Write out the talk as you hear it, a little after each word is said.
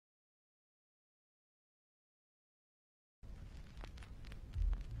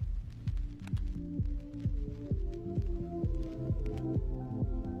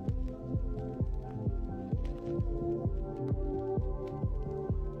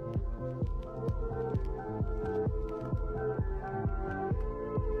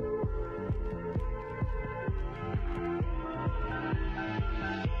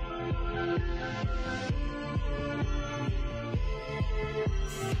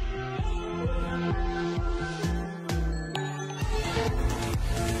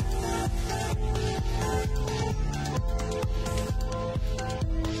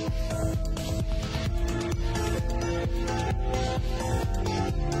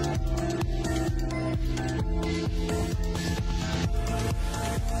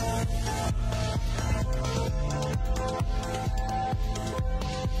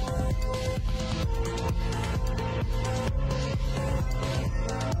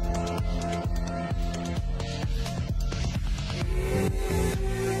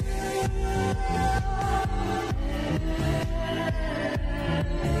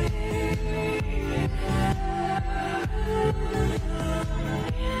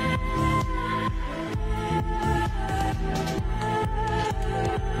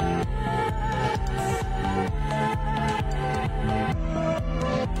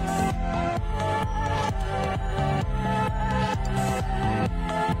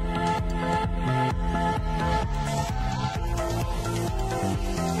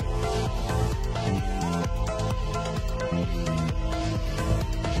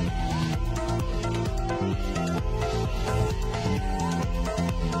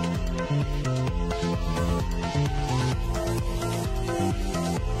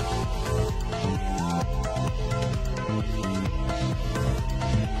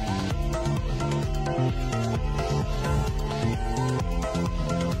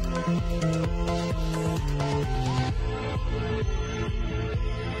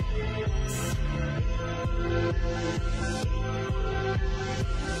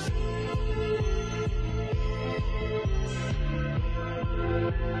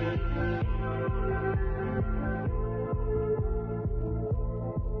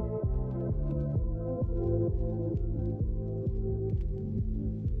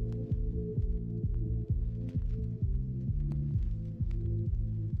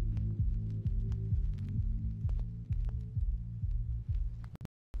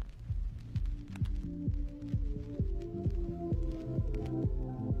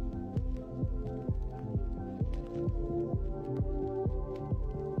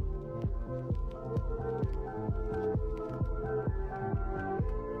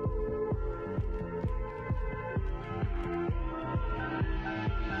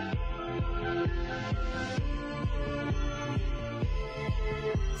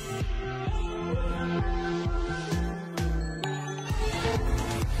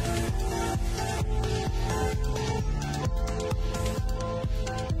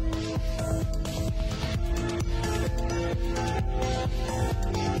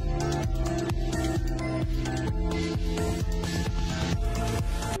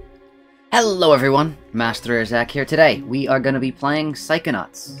Hello everyone, Mast3r Zak here. Today, we are going to be playing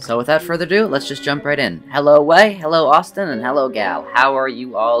Psychonauts. So without further ado, let's just jump right in. Hello Way, hello Austin, and hello Gal. How are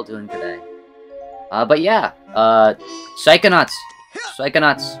you all doing today? Psychonauts.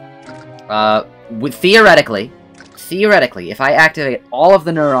 Theoretically, if I activate all of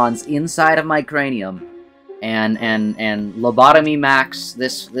the neurons inside of my cranium and lobotomymaxx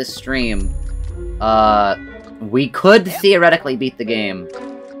this stream, we could theoretically beat the game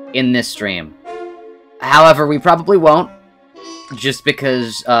in this stream. However, we probably won't, just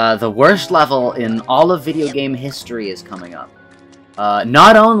because the worst level in all of video game history is coming up.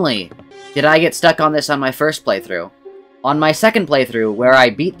 Not only did I get stuck on this on my first playthrough, on my second playthrough, where I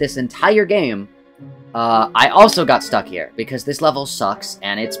beat this entire game, I also got stuck here, because this level sucks,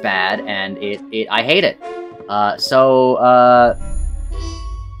 and it's bad, and I hate it.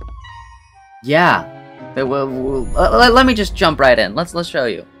 Yeah. Let me just jump right in. Let's show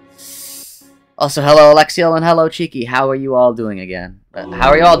you. Also, hello Alexiel and hello Cheeky. How are you all doing again? How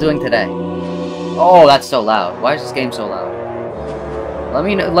are you all doing today? Oh, that's so loud. Why is this game so loud? Let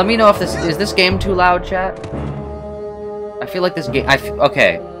me know if this game too loud, chat? I feel like this game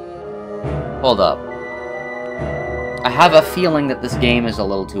okay. Hold up. I have a feeling that this game is a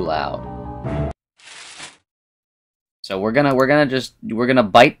little too loud. So we're gonna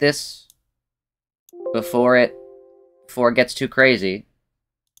bite this before it gets too crazy.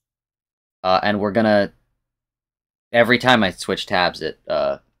 And we're gonna... Every time I switch tabs, it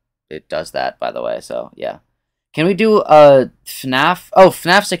does that, by the way, so, yeah. Can we do a FNAF... Oh,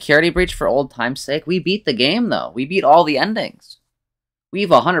 FNAF Security Breach for old time's sake? We beat the game, though. We beat all the endings. We've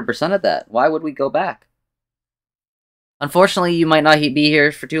 100% of that. Why would we go back? Unfortunately, you might not be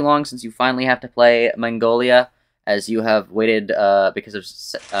here for too long, since you finally have to play Mongolia, as you have waited, because of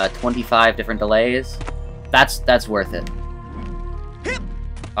 25 different delays. That's worth it.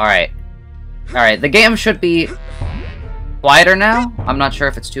 Alright. Alright, the game should be quieter now. I'm not sure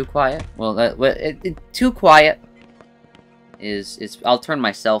if it's too quiet. Well, too quiet is... I'll turn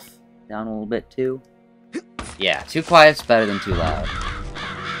myself down a little bit, too. Yeah, too quiet's better than too loud.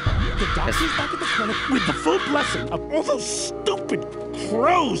 The doctor's back at the clinic with the full blessing of all those stupid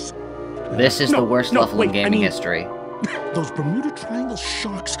crows! This is the worst level in gaming history. Those Bermuda Triangle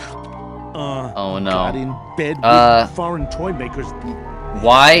sharks... oh no. Got in bed with foreign toy makers...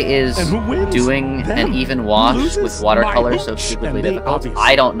 Why is doing an even wash with watercolor so stupidly difficult?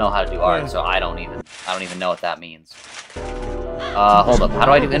 I don't know how to do art, so I don't even know what that means. Hold up. How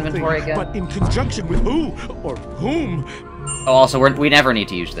do I do inventory again? But in conjunction with who or whom? Oh, also we never need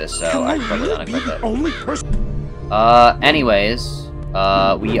to use this, so I probably don't expect that. Anyways,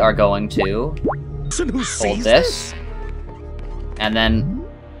 we are going to hold this, and then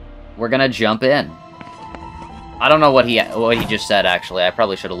we're gonna jump in. I don't know what he just said, actually. I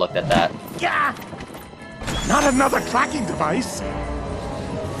probably should have looked at that. Yeah! Not another tracking device!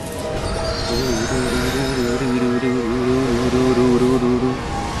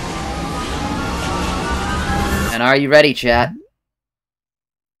 And are you ready, chat?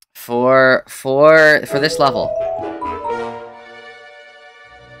 For this level.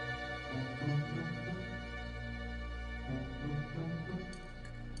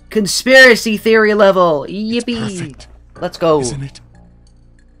 Conspiracy theory level! Yippee! Perfect. Let's go! Isn't it?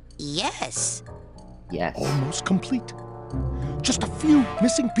 Yes. Yes. Almost complete. Just a few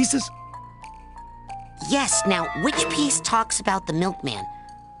missing pieces. Yes, now, which piece talks about the milkman?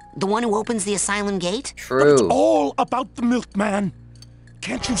 The one who opens the asylum gate? But it's True. all about the milkman.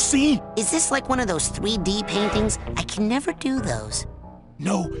 Can't you see? Is this like one of those 3D paintings? I can never do those.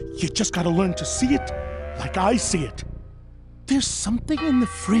 No, you just gotta learn to see it like I see it. There's something in the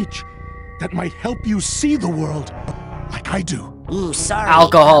fridge that might help you see the world like I do. Ooh, sorry.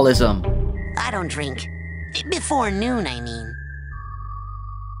 Alcoholism. I don't drink. Before noon, I mean.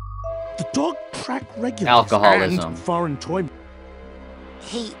 The dog track regulars Alcoholism. and foreign toy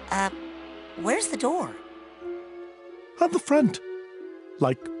Hey, where's the door? on the front,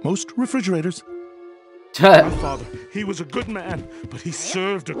 like most refrigerators. My father, he was a good man, but he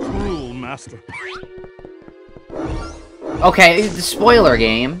served a cruel master. Okay, the spoiler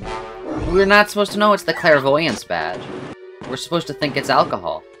game. We're not supposed to know it's the clairvoyance badge. We're supposed to think it's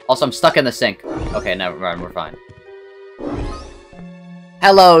alcohol. Also, I'm stuck in the sink. Okay, never mind, we're fine.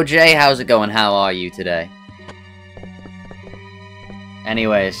 Hello, Jay. How's it going? How are you today?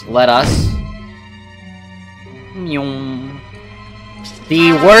 Anyways, let us...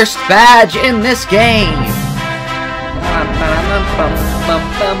 The worst badge in this game!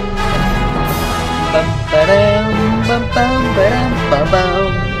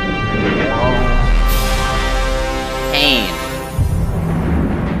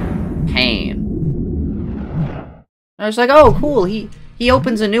 Pain. I was like, oh, cool, he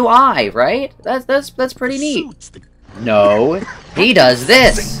opens a new eye, right? That's pretty neat. No, he does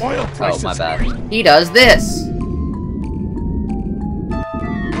this. Oh, my bad. He does this.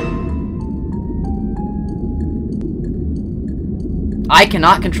 I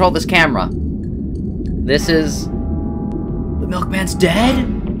cannot control this camera. This is... The milkman's dead?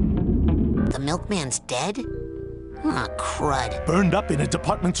 The milkman's dead? Ah, crud. Burned up in a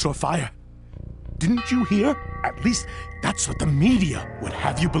department store fire. Didn't you hear? At least that's what the media would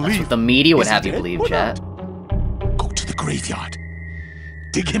have you believe. That's what the media would Is have he you dead believe, or chat. not? Go to the graveyard.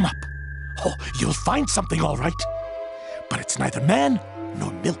 Dig him up. Oh, you'll find something all right. But it's neither man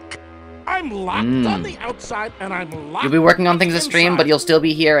nor milk. I'm locked on the outside, and I'm locked. You'll be working on things to stream, but you'll still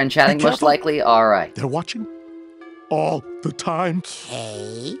be here and chatting Be most careful. likely? Alright. They're watching all the time.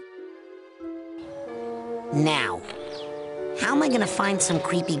 Okay. Now, how am I gonna find some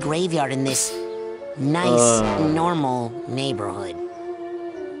creepy graveyard in this nice, normal neighborhood?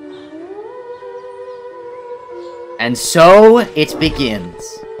 And so, it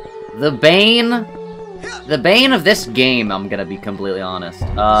begins. The bane of this game, I'm gonna be completely honest.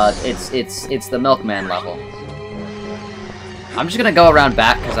 It's the milkman level. I'm just gonna go around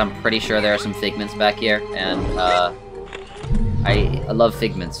back, because I'm pretty sure there are some figments back here, and, I love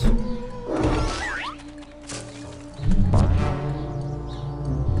figments.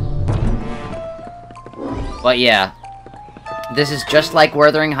 But yeah, this is just like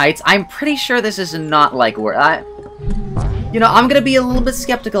Wuthering Heights. I'm pretty sure this is not like you know, I'm gonna be a little bit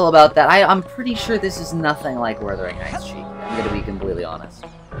skeptical about that. I'm pretty sure this is nothing like Wuthering Heights, Cheeky. I'm gonna be completely honest.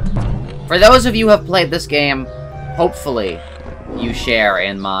 For those of you who have played this game, hopefully you share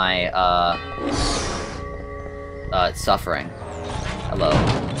in my, suffering. Hello.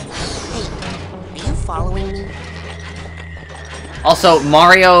 Hey, are you following me? Also,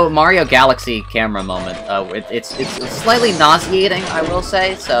 Mario Galaxy camera moment. It's slightly nauseating, I will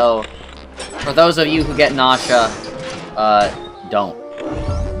say, so for those of you who get nausea, don't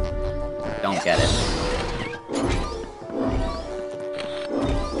get it.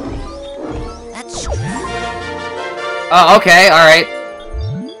 That's... Oh, okay, alright.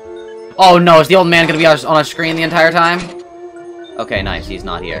 Oh no, is the old man gonna be on a screen the entire time? Okay, nice, he's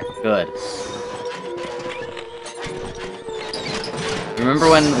not here. Good. Remember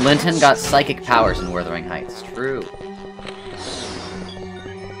when Linton got psychic powers in Wuthering Heights? True.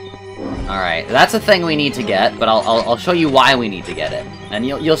 Alright, that's a thing we need to get, but I'll show you why we need to get it. And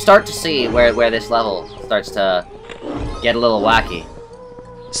you'll start to see where this level starts to get a little wacky.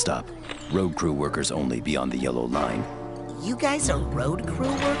 Stop. Road crew workers only beyond the yellow line. You guys are road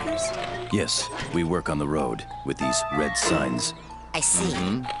crew workers? Yes, we work on the road with these red signs. I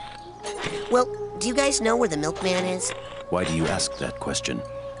see. Well, do you guys know where the milkman is? Why do you ask that question?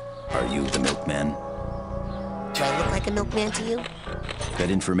 Are you the milkman? Do I look like a milkman to you?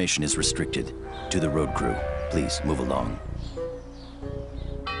 That information is restricted to the road crew. Please move along.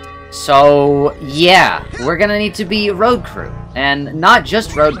 So, yeah, we're gonna need to be road crew. And not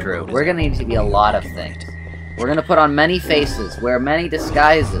just road crew, we're gonna need to be a lot of things. We're gonna put on many faces, wear many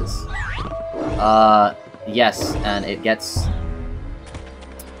disguises. Yes, and it gets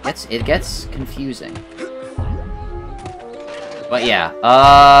confusing. But yeah,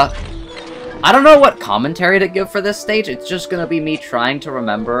 I don't know what commentary to give for this stage. It's just gonna be me trying to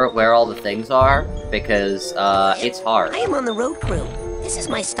remember where all the things are, because, it's hard. I am on the road crew. This is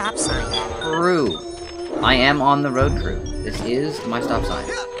my stop sign. True. I am on the road crew. This is my stop sign.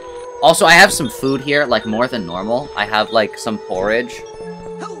 Also, I have some food here, like, more than normal. I have, like, some porridge,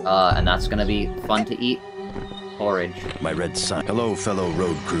 and that's gonna be fun to eat. Porridge. My red sign. Hello, fellow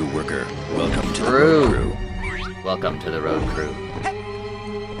road crew worker. Welcome to the road crew. Welcome to the road crew.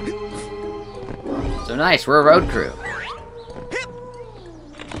 So nice, we're a road crew.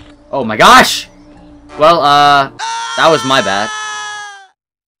 Oh my gosh! Well, that was my bad.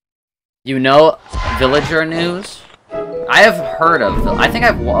 You know villager news? I have heard of I think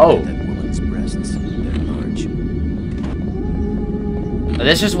I've- whoa. That woman's breasts, they're large.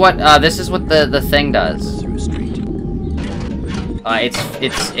 This is what the thing does. Through a street.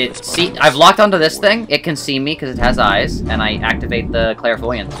 See, I've locked onto this thing. It can see me because it has eyes, and I activate the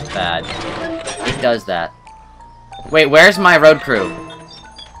clairvoyance badge. It does that. Wait, where's my road crew?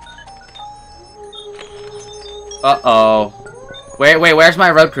 Uh-oh. Wait, where's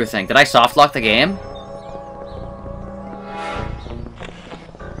my road crew thing? Did I soft lock the game?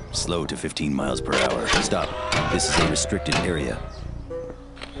 Slow to 15 miles per hour. Stop. This is a restricted area.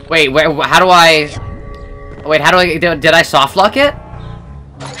 Wait, how do I... Wait, how do I... Did I soft lock it?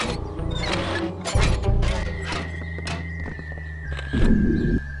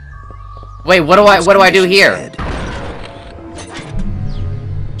 Wait, what do I do here?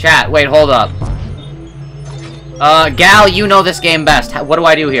 Chat, wait, hold up. Gal, you know this game best. What do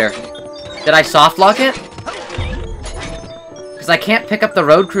I do here? Did I soft lock it? Because I can't pick up the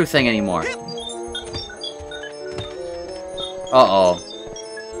road crew thing anymore. Uh-oh.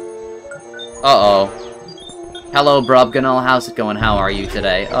 Uh-oh. Hello, Brubganol. How's it going? How are you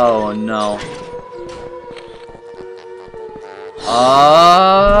today? Oh, no.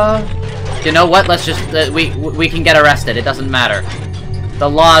 You know what? Let's just... we can get arrested. It doesn't matter. The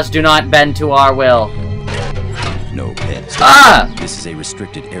laws do not bend to our will. No pets. Ah! This is a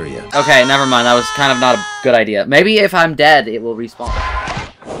restricted area. Okay, never mind. That was kind of not a good idea. Maybe if I'm dead, it will respawn.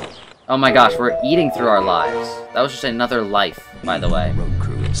 Oh my gosh, we're eating through our lives. That was just another life, by the way. Road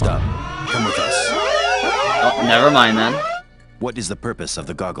crew, stop. Come with us. Oh, never mind then. What is the purpose of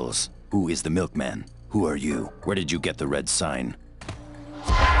the goggles? Who is the milkman? Who are you? Where did you get the red sign?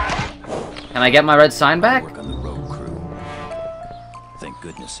 Can I get my red sign back? Work on the road crew. Thank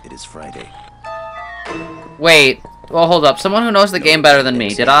goodness it is Friday. Wait. Well, hold up. Someone who knows the game better than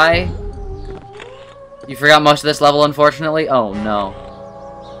me. Did I? You forgot most of this level, unfortunately? Oh, no.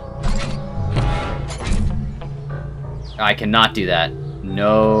 I cannot do that.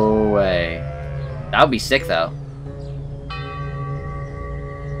 No way. That would be sick, though.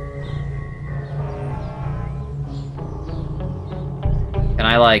 Can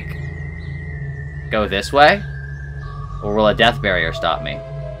I, like, go this way? Or will a death barrier stop me?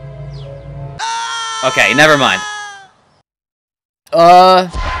 Okay, never mind.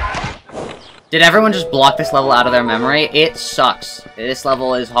 Did everyone just block this level out of their memory? It sucks. This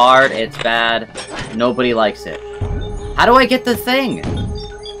level is hard, it's bad, nobody likes it. How do I get the thing?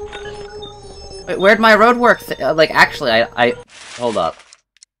 Wait, where'd my road work like, actually, I... Hold up.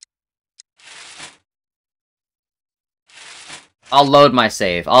 I'll load my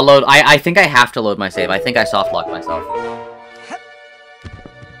save. I think I have to load my save. I think I soft-locked myself.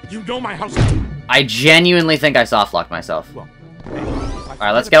 You know my house. I genuinely think I soft-locked myself.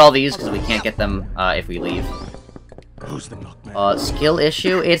 Alright, let's get all these, because we can't get them, if we leave. Who's the milkman? Skill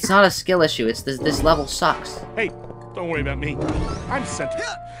issue? It's not a skill issue, it's this level sucks. Hey, don't worry about me. I'm center.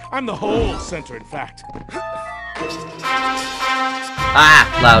 I'm the whole center, in fact. Ah!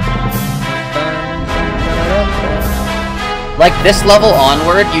 Loud. Like, this level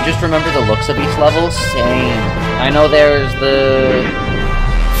onward, you just remember the looks of each level? Same. I know there's the...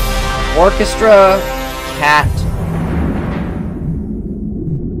 Orchestra... Cat...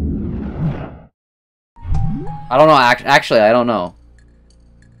 I don't know, actually, I don't know.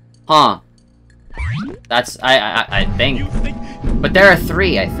 Huh. That's, I think. But there are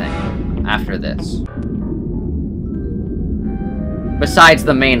 3, I think, after this. Besides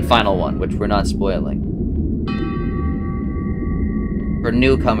the main final one, which we're not spoiling. For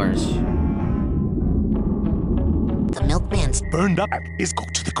newcomers. The milkman's Burned up is go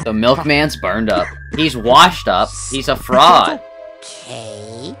to the... The milkman's burned up. He's washed up. He's a fraud.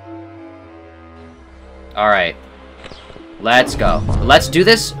 okay. Alright. Let's go. Let's do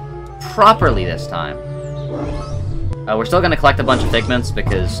this properly this time. We're still gonna collect a bunch of figments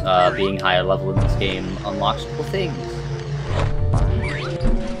because being higher level in this game unlocks cool things.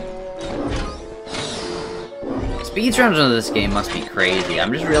 Speedruns of this game must be crazy.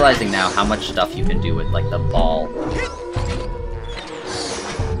 I'm just realizing now how much stuff you can do with, like, the ball.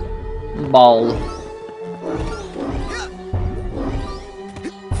 Ball.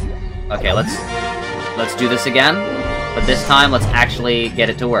 Okay, let's do this again, but this time let's actually get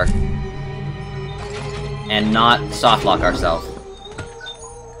it to work. And not soft lock ourselves.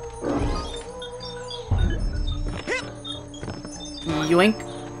 Yoink.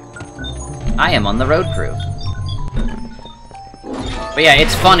 I am on the road crew. But yeah,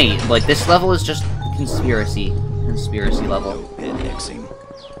 it's funny, like, this level is just conspiracy level. No PNGtuber.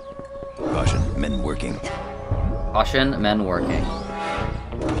 Caution, men working. Caution, men working.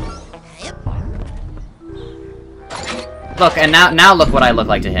 Look, and now look what I look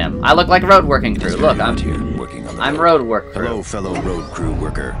like to him. I look like road working crew. Look, I'm here working on the I'm road. road work crew. Hello, fellow road crew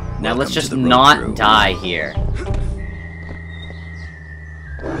worker. Now let's Welcome just to the road not crew. die here.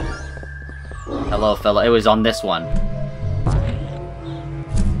 Hello, fella. It was on this one.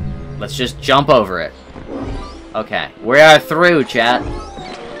 Let's just jump over it. Okay, we are through, chat.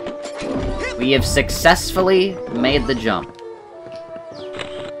 We have successfully made the jump.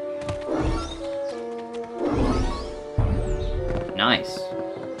 Nice.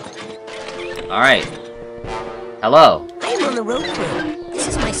 Alright. Hello. I'm on the road crew. This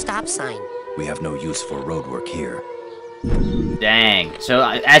is my stop sign. We have no use for road work here. Dang. So,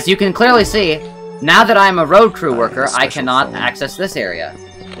 as you can clearly see, now that I'm a road crew worker, I cannot access this area.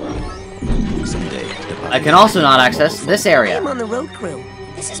 I can also not access this area. I'm on the road crew.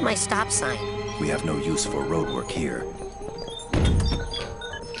 This is my stop sign. We have no use for road work here.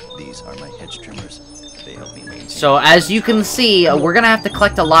 These are my hedge trimmers. They help me maintain. So, as you can see, we're gonna have to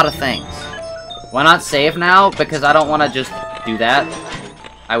collect a lot of things. Why not save now? Because I don't want to just do that.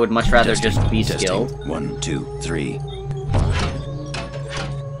 I would much rather just be skilled. 1, 2, 3.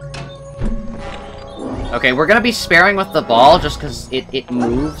 Okay, we're gonna be sparing with the ball just because it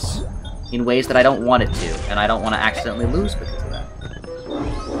moves in ways that I don't want it to, and I don't want to accidentally lose because of that.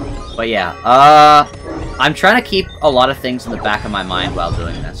 But yeah, I'm trying to keep a lot of things in the back of my mind while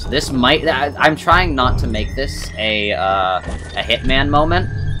doing this. This might, I'm trying not to make this a Hitman moment,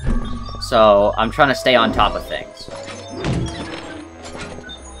 so I'm trying to stay on top of things.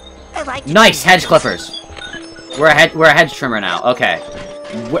 Nice hedge clippers. We're a hedge trimmer now. Okay,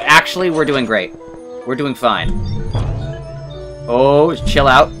 actually we're doing great. We're doing fine. Oh, chill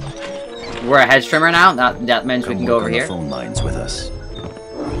out. We're a hedge trimmer now. That means we can go over here. Phone lines with us.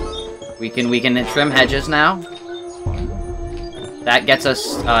 We can trim hedges now. That gets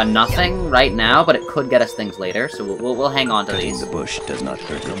us nothing right now, but it could get us things later. So we'll hang on to these. The bush does not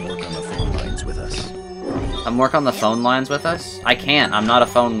hurt. Come work on the phone lines with us. Come work on the phone lines with us? I can't. I'm not a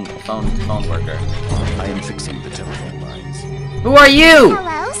phone worker. I am fixing the telephone lines. Who are you?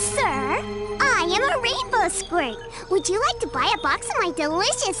 Hello, sir. I am a rainbow squirt. Would you like to buy a box of my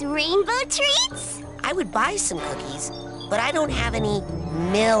delicious rainbow treats? I would buy some cookies, but I don't have any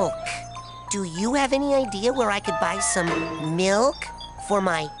milk. Do you have any idea where I could buy some milk for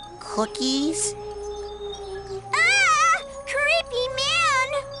my cookies? Ah! Creepy man!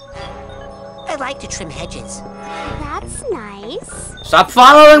 I like to trim hedges. That's nice. Stop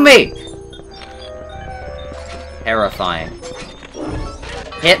following me! Terrifying.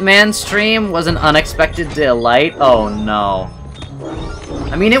 Hitman stream was an unexpected delight. Oh no.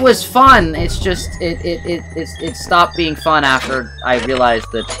 I mean, it was fun. It's just it stopped being fun after I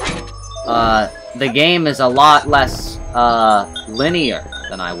realized that the game is a lot less linear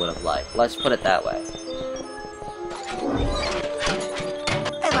than I would have liked. Let's put it that way.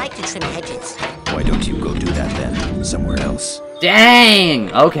 I like to trim hedges. Why don't you go do that then, somewhere else?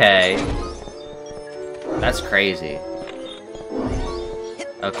 Dang! Okay. That's crazy.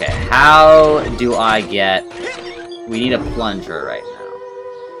 Okay, how do I get... We need a plunger right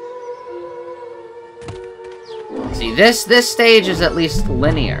now. See, this stage is at least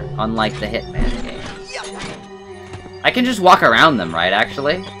linear, unlike the Hitman game. I can just walk around them, right,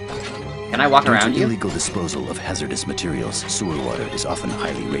 actually? Can I walk around you? Illegal disposal of hazardous materials, sewer water is often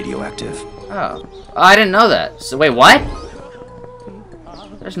highly radioactive. Oh. I didn't know that. So, wait, what?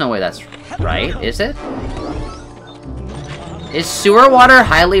 There's no way that's right, is it? Is sewer water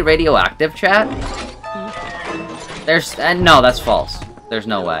highly radioactive, chat? There's... no, that's false. There's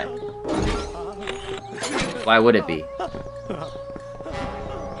no way. Why would it be?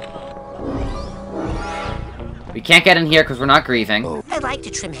 We can't get in here because we're not grieving. Oh. I like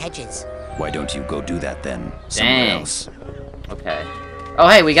to trim hedges. Why don't you go do that then, somewhere Dang. else? Okay. Oh,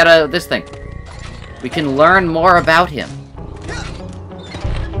 hey, we got this thing. We can learn more about him.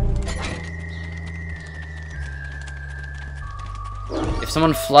 If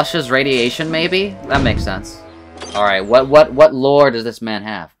someone flushes radiation, maybe? That makes sense. Alright, what lore does this man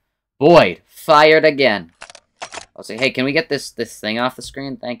have? Boyd, fired again. I'll say, hey, can we get this thing off the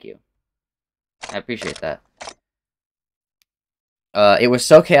screen? Thank you. I appreciate that. It was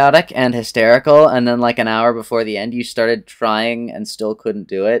so chaotic and hysterical, and then like an hour before the end, you started trying and still couldn't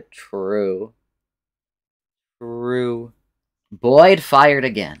do it. True. True. Boyd fired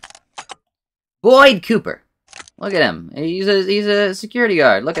again. Boyd Cooper. Look at him. He's a security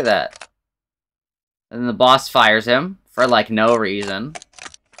guard. Look at that. And then the boss fires him for like no reason.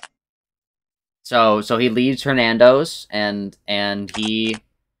 So he leaves Hernando's and he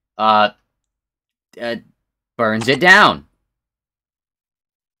burns it down.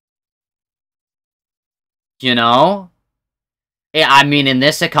 You know? Yeah, I mean, in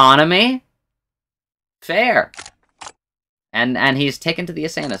this economy, fair. And he's taken to the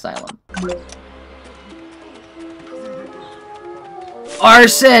insane asylum.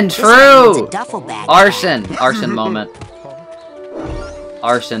 Arson, true! Arson! Arson moment.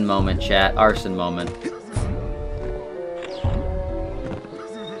 Arson moment, chat. Arson moment.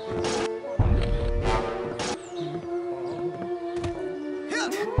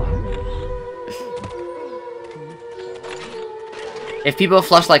 If people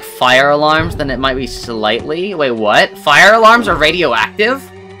flush, like, fire alarms, then it might be slightly... Wait, what? Fire alarms are radioactive?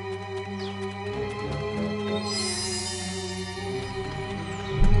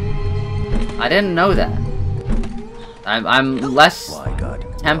 I didn't know that. I'm less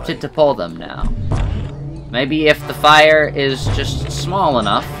tempted to pull them now. Maybe if the fire is just small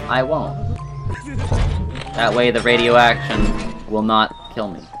enough, I won't. That way the radioaction will not kill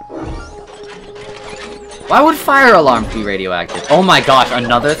me. Why would fire alarms be radioactive? Oh my gosh,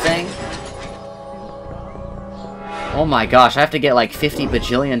 another thing? Oh my gosh, I have to get like 50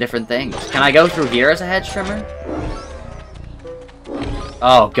 bajillion different things. Can I go through here as a hedge trimmer?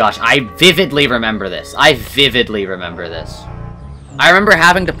 Oh gosh, I vividly remember this. I remember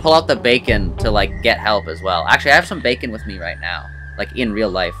having to pull out the bacon to, like, get help as well. Actually, I have some bacon with me right now. Like, in real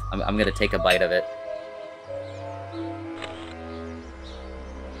life. I'm gonna take a bite of it.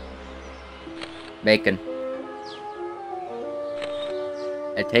 Bacon.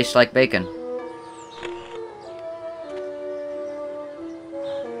 It tastes like bacon.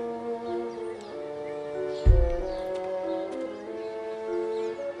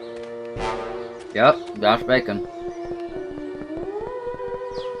 Yep, that's bacon.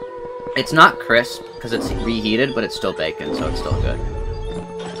 It's not crisp, because it's reheated, but it's still bacon, so it's still good.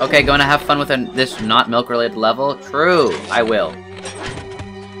 Okay, going to have fun with this not milk-related level? True, I will.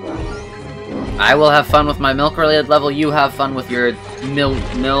 I will have fun with my milk-related level, you have fun with your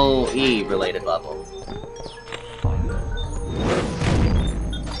mil-E related level.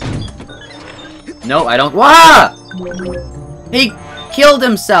 No, I don't- Wah! He killed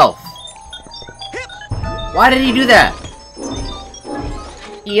himself! Why did he do that?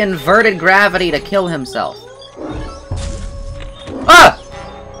 He inverted gravity to kill himself. Ah!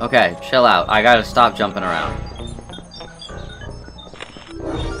 Okay, chill out. I gotta stop jumping around.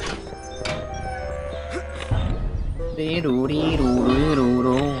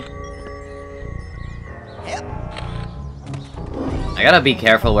 I gotta be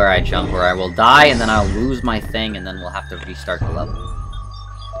careful where I jump, or I will die, and then I'll lose my thing, and then we'll have to restart the level.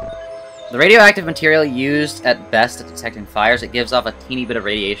 The radioactive material used at best at detecting fires, it gives off a teeny bit of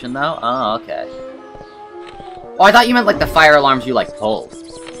radiation, though? Oh, okay. Oh, I thought you meant, like, the fire alarms you, like, pull.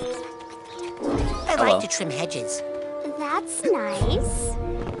 I like to trim hedges. That's nice.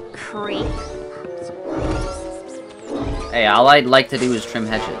 Creep. Hey, all I'd like to do is trim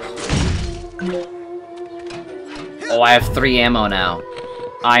hedges. Oh, I have 3 ammo now.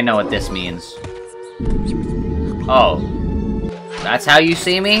 I know what this means. Oh. That's how you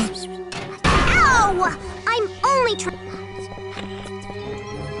see me? Ow! I'm only trying.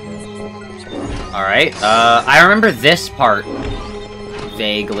 Alright, I remember this part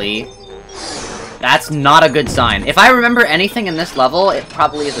vaguely. That's not a good sign. If I remember anything in this level, it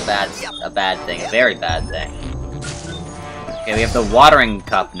probably is a bad thing, a very bad thing. Okay, we have the watering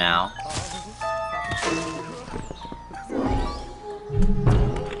cup now.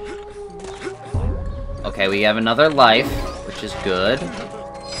 Okay, we have another life, which is good.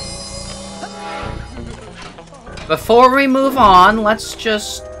 Before we move on, let's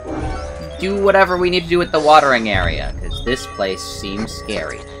just do whatever we need to do with the watering area, because this place seems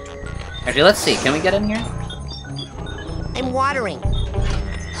scary. Actually, let's see. Can we get in here? I'm watering.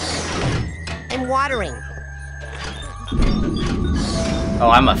 I'm watering. Oh,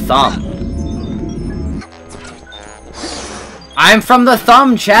 I'm a thumb. I'm from the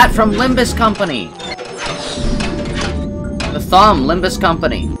Thumb, chat, from Limbus Company. The Thumb, Limbus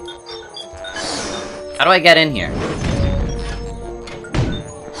Company. How do I get in here?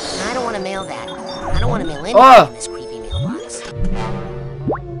 I don't want to mail that. I don't want to mail anything in this creepy mailbox.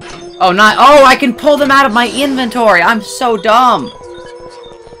 Oh, not- Oh, I can pull them out of my inventory! I'm so dumb!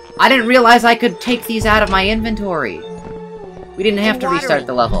 I didn't realize I could take these out of my inventory. We didn't have to restart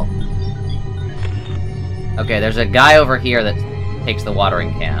the level. Okay, there's a guy over here that takes the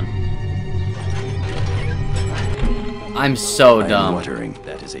watering can. I'm so dumb. Watering.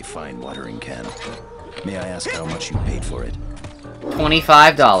 That is a fine watering can. May I ask how much you paid for it?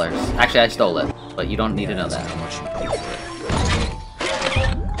 $25. Actually, I stole it, but you don't need to know that. How much you paid for it?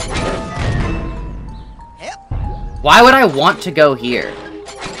 Why would I want to go here?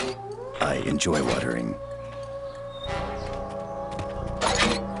 I enjoy watering.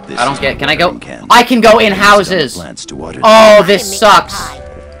 I don't get- Can I go? I can go in houses! Plants to water. Oh, this sucks!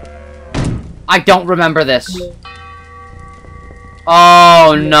 I don't remember this.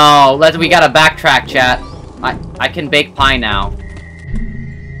 Oh no, we gotta backtrack, chat. I can bake pie now.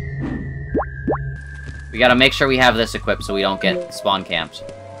 We gotta make sure we have this equipped so we don't get spawn camped.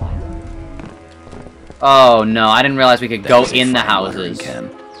 Oh no, I didn't realize we could go in the houses.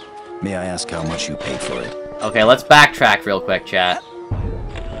 May I ask how much you paid for it? Okay, let's backtrack real quick, chat.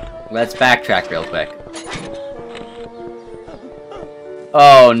 Let's backtrack real quick.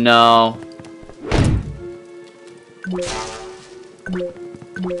 Oh no.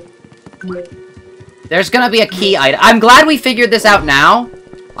 There's gonna be a key item. I'm glad we figured this out now.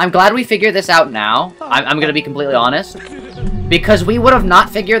 I'm gonna be completely honest. Because we would have not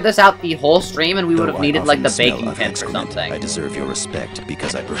figured this out the whole stream, and we would have needed, like, the baking pin or something. I deserve your respect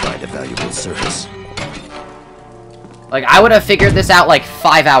because I provide a valuable service. Like, I would have figured this out, like,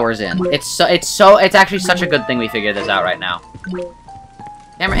 5 hours in. It's actually such a good thing we figured this out right now.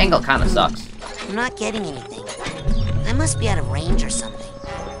 Camera angle kind of sucks. I'm not getting anything. I must be out of range or something.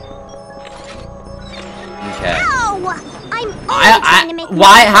 Okay. Ow! I'm only trying to make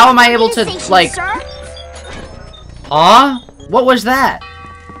why? How am I able to, sensation, like... sir. Huh? What was that?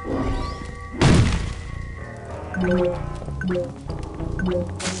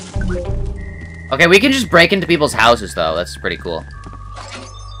 Okay, we can just break into people's houses, though. That's pretty cool.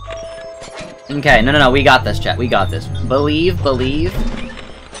 Okay, no, we got this, chat. We got this. Believe.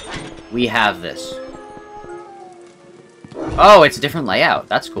 We have this. Oh, it's a different layout.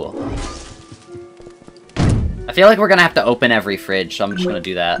 That's cool. I feel like we're gonna have to open every fridge, so I'm just gonna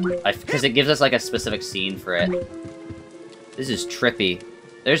do that. Because it gives us, like, a specific scene for it. This is trippy.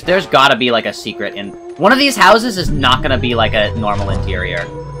 There's gotta be, like, a secret in... One of these houses is not gonna be, like, a normal interior.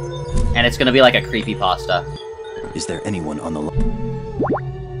 And it's gonna be, like, a creepypasta. Is there anyone on the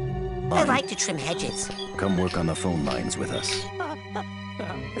line? I like to trim hedges. Come work on the phone lines with us.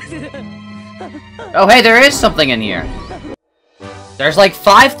 Oh, hey, there is something in here. There's, like,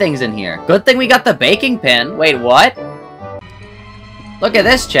 5 things in here. Good thing we got the baking pin. Wait, what? Look at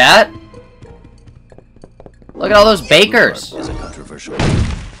this, chat. Look at all those bakers. Is a controversial.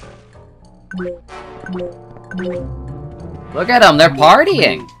 Look at them, they're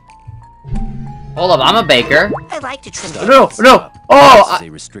partying. Hold up, I'm a baker. I like to trim No! Oh!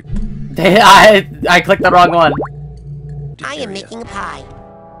 I clicked the wrong one. I am making a pie.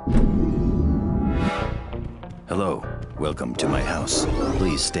 Hello, welcome to my house.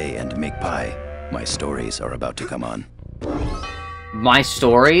 Please stay and make pie. My stories are about to come on. My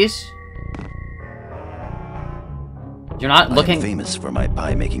stories? You're not looking... I'm famous for my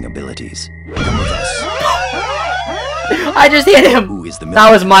pie-making abilities. Come with us. I just hit him! Who is the That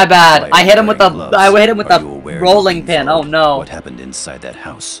was my bad. Why I hit him with the... gloves? I hit him with Are the you aware of rolling this pin. Oh no. What happened inside that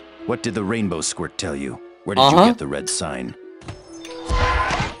house? What did the rainbow squirt tell you? Where did you get the red sign?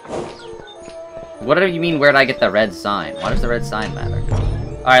 What do you mean, where did I get the red sign? Why does the red sign matter?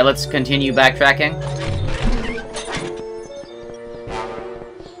 Alright, let's continue backtracking.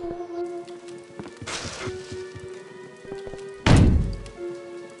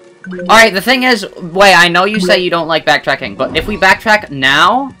 Alright, the thing is, wait, I know you say you don't like backtracking, but if we backtrack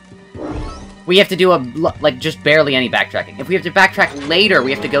now, we have to do like, just barely any backtracking. If we have to backtrack later,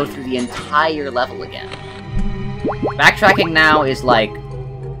 we have to go through the entire level again. Backtracking now is, like,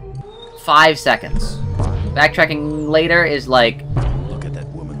 5 seconds. Backtracking later is, like, Look at that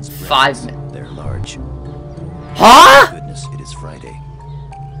woman's 5 minutes. They're large. Huh? Goodness, it is Friday.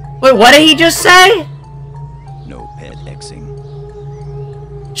 Wait, what did he just say? No PNGxing.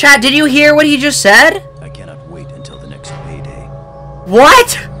 Chat, did you hear what he just said? I cannot wait until the next payday.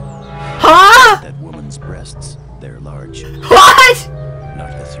 What? Huh? That woman's breasts, they're large. What? Not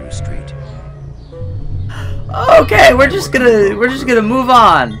a through street. Okay, we're just gonna move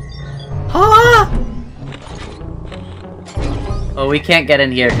on. Huh? Oh, we can't get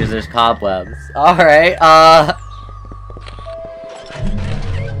in here because there's cobwebs. Alright,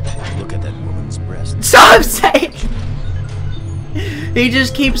 Look at that woman's breasts. Stop saying. He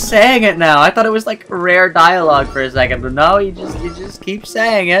just keeps saying it now. I thought it was like rare dialogue for a second, but no, he just keeps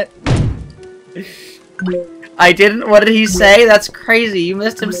saying it. I didn't. What did he say? That's crazy. You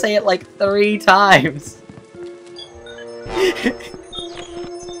missed him say it like 3 times.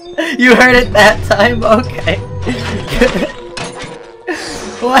 You heard it that time? Okay.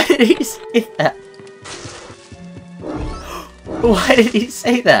 Why did he say that? Why did he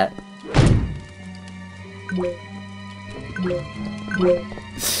say that?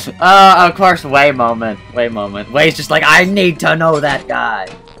 Of course, Way moment. Way's just like, I need to know that guy.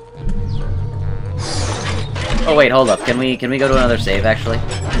 Oh wait, hold up. Can we go to another save actually?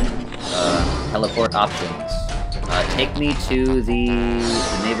 Teleport options. Take me to the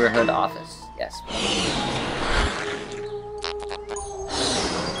neighborhood office. Yes.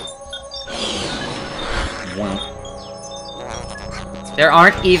 There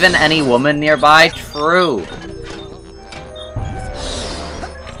aren't even any women nearby? True.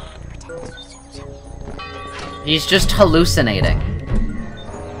 He's just hallucinating.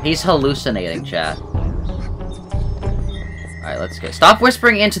 He's hallucinating, chat. Alright, let's go. Stop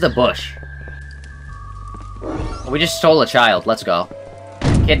whispering into the bush. We just stole a child. Let's go.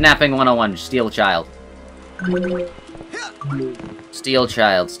 Kidnapping 101. Steal a child. Steal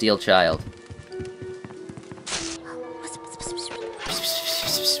child. Steal child.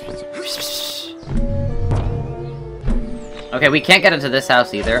 Okay, we can't get into this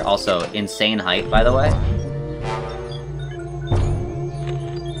house either. Also, insane height, by the way.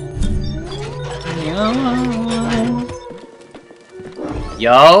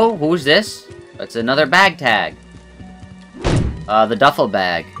 Yo, who's this? It's another bag tag. The duffel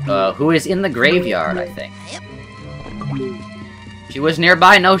bag. Who is in the graveyard, I think. She was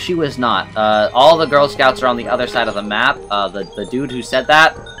nearby? No, she was not. All the Girl Scouts are on the other side of the map. The dude who said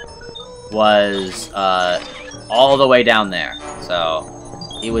that was, all the way down there. So,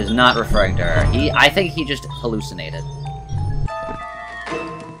 he was not referring to her. I think he just hallucinated.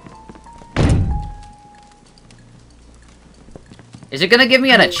 Is it gonna give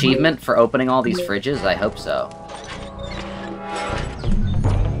me an achievement for opening all these fridges? I hope so.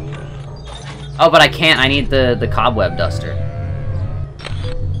 Oh, but I can't. I need the cobweb duster.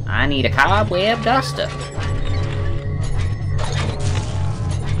 I need a cobweb duster.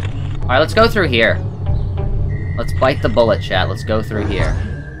 Alright, let's go through here. Let's bite the bullet, chat. Let's go through here.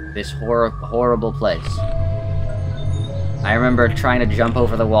 This horrible place. I remember trying to jump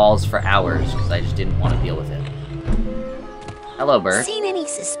over the walls for hours, because I just didn't want to deal with it. Hello, bird. Seen any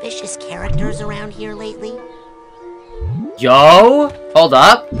suspicious characters around here lately? Yo! Hold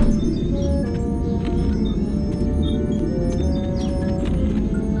up!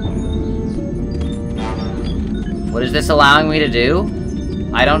 What is this allowing me to do?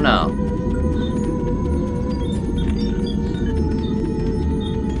 I don't know.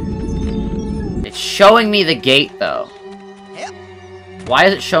 It's showing me the gate, though. Why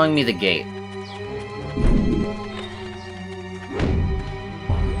is it showing me the gate?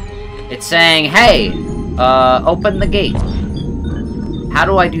 It's saying, hey, open the gate. How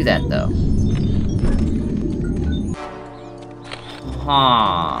do I do that, though?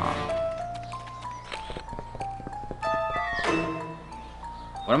 Huh.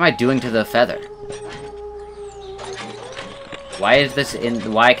 What am I doing to the feather? Why is this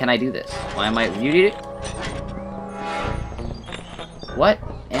in... Why can I do this? Why am I... You... What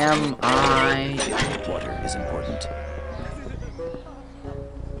am I... Water is important.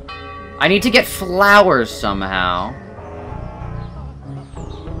 I need to get flowers somehow.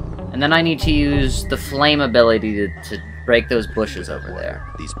 And then I need to use the flame ability to break those bushes over there.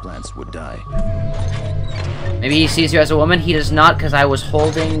 These plants would die. Maybe he sees you as a woman. He does not, because I was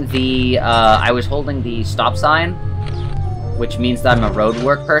holding the stop sign, which means that I'm a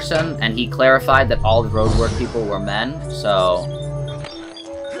roadwork person, and he clarified that all the roadwork people were men, so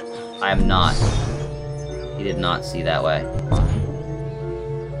I am not. He did not see that way.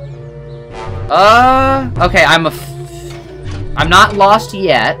 Okay, I'm not lost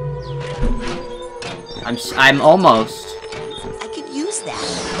yet. I'm almost. I could use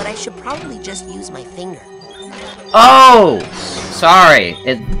that, but I should probably just use my finger. Oh! Sorry.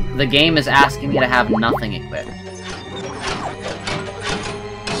 The game is asking me to have nothing equipped.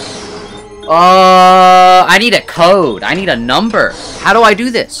 I need a code. I need a number. How do I do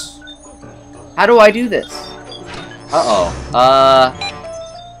this? How do I do this? Uh-oh.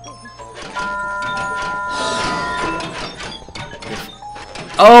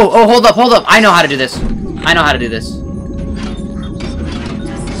 Oh, hold up. I know how to do this. I know how to do this.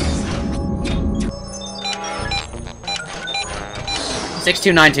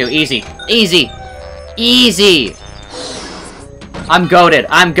 $6292. Easy. Easy. Easy. I'm goated.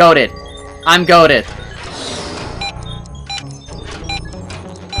 I'm goated. I'm goated.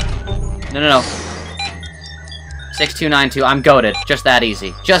 No. 6292. I'm goated. Just that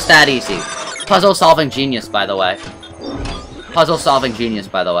easy. Just that easy. Puzzle solving genius, by the way. Puzzle solving genius,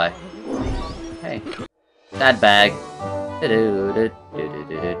 by the way. Hey. Sad bag.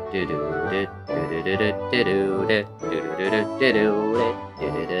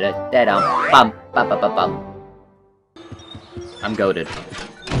 I'm goated.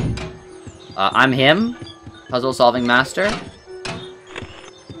 I'm him. Puzzle solving master.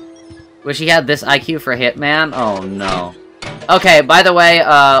 Wish he had this IQ for Hitman? Oh no. Okay, by the way,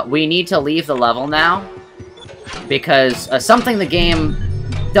 we need to leave the level now. Because something the game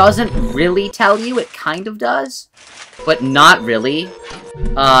doesn't really tell you, it kind of does, but not really,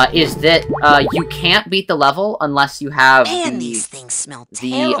 is that you can't beat the level unless you have These things smell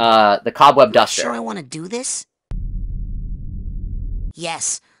terrible. the cobweb duster. Sure I want to do this?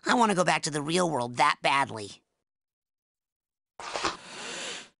 Yes, I want to go back to the real world that badly.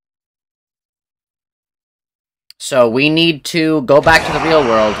 So we need to go back to the real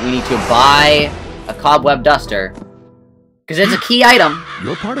world. We need to buy a cobweb duster. Because it's a key item.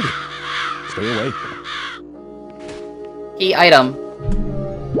 You're part of it. Stay away. Key item.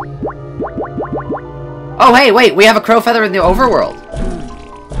 Oh, hey, wait, we have a crow feather in the overworld.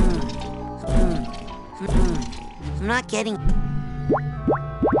 I'm not getting...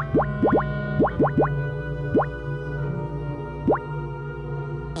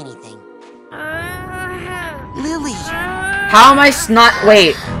 anything. Lily! How am I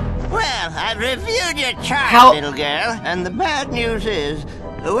wait. Well, I've reviewed your chart, little girl, and the bad news is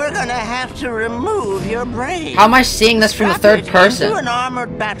we're gonna have to remove your brain. How am I seeing this from the third person? Into an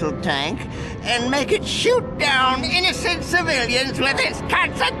armored battle tank and make it shoot down innocent civilians with its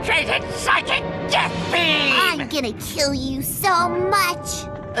concentrated psychic death beam. I'm gonna kill you so much.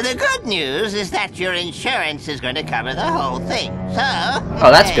 The good news is that your insurance is going to cover the whole thing. So...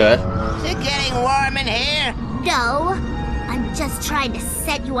 Oh, that's good. Is it getting warm in here? No, I'm just trying to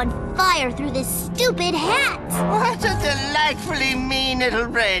set you on fire through this stupid hat. What a delightfully mean little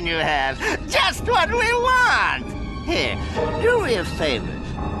brain you have. Just what we want. Here, do me a favor.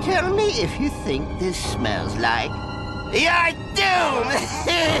 Tell me if you think this smells like your doom.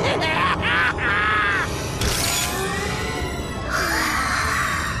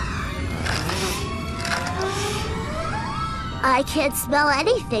 I can't smell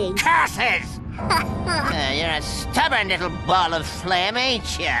anything. Curses! You're a stubborn little ball of flame,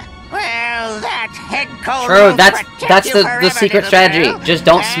 ain't you? Well, that head cold. True, that's the secret strategy. Just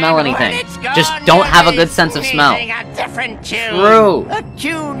don't smell anything. Just don't have a good sense of smell. A different tune. True. A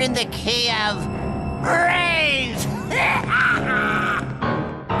tune in the key of brains.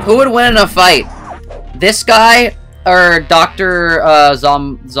 Who would win in a fight? This guy or Dr.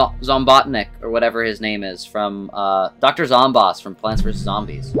 Zombotnik, or whatever his name is, from Dr. Zomboss from Plants vs.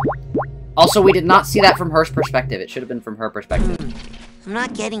 Zombies. Also, we did not see that from her perspective. It should have been from her perspective. I'm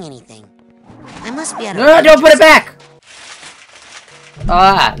not getting anything. I must be out of... No, don't put it back!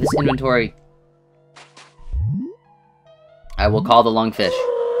 Ah, this inventory. I will call the lungfish.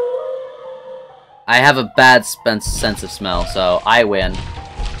 I have a bad sense of smell, so I win.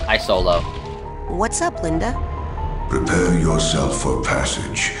 I solo. What's up, Linda? Prepare yourself for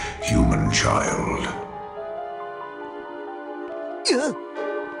passage, human child.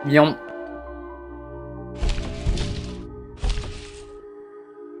 Yum.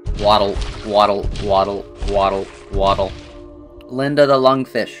 Waddle, waddle, waddle, waddle, waddle. Linda the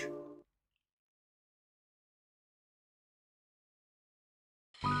lungfish.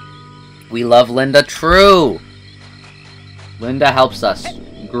 We love Linda, true! Linda helps us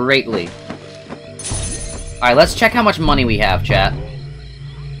greatly. Alright, let's check how much money we have, chat.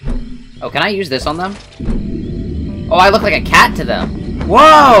 Oh, can I use this on them? Oh, I look like a cat to them.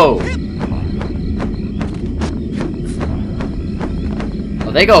 Whoa!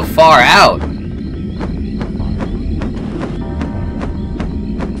 Oh, they go far out.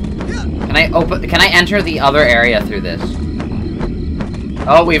 Can I enter the other area through this?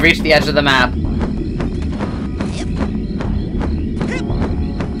 Oh, we've reached the edge of the map.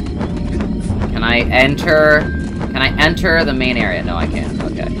 Can I enter the main area? No, I can't.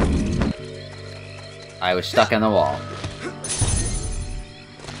 Okay. I was stuck in the wall.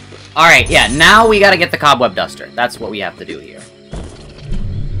 Alright, yeah, now we gotta get the cobweb duster. That's what we have to do here.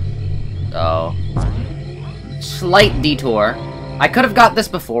 So... slight detour. I could have got this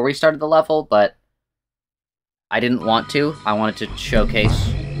before we started the level, but... I didn't want to. I wanted to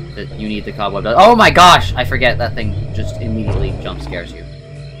showcase that you need the cobweb duster. Oh my gosh! I forget that thing just immediately jump scares you.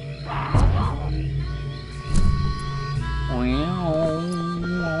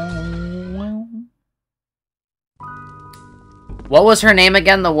 What was her name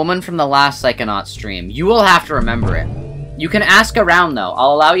again? The woman from the last Psychonauts stream. You will have to remember it. You can ask around, though.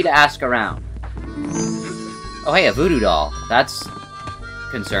 I'll allow you to ask around. Oh, hey, a voodoo doll. That's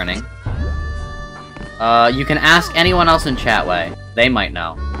concerning. You can ask anyone else in Chatway. They might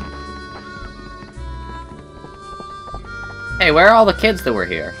know. Hey, where are all the kids that were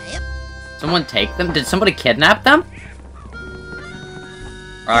here? Someone take them? Did somebody kidnap them?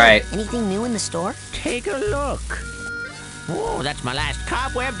 Alright. Anything new in the store? Take a look. Oh, that's my last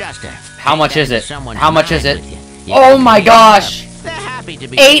cobweb duster. How much is it? How much is it? You Oh my gosh! They're happy to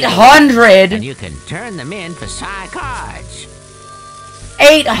be 800! and you can turn them in for Psy cards.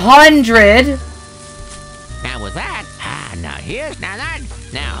 800! Now with that, now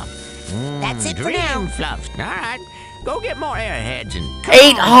That's it for dream now. fluffs. All right, go get more airheads and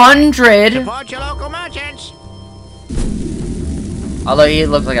 800! support your local merchants. Although he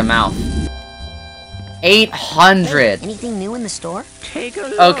looks like a mouth. 800! Anything new in the store? Take a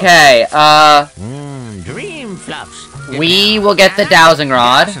look. Okay, Dream fluffs. We will get the dowsing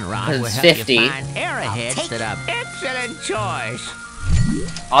rod, Dowsing rod because will it's help you 50. find arrowheads that are excellent choice.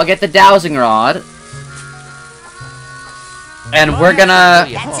 I'll get the dowsing rod. And we're gonna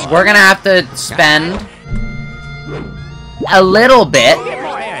have to spend a little bit. Get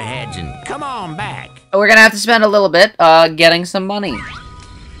more arrowheads and come on back. We're gonna have to spend a little bit, getting some money.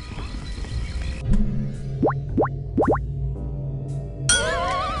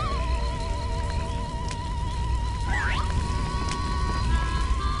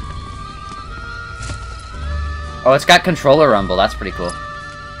 Oh, it's got controller rumble. That's pretty cool.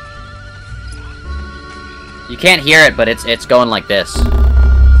 You can't hear it, but it's going like this.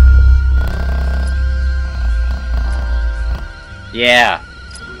 Yeah.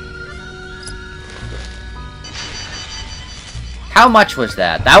 How much was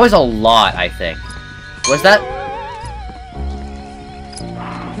that? That was a lot, I think. Was that?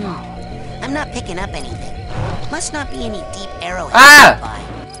 I'm not picking up anything. Must not be any deep arrowheads nearby.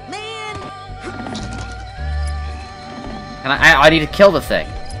 And I need to kill the thing.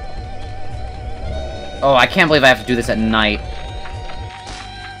 Oh, I can't believe I have to do this at night.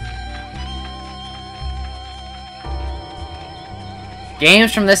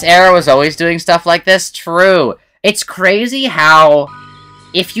 Games from this era was always doing stuff like this? True. It's crazy how,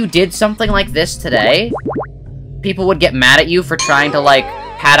 if you did something like this today, people would get mad at you for trying to, like,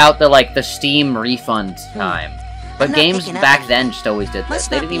 pad out the Steam refund time. But games back then just always did this.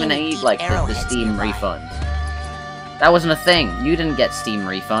 They didn't even need, like, the Steam refunds. That wasn't a thing. You didn't get Steam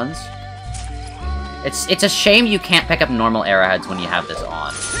refunds. It's a shame you can't pick up normal arrowheads when you have this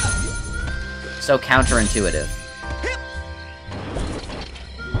on. So counterintuitive.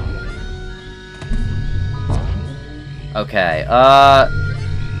 Okay,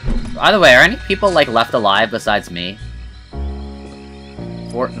 by the way, are any people, like, left alive besides me?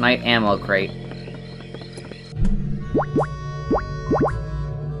 Fortnite ammo crate.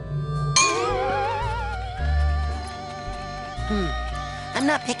 I'm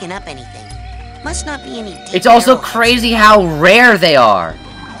not picking up anything. Must not be any deep It's also arrowheads. crazy how rare they are.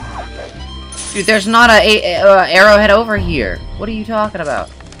 Dude, there's not a arrowhead over here. What are you talking about?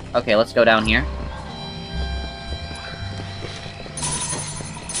 Okay, let's go down here.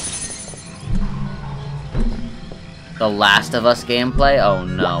 The Last of Us gameplay? Oh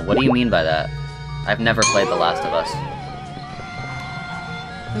no, what do you mean by that? I've never played The Last of Us.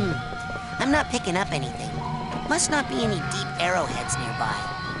 I'm not picking up anything. Must not be any deep arrowheads nearby.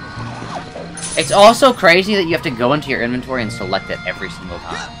 It's also crazy that you have to go into your inventory and select it every single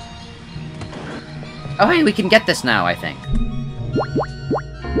time. Oh hey, we can get this now, I think.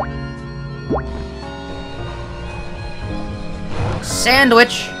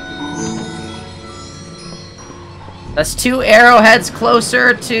 Sandwich! That's 2 arrowheads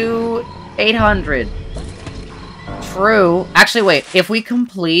closer to 800. True. Actually, wait. If we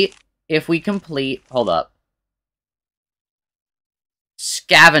complete, hold up.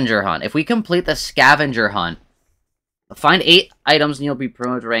 Scavenger hunt. If we complete the scavenger hunt, find 8 items and you'll be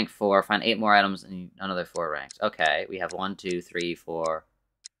promoted to rank 4. Find 8 more items and another 4 ranks. Okay, we have 1, 2, 3, 4,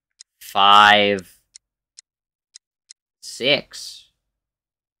 5, 6.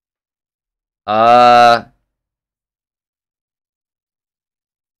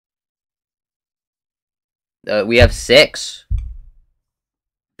 We have 6.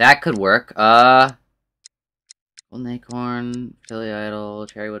 That could work. Golden Acorn, Philly Idol,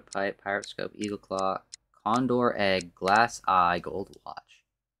 Cherrywood Pipe, Pirate Scope, Eagle Claw, Condor Egg, Glass Eye, Gold Watch.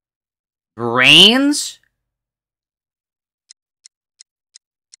 Brains?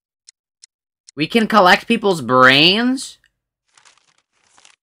 We can collect people's brains?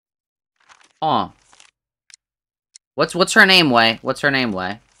 Oh. What's her name, Way? What's her name,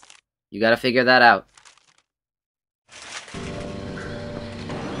 Way? You gotta figure that out.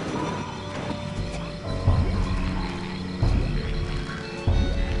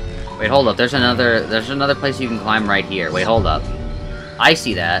 Wait, hold up. There's another place you can climb right here. Wait, hold up. I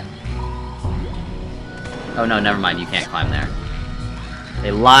see that. Oh no, never mind. You can't climb there. They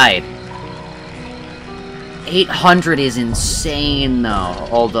lied. 800 is insane, though.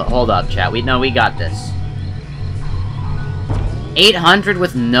 Hold up, chat. We got this. 800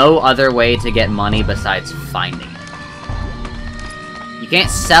 with no other way to get money besides finding it. You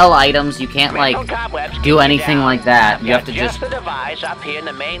can't sell items, you can't, like, do anything like that. You have to just... the device up here in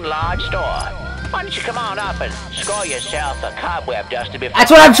the main large store. Why don't you come on up and score yourself a cobweb duster before... That's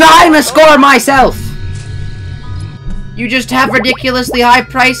what I'm trying to score myself! You just have ridiculously high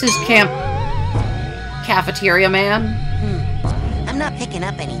prices, cafeteria man. I'm not picking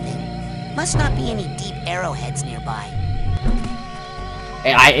up anything. Must not be any deep arrowheads nearby.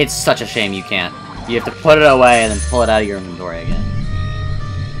 It's such a shame you can't. You have to put it away and then pull it out of your inventory again.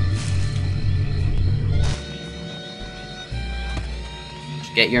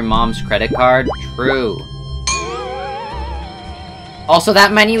 Get your mom's credit card? True. Also,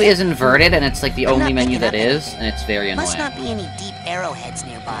 that menu is inverted, and it's like the only menu that is, and it's very annoying. Must not be any deep arrowheads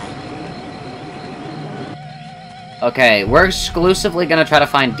nearby. Okay, we're exclusively gonna try to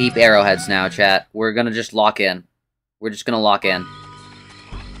find deep arrowheads now, chat. We're gonna just lock in. We're just gonna lock in.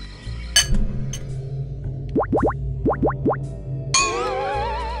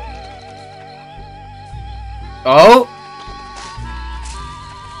 Oh!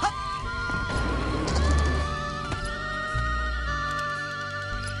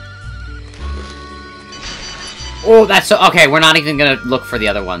 Oh, that's so- okay, we're not even gonna look for the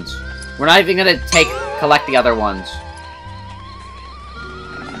other ones. We're not even gonna collect the other ones.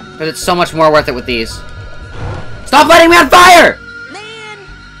 Because it's so much more worth it with these. Stop lighting me on fire! Man!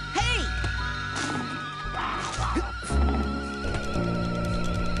 Hey!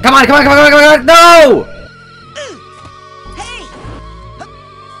 Come on, come on, come on, come on, come on! No! Hey!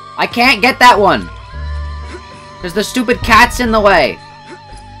 I can't get that one! Because the stupid cat's in the way.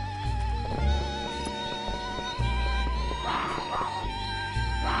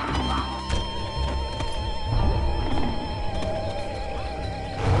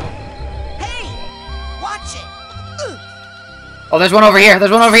 Oh, there's one over here!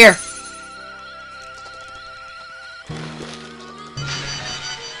 There's one over here!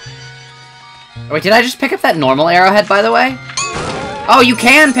 Oh, wait, did I just pick up that normal arrowhead, by the way? Oh, you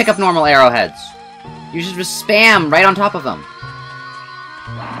can pick up normal arrowheads! You should just spam right on top of them.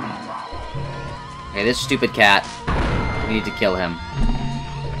 Okay, this stupid cat. We need to kill him.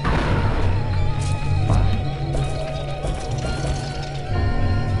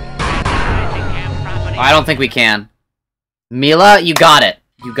 Oh, I don't think we can. Mila, you got it.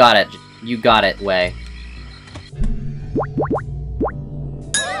 You got it. You got it, Way.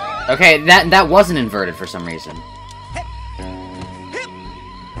 Okay, that wasn't inverted for some reason.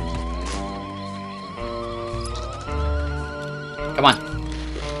 Come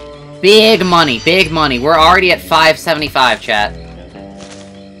on. Big money, big money. We're already at 575, chat.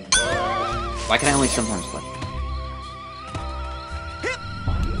 Why can I only sometimes play?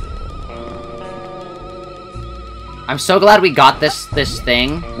 I'm so glad we got this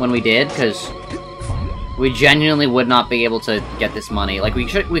thing when we did, because we genuinely would not be able to get this money. Like, we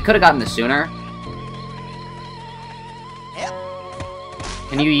could have gotten this sooner.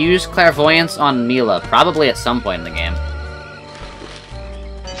 Can you use clairvoyance on Mila? Probably at some point in the game.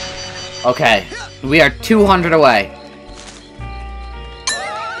 Okay, we are 200 away.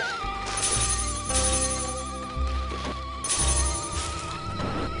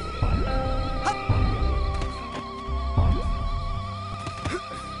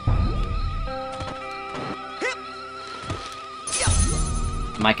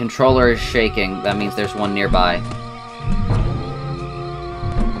 My controller is shaking. That means there's one nearby.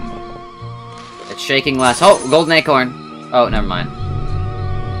 It's shaking less. Oh, golden acorn. Oh, never mind.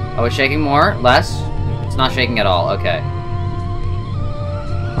 Oh, it's shaking more? Less? It's not shaking at all. Okay.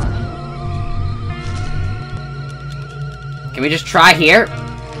 Can we just try here?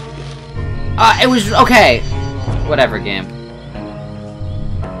 It was... okay. Whatever, game.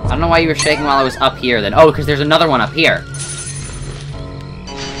 I don't know why you were shaking while I was up here then. Oh, because there's another one up here.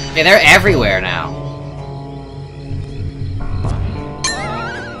 Okay, they're everywhere now.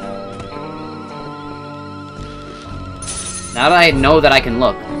 Now that I know that I can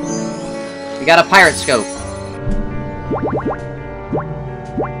look. We got a pirate scope.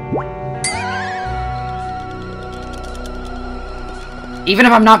 Even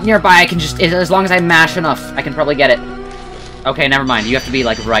if I'm not nearby, I can just... as long as I mash enough, I can probably get it. Okay, never mind. You have to be,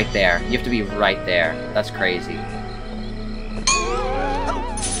 like, right there. You have to be right there. That's crazy.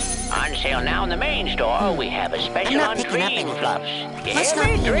 On sale now in the main store, we have a special on dream fluffs.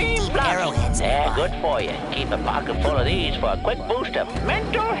 Dream fluffs. They're good for you. Keep a pocket full of these for a quick boost of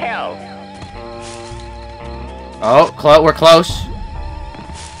mental health. Oh, we're close.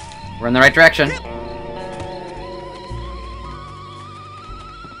 We're in the right direction.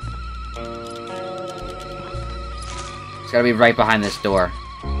 It's gotta be right behind this door.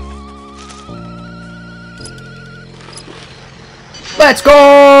 Let's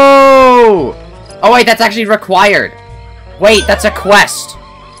go! Oh wait, that's actually required. Wait, that's a quest.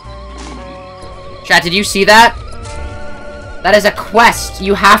 Chat, did you see that? That is a quest.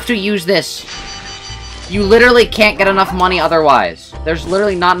 You have to use this. You literally can't get enough money otherwise. There's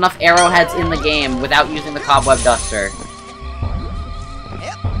literally not enough arrowheads in the game without using the cobweb duster.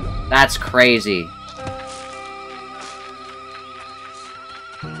 That's crazy.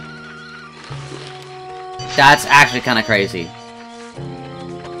 That's actually kind of crazy.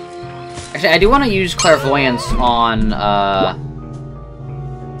 Actually, I do want to use clairvoyance on,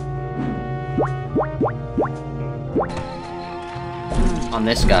 on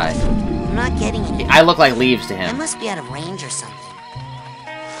this guy. I'm not getting it. I look like leaves to I him. must be out of range or something.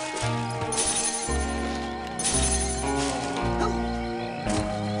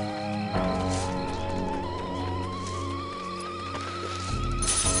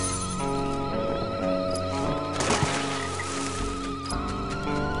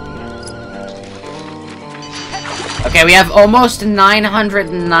 Okay, we have almost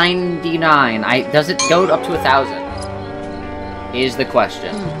 999. Does it go up to 1,000? Is the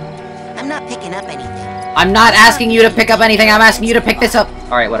question. I'm not picking up anything. I'm not asking you to pick up anything, I'm asking you to pick this up!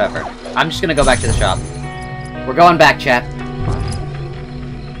 Alright, whatever. I'm just gonna go back to the shop. We're going back, chat.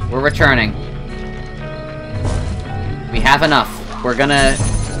 We're returning. We have enough. We're gonna...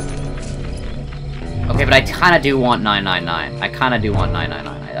 Okay, but I kinda do want 999. I kinda do want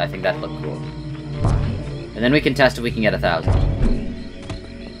 999. I think that'd look cool. And then we can test if we can get 1,000.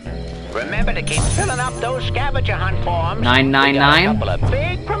 Remember to keep filling up those scavenger hunt forms. 999? We got a couple of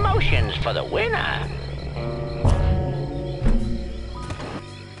big promotions for the winner.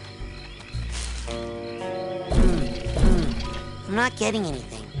 I'm not getting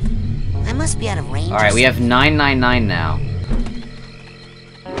anything. I must be out of range. Alright, we have 999 now.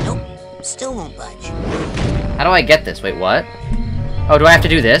 Nope, still won't budge. How do I get this? Wait, what? Oh, do I have to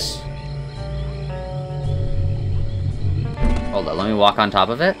do this? Hold on, let me walk on top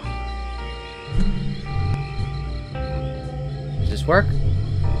of it. Does this work?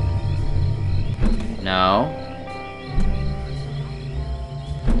 No.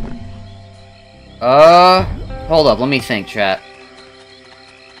 Hold up, let me think, chat.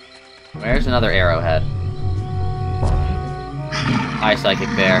 Where's another arrowhead? Hi, Psychic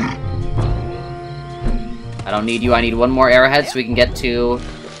Bear. I don't need you, I need one more arrowhead so we can get to...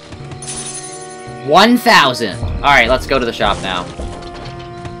 1,000! Alright, let's go to the shop now.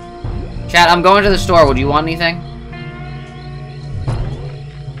 Chat, I'm going to the store. Would you want anything?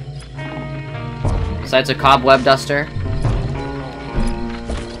 Besides a cobweb duster?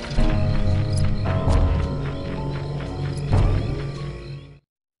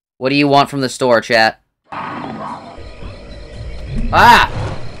 What do you want from the store, chat? Ah!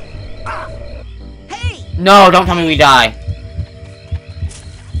 Hey! No, don't tell me we die.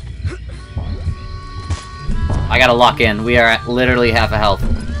 I gotta lock in. We are at literally half a health.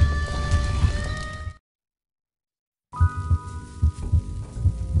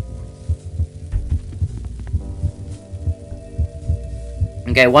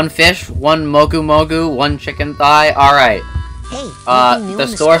 Okay, one fish, one mogu mogu, one chicken thigh. Alright. Hey, The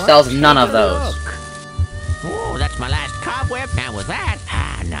store sells none of those. Oh, that's my last cobweb. Now with that,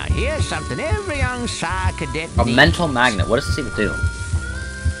 now here's something every young Psy cadet A needs. mental magnet. What does this even do?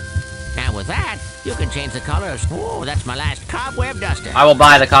 Now with that, you can change the colors. Oh, that's my last cobweb duster. I will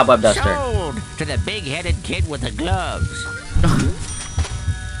buy the cobweb duster. Sold to the big-headed kid with the gloves.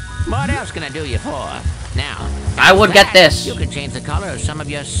 What else can I do you for? Now, I would get this. You can change the color of some of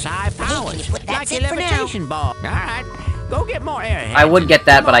your Psy powers, but that's like your it for now. levitation ball. All right, go get more airheads. I would get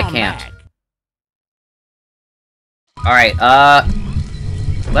that, but I Come on can't. back. Alright,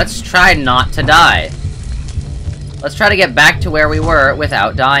 let's try not to die. Let's try to get back to where we were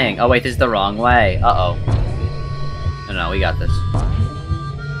without dying. Oh wait, this is the wrong way. Uh-oh. No, we got this.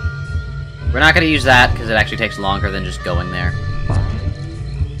 We're not gonna use that, because it actually takes longer than just going there.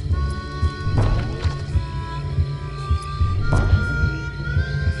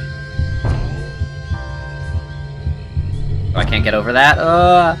 Oh, I can't get over that?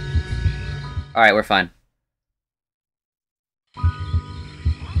 Alright, we're fine.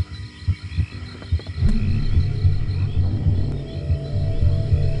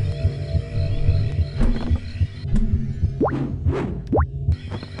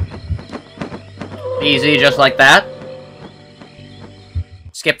 Easy, just like that.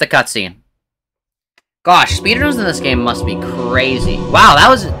 Skip the cutscene. Gosh, speedruns in this game must be crazy. Wow,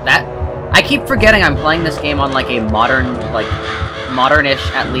 that I keep forgetting I'm playing this game on like a modern, like, modern-ish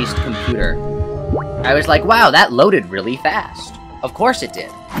at least computer. I was like, wow, that loaded really fast. Of course it did.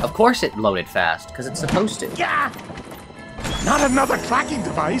 Of course it loaded fast, because it's supposed to. Yeah! Not another tracking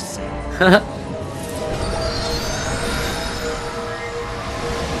device!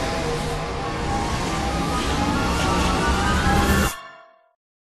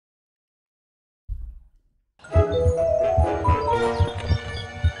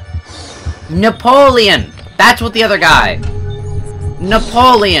 Napoleon! That's what the other guy.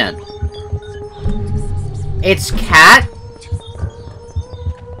 Napoleon! It's cat?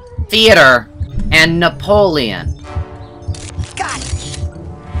 Theater. and Napoleon. Got it.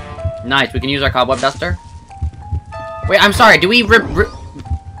 Nice, we can use our cobweb duster? Wait, I'm sorry, do we retain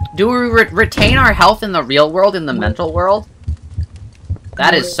our health in the real world, in the mental world?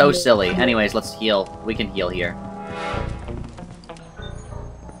 That is so silly. Anyways, let's heal. We can heal here.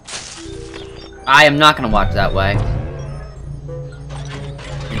 I am not gonna walk that way.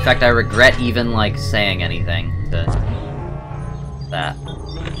 In fact, I regret even, like, saying anything to that.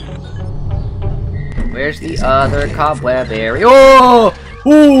 Where's the other cobweb area? Oh!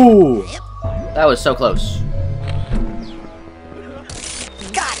 Ooh! That was so close.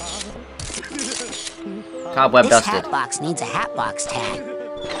 Got it. Cobweb This dusted. hat box needs a hat box tag.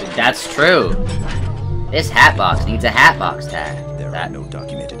 That's true. This hat box needs a hat box tag. There are no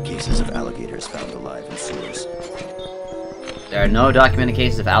documented cases of alligators found alive in sewers. There are no documented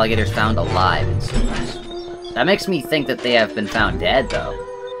cases of alligators found alive in sewers. That makes me think that they have been found dead, though.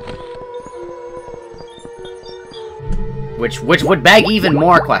 Which would beg even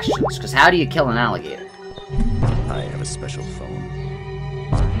more questions, because how do you kill an alligator? I have a special phone.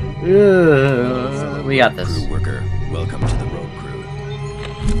 We got this. Crew worker, welcome to the road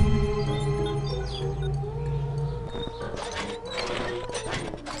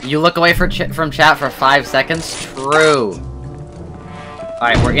crew. You look away from chat for 5 seconds? True.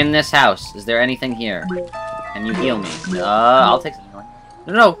 Alright, we're in this house. Is there anything here? Can you heal me? I'll take some healing.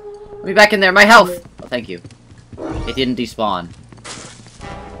 No, let me back in there. My health! Oh, thank you. It didn't despawn.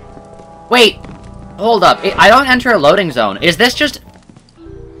 Wait! Hold up. I don't enter a loading zone. Is this just...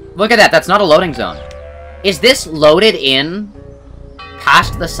 Look at that. That's not a loading zone. Is this loaded in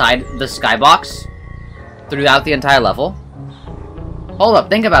past the skybox throughout the entire level? Hold up.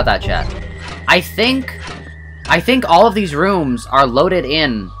 Think about that, chat. I think all of these rooms are loaded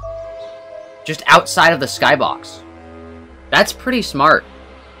in just outside of the skybox. That's pretty smart.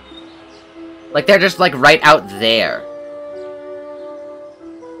 Like, they're just, like, right out there.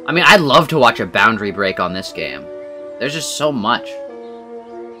 I mean, I'd love to watch a boundary break on this game. There's just so much.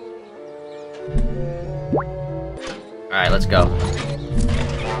 Alright, let's go.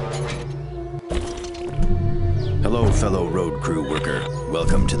 Hello, fellow road crew worker.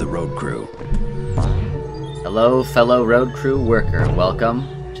 Welcome to the road crew. Hello, fellow road crew worker.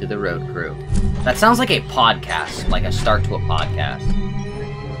 Welcome to the road crew. That sounds like a podcast, like a start to a podcast.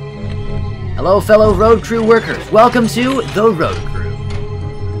 Hello, fellow road crew workers. Welcome to the road crew.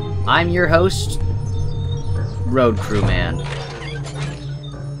 I'm your host, Road Crew Man.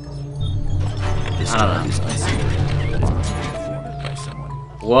 This I don't dog know. is unsavory. It must be informed by someone.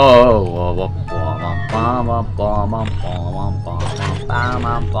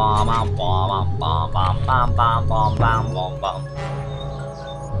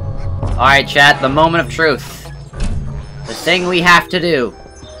 Alright, chat, the moment of truth. The thing we have to do.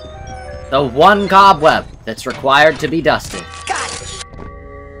 The one cobweb that's required to be dusted. Got it.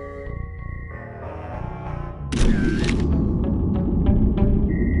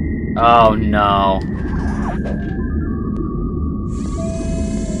 Oh no.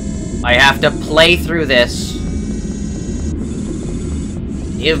 I have to play through this.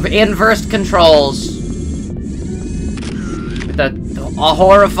 Inverse controls. With a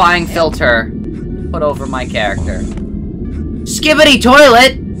horrifying filter put over my character. Skibbity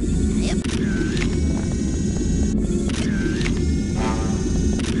toilet!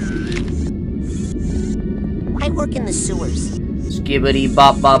 I work in the sewers. Skibbity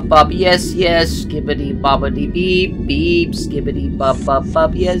bop bop bop, yes yes. Skibbity boppity beep beep. Skibbity bop bop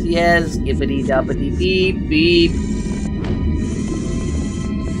bop, yes yes. Skibbity doppity beep beep.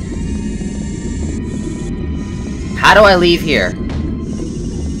 How do I leave here?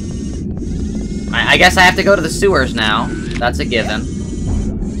 I guess I have to go to the sewers now. That's a given.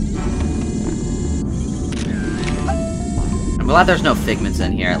 I'm glad there's no figments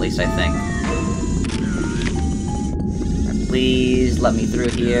in here, at least I think. Please let me through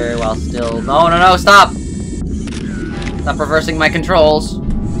here while still... No, no, no, stop! Stop reversing my controls.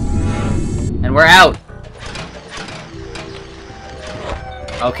 And we're out.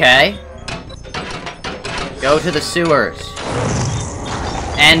 Okay. Go to the sewers.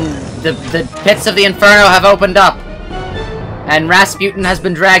 And the pits of the Inferno have opened up. And Rasputin has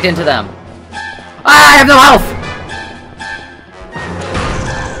been dragged into them. Ah, I have no health!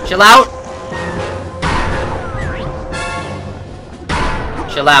 Chill out.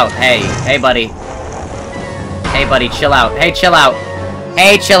 Chill out. Hey. Hey, buddy. Hey, buddy, chill out. Hey, chill out.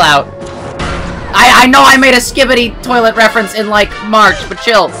 Hey, chill out. I know I made a Skibbity toilet reference in, like, March, but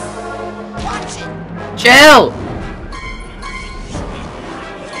chill. Chill!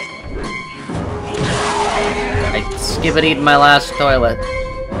 I Skibbitied my last toilet.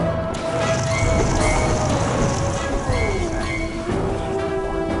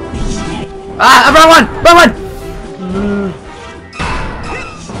 Ah, wrong one! Wrong one!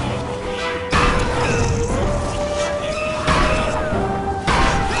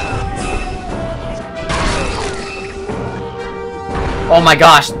 Oh my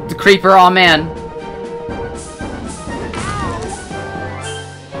gosh, the creeper, oh man.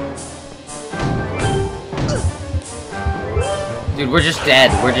 Dude, we're just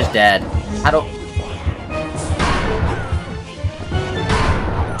dead. We're just dead. How do...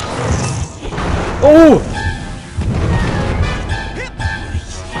 Oh!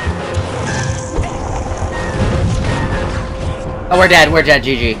 Oh, we're dead. We're dead.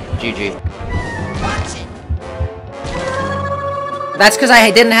 GG. GG. That's because I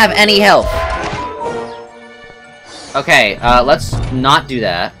didn't have any health. Okay, let's not do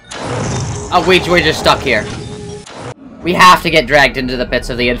that. Oh, we're just stuck here. We have to get dragged into the pits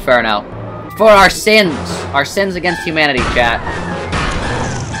of the Inferno. For our sins. Our sins against humanity, chat.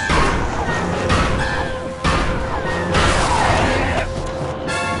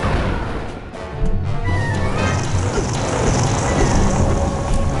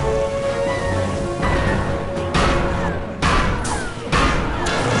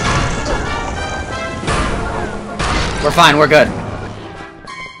 We're fine, we're good.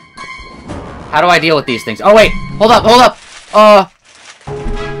 How do I deal with these things? Oh wait, hold up, hold up!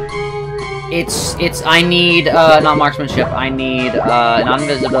 I need, not marksmanship, I need,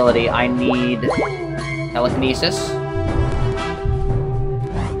 non-invisibility, I need telekinesis.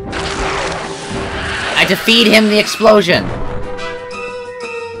 I defeat him the explosion!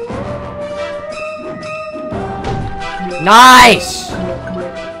 Nice!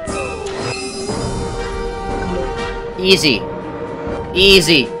 Easy.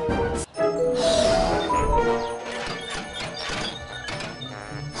 Easy.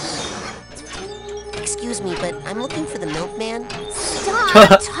 Excuse me, but I'm looking for the milkman.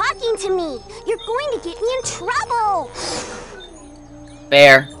 Stop talking to me! You're going to get me in trouble!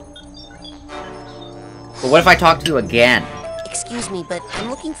 Fair. But what if I talk to you again? Excuse me, but I'm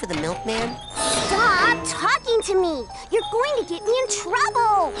looking for the milkman. Stop talking to me! You're going to get me in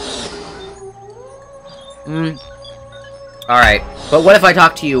trouble! Alright, but what if I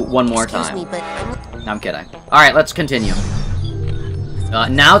talk to you one more time? Excuse me, but No, I'm kidding. Alright, let's continue.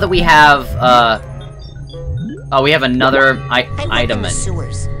 Now that we have, oh, we have another item.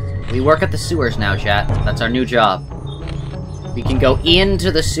 We work at the sewers now, chat. That's our new job. We can go into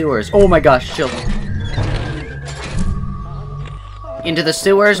the sewers. Oh my gosh, chill. Into the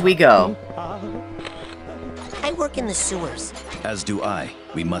sewers we go. I work in the sewers. As do I.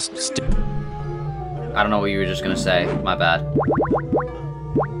 We must I don't know what you were just gonna say. My bad.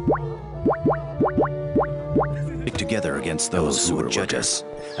 stick together against those who would judge us.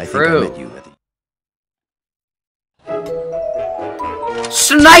 I think True. I met you at the...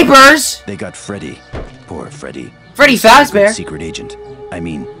 Snipers! They got Freddy. Poor Freddy. Freddy Fazbear? Secret agent. I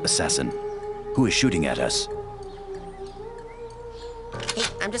mean, assassin. Who is shooting at us? Hey,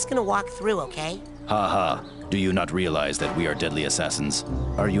 I'm just gonna walk through, okay? Ha ha. Do you not realize that we are deadly assassins?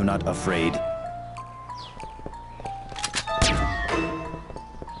 Are you not afraid?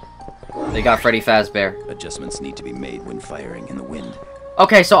 They got Freddy Fazbear. Adjustments need to be made when firing in the wind.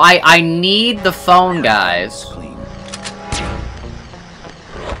 Okay, so I need the phone, guys. Clean.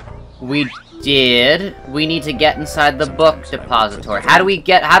 We need to get inside the book depository. How do we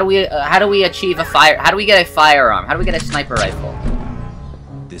achieve a fire? How do we get a firearm? How do we get a sniper rifle?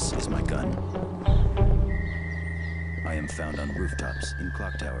 This is my gun. I am found on rooftops, in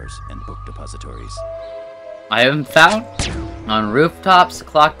clock towers, and book depositories. I am found on rooftops,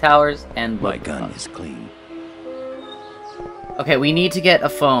 clock towers, and book My gun is clean. Okay, we need to get a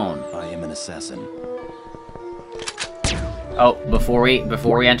phone. I am an assassin. Oh, before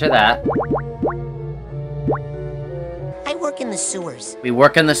we enter that, I work in the sewers. we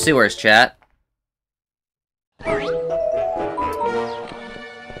work in the sewers, chat.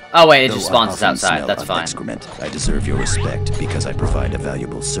 Oh wait, it Though just I spawns us often outside. smell That's of fine. excrement, I deserve your respect because I provide a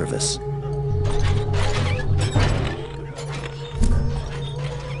valuable service.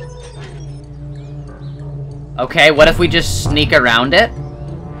 Okay, what if we just sneak around it?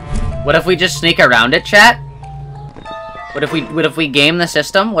 What if we just sneak around it, chat? What if we game the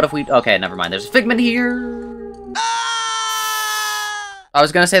system? What if we... Okay, never mind. There's a figment here. I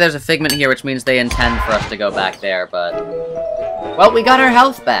was gonna say there's a figment here, which means they intend for us to go back there, but... Well, we got our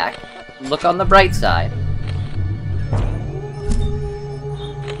health back. Look on the bright side.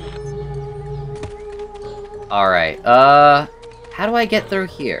 Alright, how do I get through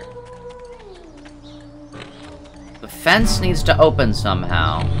here? The fence needs to open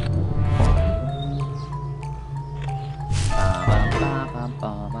somehow.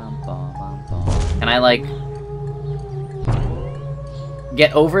 I, like...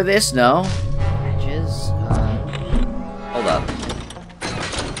 get over this? No. Edges? Hold up.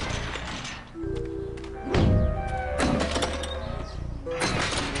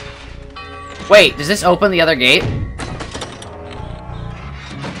 Wait, does this open the other gate?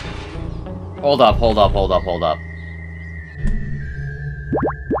 Hold up, hold up, hold up, hold up.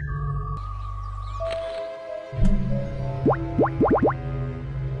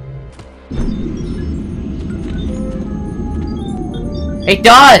 It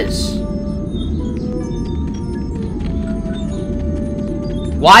does!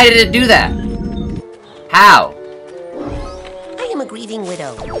 Why did it do that? How? I am a grieving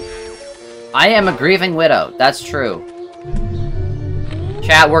widow. I am a grieving widow. That's true.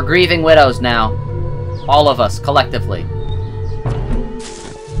 Chat, we're grieving widows now. All of us, collectively.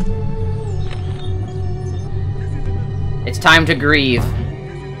 It's time to grieve.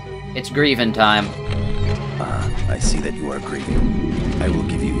 It's grieving time. I see that you are grieving. I will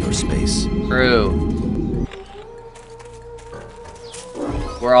give you your space. True.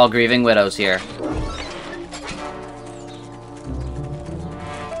 We're all grieving widows here.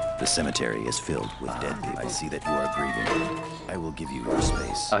 The cemetery is filled with dead people. I see that you are grieving. I will give you your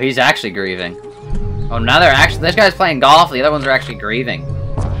space. Oh, he's actually grieving. Oh, now they're actually... This guy's playing golf, the other ones are actually grieving.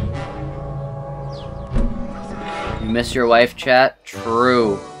 You miss your wife, chat?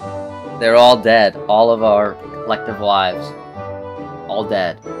 True. They're all dead. All of our collective lives. All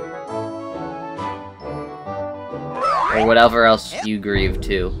dead. Or whatever else you grieve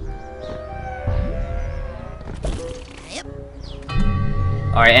too.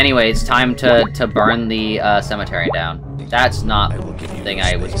 Alright, anyway, it's time to burn the cemetery down. That's not the thing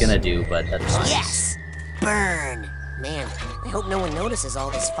I was gonna do, but that's fine. Yes! Burn! Man, I hope no one notices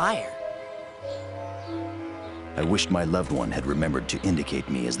all this fire. I wished my loved one had remembered to indicate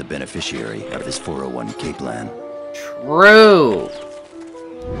me as the beneficiary of his 401k plan. True!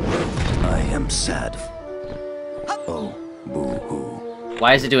 I am sad. Oh, boo-hoo.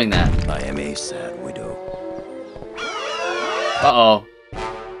 Why is it doing that? I am a sad widow. Uh-oh.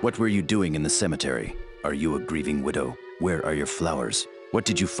 What were you doing in the cemetery? Are you a grieving widow? Where are your flowers? What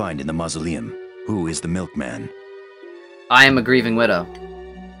did you find in the mausoleum? Who is the milkman? I am a grieving widow.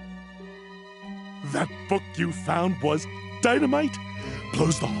 That book you found was dynamite.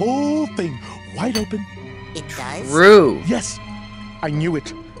 Blows the whole thing wide open. It does? True. Yes, I knew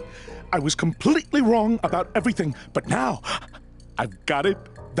it. I was completely wrong about everything, but now I've got it.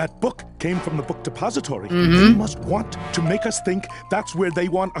 That book came from the book depository. They must want to make us think that's where they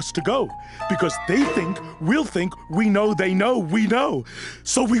want us to go. Because they think we'll think we know they know we know.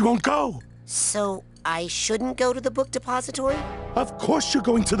 So we won't go. So I shouldn't go to the book depository? Of course you're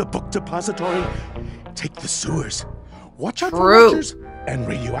going to the book depository. Take the sewers. Watch out for watchers and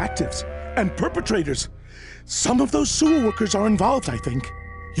radioactives and perpetrators. Some of those sewer workers are involved, I think.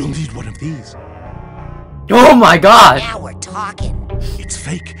 You'll need one of these. Oh my god! Now we're talking. It's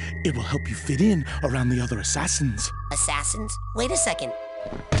fake. It will help you fit in around the other assassins. Assassins? Wait a second.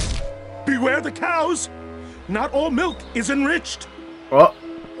 Beware the cows! Not all milk is enriched. Oh.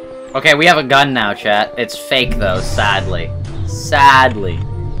 Okay, we have a gun now, chat. It's fake, though, sadly. Sadly.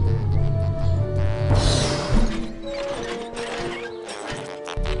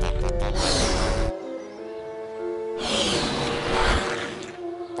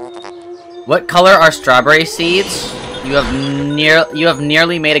 What color are strawberry seeds? You have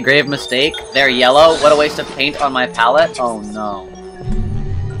nearly made a grave mistake. They're yellow. What a waste of paint on my palette. Oh no.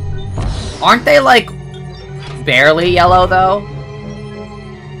 Aren't they like barely yellow though?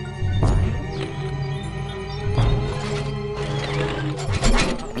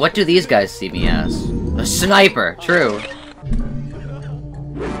 What do these guys see me as? A sniper, true.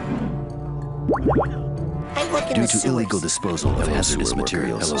 Due to illegal disposal of hazardous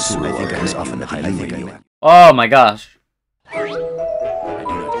materials, I think I was often highlighting you. Oh my gosh.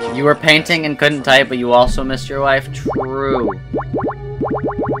 You were painting and couldn't type, but you also missed your wife? True.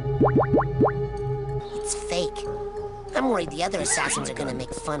 It's fake. I'm worried the other assassins are gonna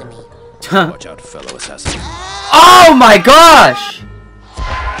make fun of me. Watch out, fellow assassin. Oh my gosh!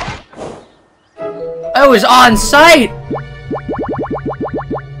 I was on site!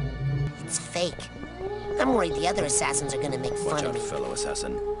 It's fake. I'm worried the other assassins are gonna make fun of me. Watch out, fellow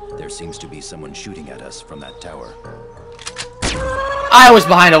assassin. There seems to be someone shooting at us from that tower. I was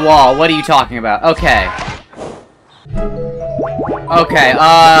behind a wall. What are you talking about? Okay. Okay,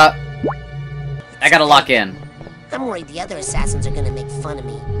 I gotta lock in. I'm worried the other assassins are gonna make fun of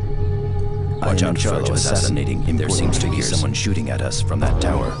me. Watch out, fellow assassinating. There seems to be someone shooting at us from that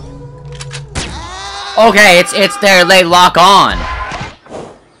tower. Okay, it's there. They lock on.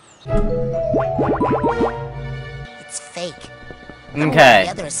 Okay.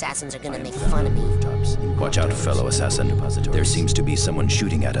 The other assassins are gonna make fun of me. Watch out, fellow assassin. There seems to be someone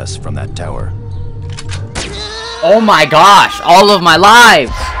shooting at us from that tower. Oh my gosh, all of my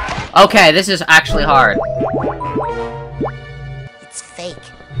lives! Okay, this is actually hard. It's fake.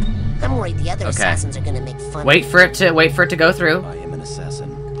 I'm worried the other assassins are gonna make fun Wait of me. for it to go through. I am an assassin.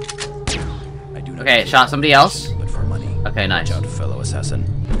 I do not Okay, it shot somebody else. but for money. Okay, nice. Watch out, fellow assassin.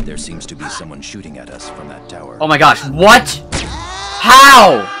 There seems to be someone shooting at us from that tower. Oh my gosh, what?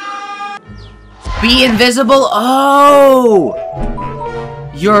 How? Be invisible? Oh!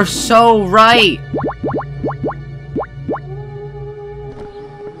 You're so right.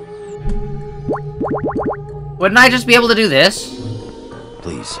 Wouldn't I just be able to do this?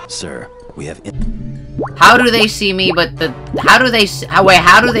 Please, sir, we have How do they see me, but how do they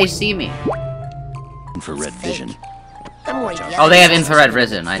see me? infrared vision. I'm worried the Oh, other they have assassins infrared are gonna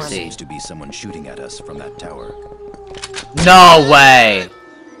vision, make I fun of see. Seems to be someone shooting at us from that tower. No way!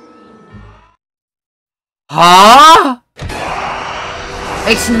 Huh?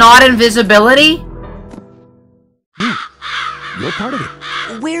 It's not invisibility? You're part of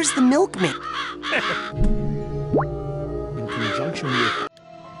it. me. Where's the milkman? In conjunction with...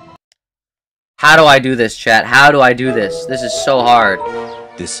 How do I do this, chat? How do I do this? This is so hard.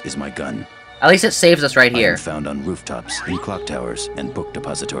 This is my gun. At least it saves us right I here. am found on rooftops, in clock towers, and book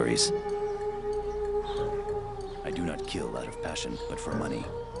depositories. I do not kill out of passion, but for money.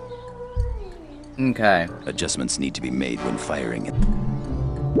 Okay. Adjustments need to be made when firing.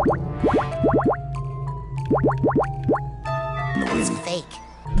 It's fake.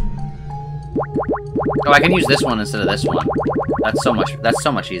 Oh, I can use this one instead of this one. That's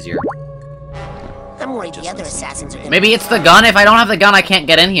so much easier. I'm worried the other assassins are gonna Maybe it's the gun. If I don't have the gun, I can't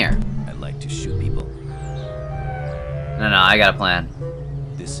get in here. I like to shoot people. No, I got a plan.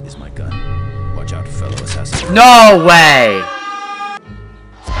 This is my gun. Watch out, fellow assassin. No way!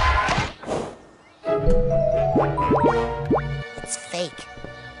 It's fake.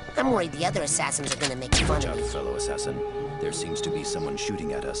 I'm worried the other assassins are gonna make fun Watch of out, me. fellow assassin. There seems to be someone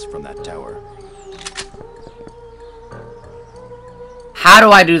shooting at us from that tower. How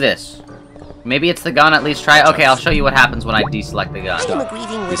do I do this? Maybe it's the gun. At least try. Okay, I'll show you what happens when I deselect the I am gun. a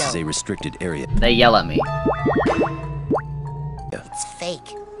grieving This is a widow. restricted area. They yell at me. It's fake.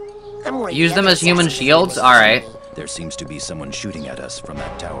 I'm worried Use the them other as human assassins are shields? gonna make fun Alright. of me. There seems to be someone shooting at us from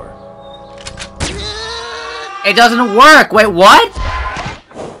that tower. It doesn't work! Wait, what?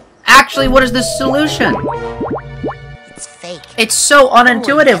 Actually, what is the solution? It's fake. It's so I'm worried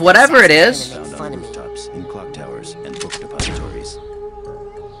the unintuitive, other whatever it assassins is. are gonna make Found fun on of me. rooftops, in clock towers, and book depositories.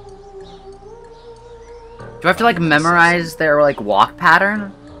 Do I have to, like, memorize their, like, walk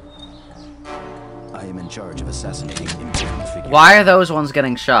pattern? I am in charge of assassinating important figures. Why are those ones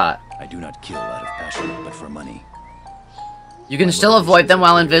getting shot? I do not kill out of passion, but for money. You can still avoid them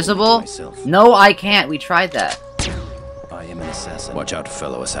while invisible? No, I can't. We tried that. I am an assassin. Watch out,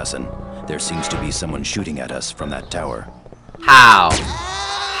 fellow assassin. There seems to be someone shooting at us from that tower. How?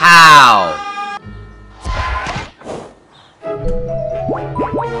 How?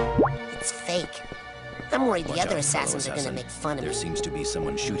 It's fake. I'm worried the Watch other out, assassins fellow are gonna assassin. make fun of There me. seems to be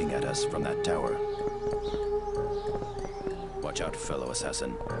someone shooting at us from that tower. Watch out, fellow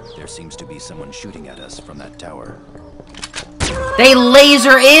assassin. There seems to be someone shooting at us from that tower. They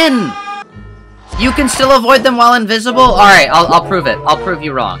laser in! You can still avoid them while invisible? Alright, I'll prove it. I'll prove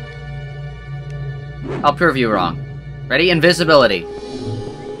you wrong. I'll prove you wrong. Ready? Invisibility.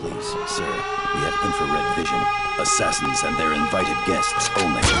 Please, sir, we have infrared vision. Assassins and their invited guests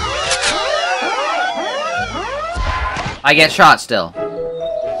only. I get shot still.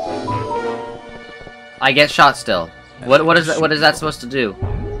 I get shot still. What is that supposed to do?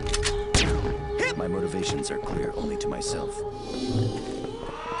 My motivations are clear only to myself.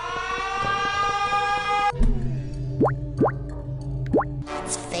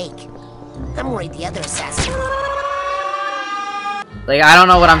 It's fake. I'm worried the other assassins. Like, I don't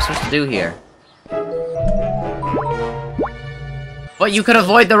know what I'm supposed to do here. But you could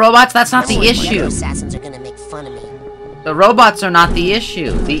avoid the robots? That's not I'm the worried the other issue. assassins are gonna make fun of me. The robots are not the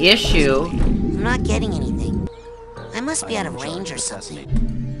issue. The issue... I'm not getting anything. I must be out of range or something.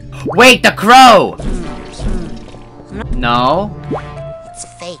 Wait, the crow! No. It's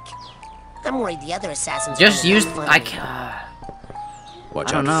fake. I'm worried the other assassins Just are gonna use... make fun I of me. can't...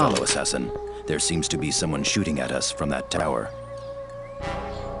 Watch I out, don't know. fellow assassin. There seems to be someone shooting at us from that tower.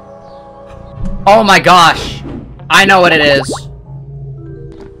 Oh my gosh! I know what it is.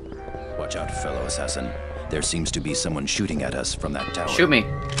 Watch out, fellow assassin. There seems to be someone shooting at us from that tower. Shoot me.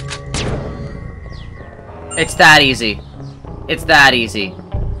 It's that easy. It's that easy.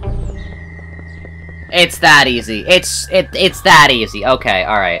 It's that easy. It's that easy. Okay,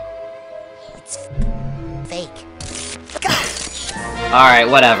 alright. It's fake. Gosh. Alright,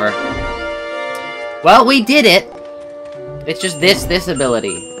 whatever. Well, we did it. It's just this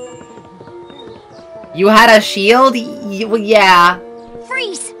ability. You had a shield? Yeah.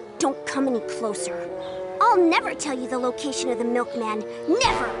 Freeze! Don't come any closer. I'll never tell you the location of the milkman.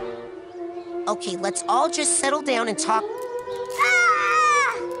 Never! Okay, let's all just settle down and talk.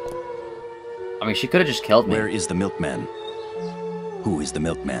 Ah! I mean, she could have just killed me. Where is the milkman? Who is the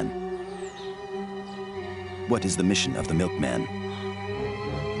milkman? What is the mission of the milkman?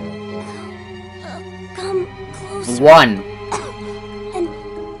 Come closer. One. And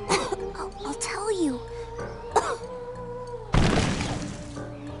I'll tell you.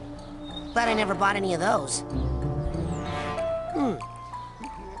 Glad I never bought any of those.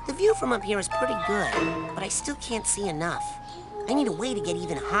 The view from up here is pretty good, but I still can't see enough. I need a way to get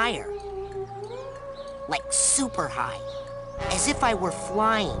even higher. Like super high. As if I were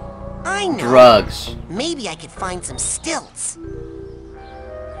flying. I know. Drugs. Maybe I could find some stilts.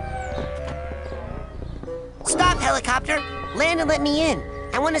 Stop, helicopter! Land and let me in.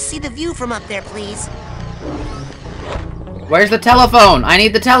 I want to see the view from up there, please. Where's the telephone? I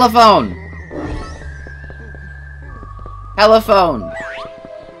need the telephone! Telephone!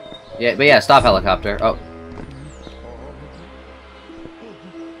 Yeah, but yeah, stop, helicopter. Oh.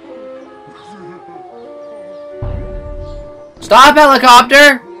 Stop,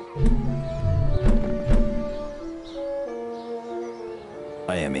 helicopter!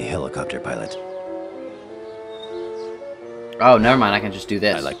 I am a helicopter pilot. Oh, never mind, I can just do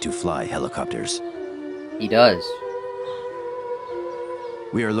this. I like to fly helicopters. He does.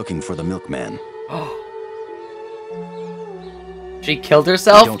 We are looking for the milkman. She killed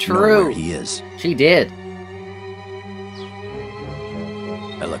herself? I don't True. know where he is. She did.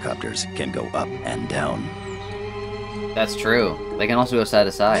 Helicopters can go up and down. That's true. They can also go side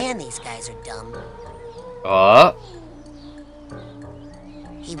to side. Man, these guys are dumb. Oh.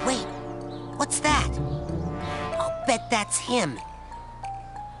 Hey, wait. What's that? I'll bet that's him.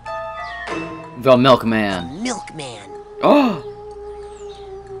 The milkman. Milkman. Oh.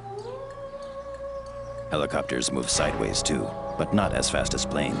 Helicopters move sideways too, but not as fast as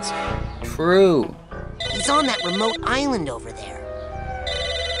planes. True. He's on that remote island over there.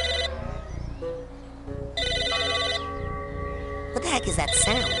 What the heck is that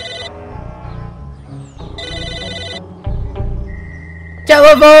sound?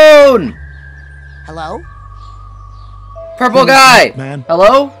 Telephone! Hello? Purple guy! Man.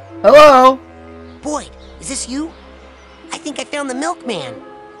 Hello? Hello? Boyd, is this you? I think I found the milkman.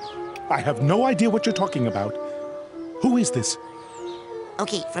 I have no idea what you're talking about. Who is this?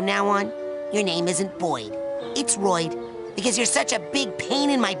 Okay, from now on, your name isn't Boyd. It's Royd, because you're such a big pain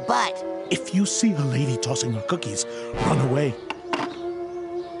in my butt. If you see a lady tossing her cookies, run away.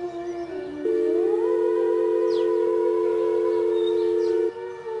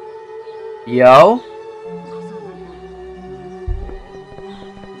 Yo?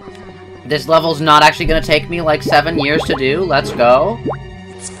 This level's not actually gonna take me like 7 years to do. Let's go.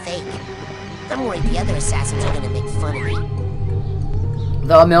 It's fake. I'm worried the other assassins are gonna make fun of me.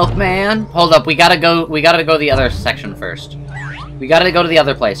 The milkman? Hold up, we gotta go to the other section first. We gotta go to the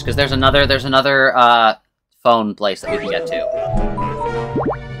other place, because there's another phone place that we can get to.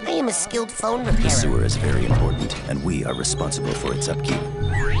 I am a skilled phone The repairer. sewer is very important, and we are responsible for its upkeep.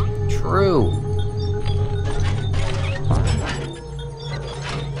 True.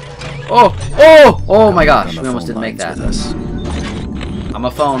 Oh! Oh! Oh my gosh, we almost didn't make that. With us. I'm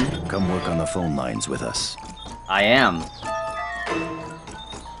a phone. Come work on the phone lines with us. I am.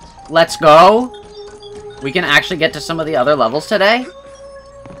 Let's go. We can actually get to some of the other levels today.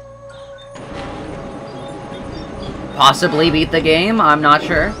 Possibly beat the game, I'm not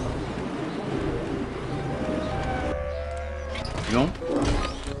sure. Nope.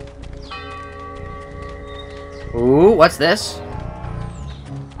 Ooh, what's this?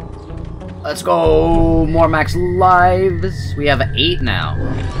 Let's go! More max lives! We have 8 now.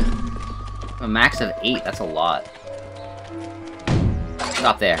 A max of 8, that's a lot.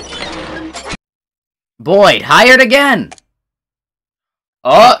 Stop there. Boyd, hired again!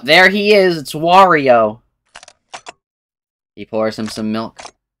 Oh, there he is, it's Wario. He pours him some milk.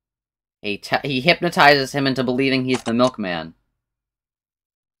 He hypnotizes him into believing he's the milkman.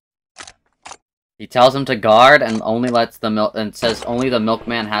 He tells him to guard and only lets the and says only the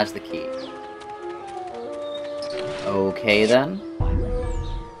milkman has the key. Okay then.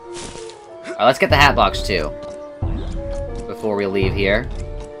 Alright, let's get the hat box too. Before we leave here.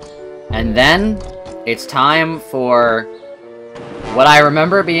 And then it's time for what I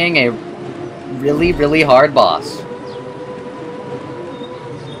remember being a really, really hard boss.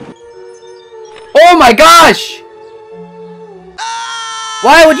 Oh my gosh!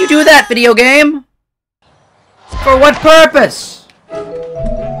 Why would you do that, video game? For what purpose?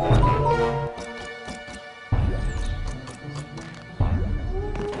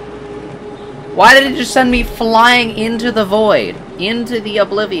 Why did it just send me flying into the void? Into the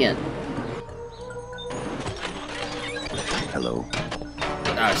oblivion? Hello.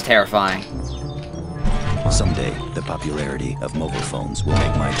 That was terrifying. Someday, the popularity of mobile phones will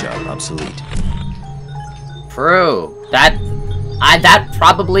make my job obsolete. True. That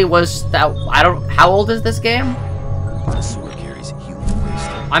probably was that. How old is this game? The sewer carries human waste.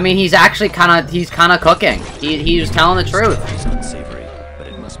 I mean, he's actually kind of cooking. He was telling the truth. It's unsavory, but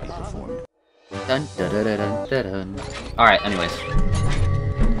it must be performed. Dun, dun, dun, dun, dun, dun. All right. Anyways.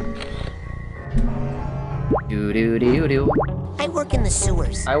 Do do do do. I work in the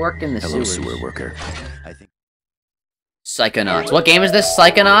sewers. I work in the Hello, sewers. sewer worker. I think Psychonauts. What game is this?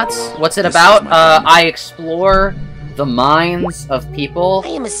 Psychonauts? What's it about? I explore the minds of people. I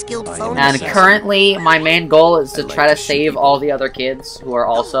am a skilled phone And repairman. currently, my main goal is to try to save all the other kids who are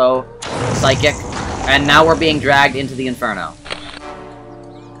also psychic. And now we're being dragged into the inferno.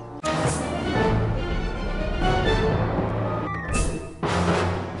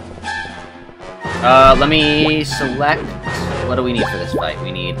 Let me select... What do we need for this fight?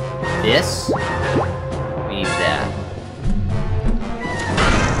 We need this. We need that.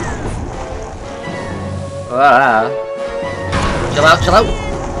 Chill out, chill out!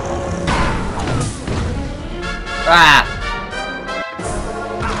 Ah!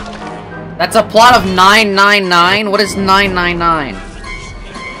 That's a plot of 999? What is 999?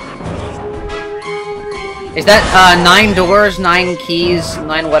 Is that, 9 doors, 9 keys,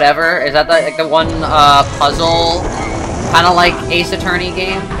 9 whatever? Is that like the one, puzzle, kinda like Ace Attorney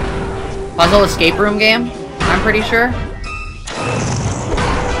game? Puzzle escape room game? I'm pretty sure.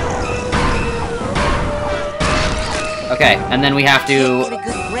 Okay, and then we have to... Get a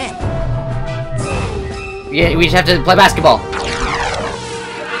good grip. Yeah, we just have to play basketball.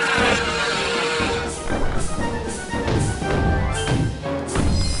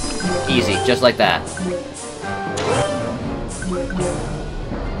 Easy, just like that.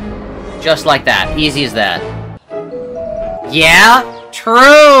 Just like that. Easy as that. Yeah?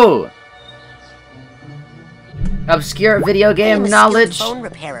 True! Obscure video game knowledge Phone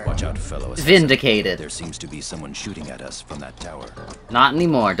repairer. Watch out, fellow assassin. vindicated. There seems to be someone shooting at us from that tower. Not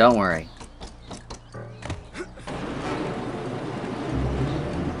anymore, don't worry.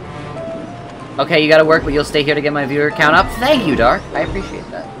 Okay, you gotta work, but you'll stay here to get my viewer count up? Thank you, Dark. I appreciate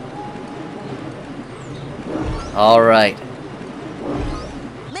that. Alright.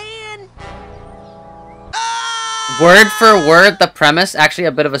 Man! Word for word, the premise, actually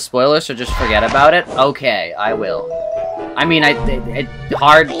a bit of a spoiler, so just forget about it. Okay, I will. I mean, it's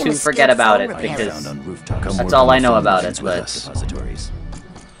hard to forget about it, because that's all I know about it, but...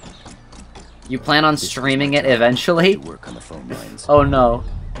 You plan on streaming it eventually? Oh no.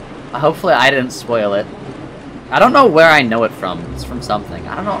 Hopefully I didn't spoil it. I don't know where I know it from. It's from something.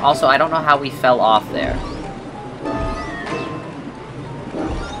 I don't know. Also, I don't know how we fell off there.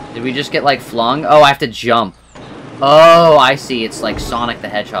 Did we just get, like, flung? Oh, I have to jump. Oh, I see. It's like Sonic the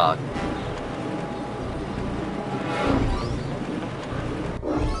Hedgehog.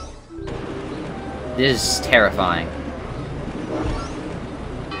 This is terrifying.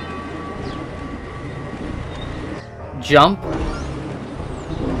 Jump.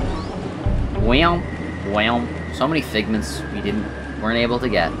 Wham. Wham. So many figments we weren't able to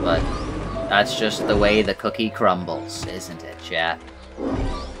get, but that's just the way the cookie crumbles, isn't it, chat?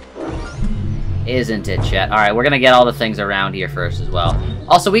 Isn't it, chat? Alright, we're gonna get all the things around here first as well.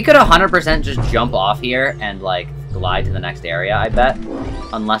 Also, we could 100% just jump off here and, like, glide to the next area, I bet.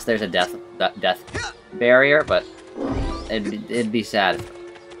 Unless there's a death barrier, but it'd be sad.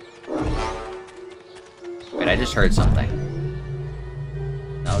 Wait, I just heard something.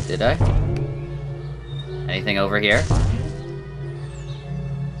 No, did I? Anything over here?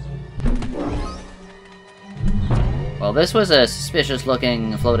 Well, this was a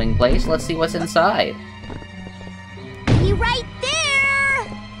suspicious-looking floating place. Let's see what's inside. You right there!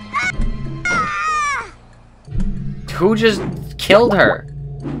 Ah! Who just killed her?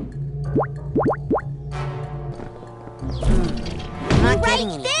 I'm not getting Right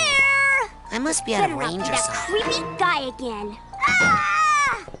anything. there! I must be out Better of not range be or that something. creepy guy again. Ah!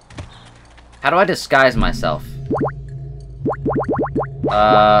 How do I disguise myself?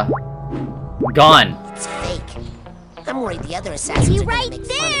 Gun. It's fake. I'm worried the other assassins You are gonna right make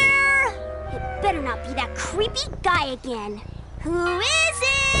fun of me. there! It better not be that creepy guy again. Who is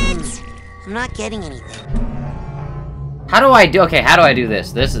it? I'm not getting anything. How do I do? Okay, how do I do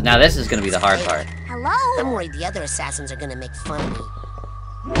this? This is gonna be the hard part. Hello? I'm worried the other assassins are gonna make fun of me.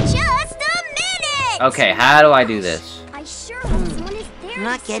 Just a minute! Okay, how do I do this? I sure hope someone is there. I'm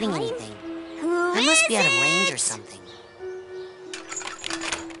not this getting time. anything. Who I must be is out of it? range or something.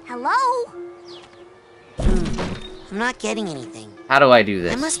 Hello? I'm not getting anything. How do I do I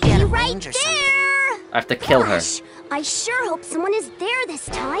this? must be out of Right range or something. there! I have to kill her. Gosh, I sure hope someone is there this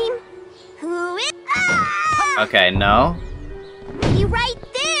time. Who is? Ah! Okay, no. Be right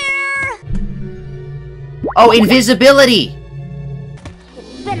there! Oh, invisibility!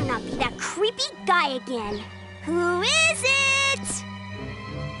 It better not be that creepy guy again. Who is it?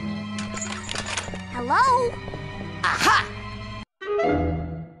 Hello? Aha!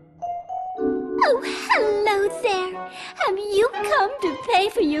 Oh, hello there. Have you come to pay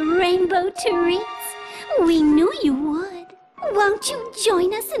for your rainbow treats? We knew you would. Won't you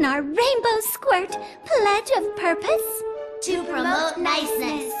join us in our Rainbow Squirt Pledge of Purpose? To promote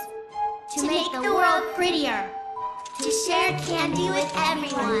niceness, to make the world prettier, to share candy with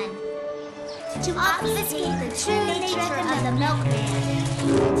everyone, to obfuscate the true nature of the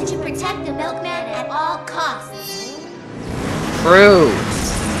milkman, to protect the milkman at all costs. True.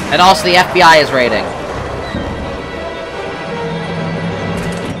 And also the FBI is raiding.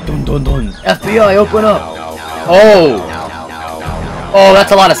 Dun dun dun. FBI, open up. Oh. Oh,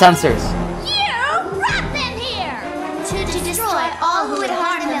 that's a lot of sensors. You brought them here! To destroy all who would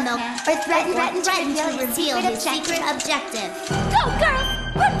harm the milkman or threaten to reveal his secret objective. Go, girls!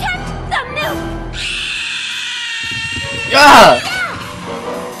 Protect the milk! Ah!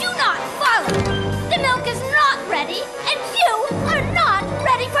 Do not follow! The milk is not ready, and you are not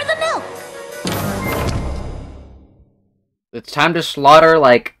ready for the milk! It's time to slaughter,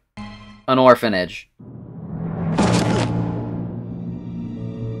 like, an orphanage.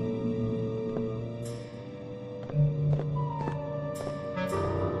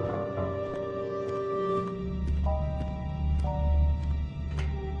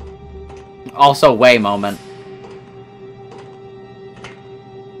 Also, way moment.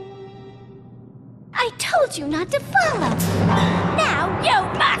 I told you not to follow. Now you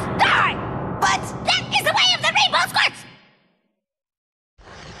must die! But That is the way of the rainbow squirts!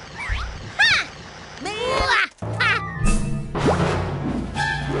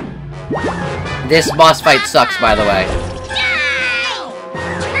 This boss fight sucks, by the way.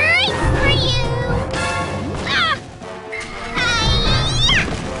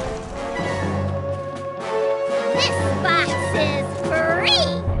 This box is free!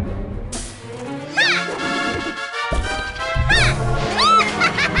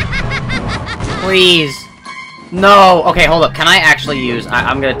 Please. No. Okay, hold up. Can I actually use?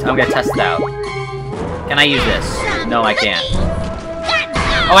 I'm gonna test it out. Can I use this? No, I can't.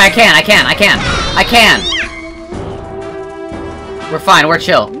 Oh, I can. We're fine. We're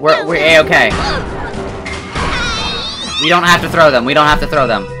chill. We're a-okay. We don't have to throw them.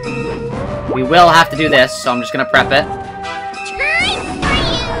 We will have to do this, so I'm just gonna prep it.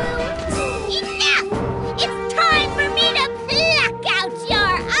 It's time for me to pluck out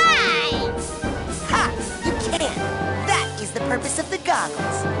your eyes! ha! You can't! That is the purpose of the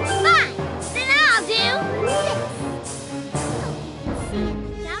goggles. Fine, then I'll do this.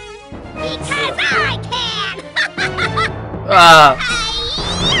 Because I can!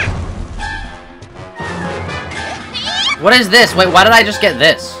 What is this? Wait, why did I just get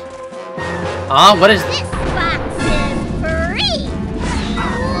this? What is this? This box is free!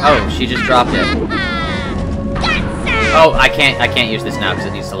 Oh, she just dropped it. Oh, I can't use this now because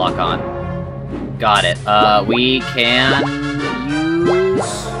it needs to lock on. Got it. We can use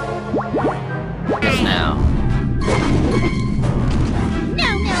this now.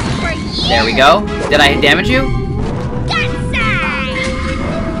 No milk for you! There we go. Did I damage you?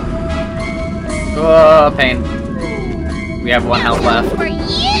 Oh, pain. We have one health left. For you!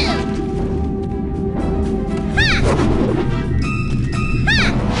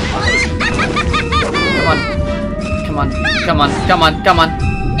 Come on.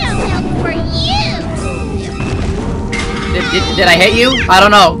 No milk for you! Did I hit you? I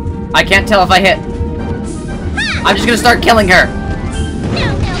don't know. I can't tell if I hit. I'm just gonna start killing her.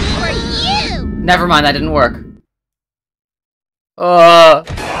 No milk for you! Never mind, that didn't work.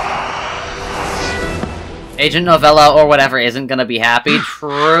 Agent Novella or whatever isn't gonna be happy.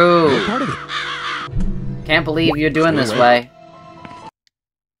 True. Part of it. Can't believe you're doing this way.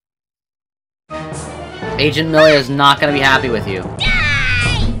 Agent Millie is not gonna be happy with you.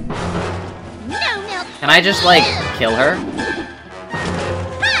 Die! No milk. Can I just, like, kill her?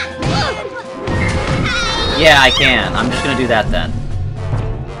 Yeah, I can. I'm just gonna do that then.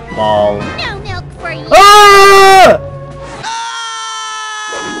 Ball. No milk for you. Ah!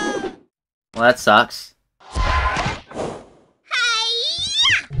 Well, that sucks. Hi-ya!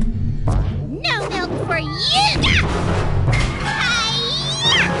 No milk for you.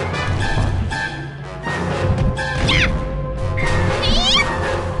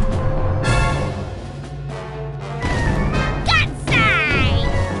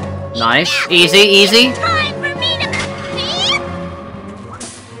 Nice. Easy, easy. Time for me to...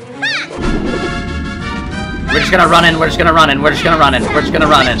 We're just gonna run in, we're just gonna run in, we're just gonna run in, we're just gonna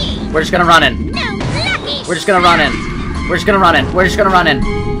run in, we're just gonna run in. No, lucky. We're just gonna run in. We're just gonna run in, we're just gonna run in.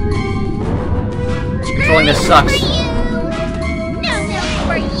 Controlling this sucks. No milk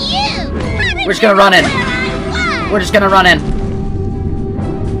for you. We're just gonna run in. We're just gonna run in.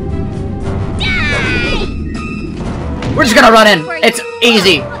 We're just gonna run in. It's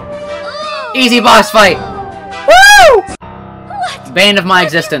easy. Easy boss fight. Woo! What? Bane of my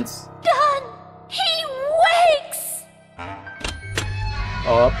existence. Done. He wakes. I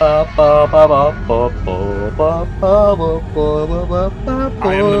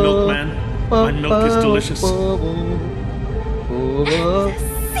am the milkman. My milk is delicious. The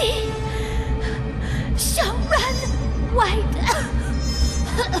sea shall run white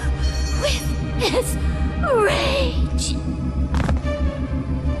with his rage.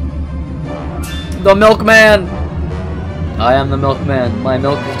 The milkman. I am the milkman. My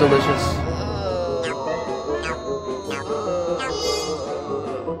milk is delicious.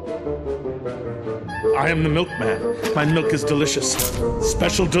 I am the milkman. My milk is delicious.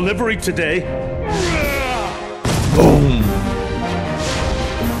 Special delivery today. Boom.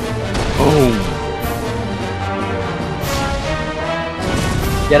 Boom.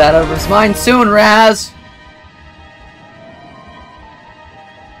 Get out of his mind soon, Raz.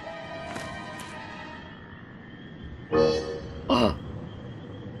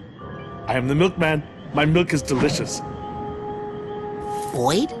 I am the milkman. My milk is delicious.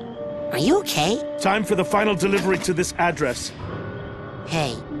 Boyd? Are you okay? Time for the final delivery to this address.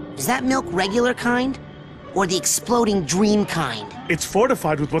 Hey, is that milk regular kind? Or the exploding dream kind? It's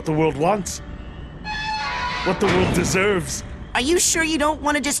fortified with what the world wants. What the world deserves. Are you sure you don't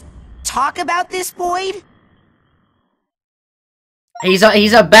want to just talk about this, Boyd? He's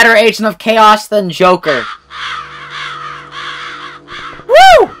a better agent of chaos than Joker.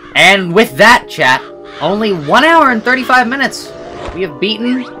 Woo! And with that, chat, only 1 hour and 35 minutes. We have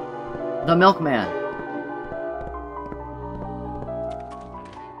beaten the milkman.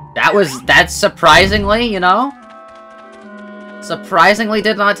 That's surprisingly, you know? Surprisingly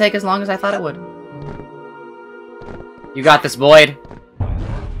did not take as long as I thought it would. You got this, Boyd.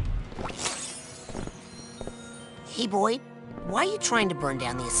 Hey, Boyd, why are you trying to burn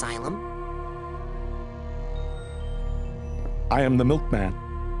down the asylum? I am the milkman.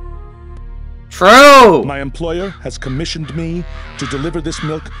 True! My employer has commissioned me to deliver this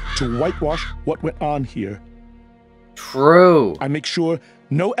milk to whitewash what went on here. True. I make sure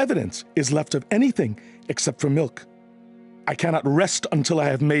no evidence is left of anything except for milk. I cannot rest until I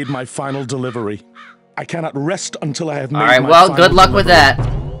have made my final delivery. I cannot rest until I have made my final delivery. Alright, well, good luck with that.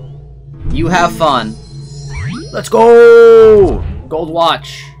 You have fun. Let's go! Gold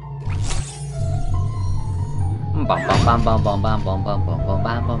watch.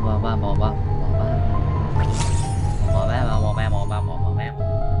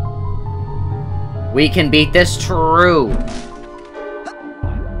 We can beat this, true.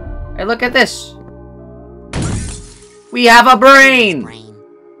 Hey, look at this. We have a brain.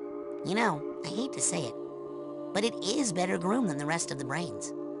 You know, I hate to say it, but it is better groomed than the rest of the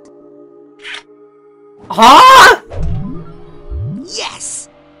brains. Huh? Yes!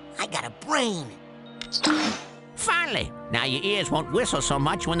 I got a brain! Finally! Now your ears won't whistle so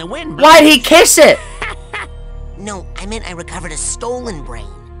much when the wind blows. Why'd he kiss it? No, I meant I recovered a stolen brain.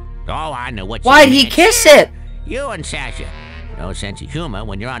 Oh, I know what you Why'd meant. he kiss it? You and Sasha. No sense of humor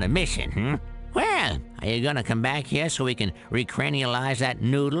when you're on a mission, hmm? Well, are you gonna come back here so we can recranialize that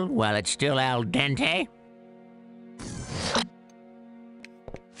noodle while it's still al dente?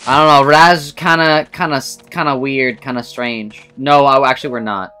 I don't know, Raz kinda weird, kinda strange. No, actually we're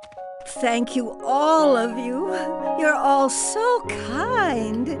not. Thank you, all of you. You're all so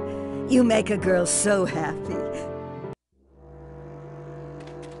kind. You make a girl so happy.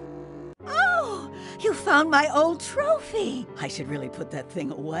 Oh, you found my old trophy. I should really put that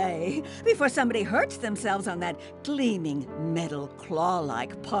thing away before somebody hurts themselves on that gleaming metal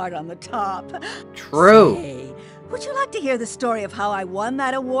claw-like part on the top. True. Say, would you like to hear the story of how I won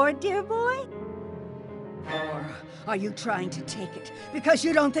that award, dear boy? Are you trying to take it because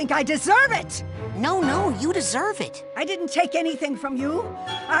you don't think I deserve it? No, you deserve it. I didn't take anything from you.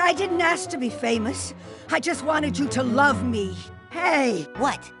 I didn't ask to be famous. I just wanted you to love me. Hey!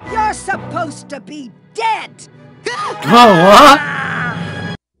 What? You're supposed to be dead! Oh, what?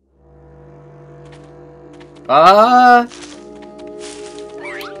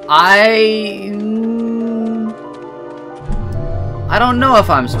 I don't know if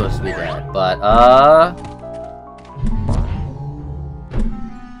I'm supposed to be dead, but,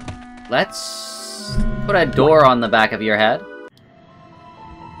 let's put a door on the back of your head.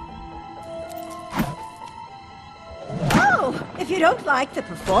 Oh, if you don't like the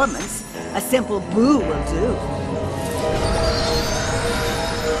performance, a simple boo will do.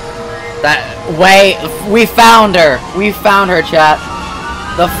 We found her! We found her, chat.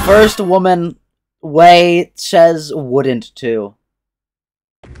 The first woman Way says wouldn't to.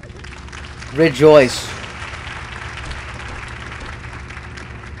 Rejoice.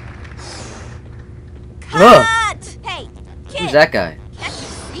 Cut! Hey, kid! Who's that guy? Can't you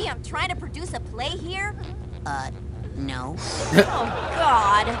see I'm trying to produce a play here? No. Oh,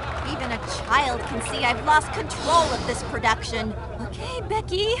 God. Even a child can see I've lost control of this production. Okay,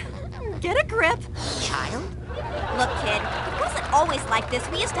 Becky. Get a grip. Child? Look, kid, it wasn't always like this.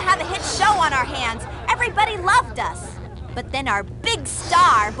 We used to have a hit show on our hands. Everybody loved us. But then our big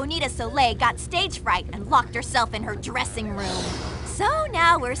star, Bonita Soleil, got stage fright and locked herself in her dressing room. So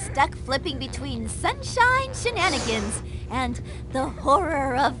now we're stuck flipping between sunshine shenanigans and the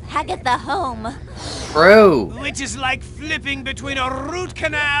horror of Hagatha Home. True. Which is like flipping between a root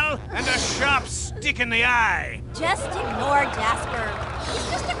canal and a sharp stick in the eye. Just ignore Jasper. He's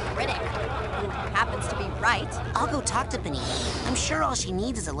just a critic who happens to be right. I'll go talk to Bonita. I'm sure all she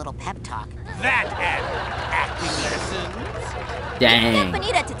needs is a little pep talk. That and acting lessons. Dang. Get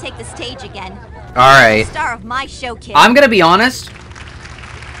Bonita to take the stage again. Alright. Star of my show, kid. I'm gonna be honest.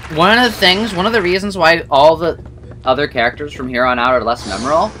 One of the reasons why all the other characters from here on out are less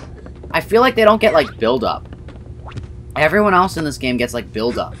memorable, I feel like they don't get, like, build-up. Everyone else in this game gets, like,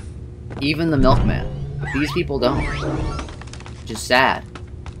 build-up. Even the milkman. These people don't. Which is sad.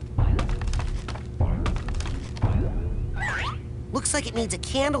 Looks like it needs a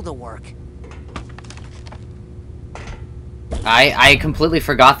candle to work. I completely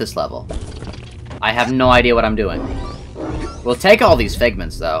forgot this level. I have no idea what I'm doing. We'll take all these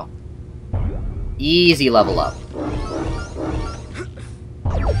figments, though. Easy level up.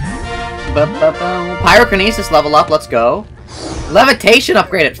 Pyrokinesis level up, let's go. Levitation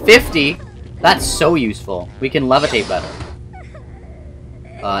upgrade at 50. That's so useful. We can levitate better.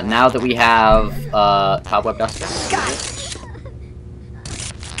 Now that we have, Cobweb Duster. Got it!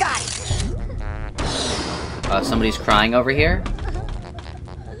 Somebody's crying over here.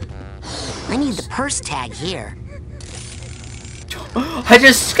 I need the purse tag here. I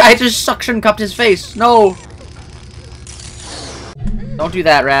just suction cupped his face. No. Don't do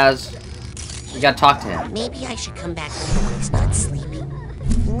that, Raz. We gotta talk to him. Maybe I should come back later when he's not sleeping.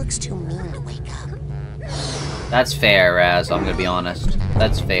 He looks too mean to wake up. That's fair, Raz. I'm gonna be honest.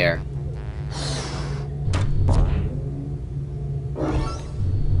 That's fair.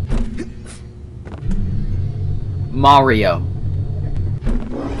 Mario.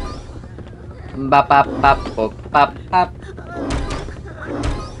 Bop bop bop bop bop bop.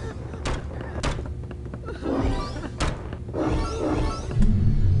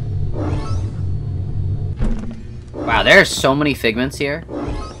 Wow, there are so many figments here.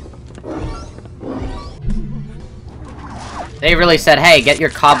 They really said, hey, get your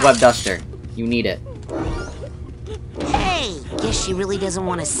cobweb duster. You need it. Hey, guess she really doesn't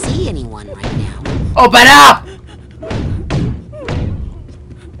want to see anyone right now. Open up!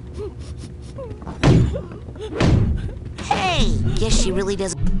 Hey, guess she really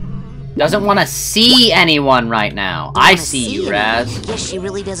doesn't want to see anyone right now. I see you, Raz. Guess she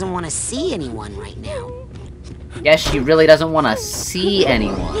really doesn't want to see anyone right now. Guess she really doesn't want to see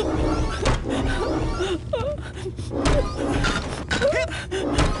anyone.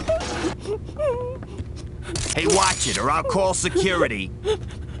 Hey, watch it, or I'll call security.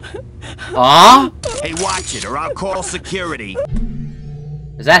 Aw? Hey, watch it, or I'll call security.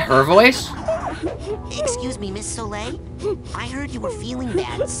 Is that her voice? Excuse me, Miss Soleil? I heard you were feeling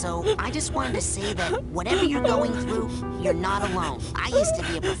bad, so I just wanted to say that whatever you're going through, you're not alone. I used to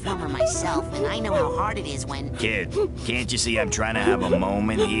be a performer myself, and I know how hard it is when... Kid, can't you see I'm trying to have a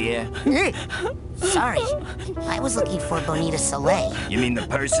moment here? Sorry. I was looking for Bonita Soleil. You mean the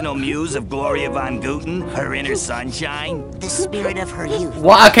personal muse of Gloria von Guten? Her inner sunshine? The spirit of her youth.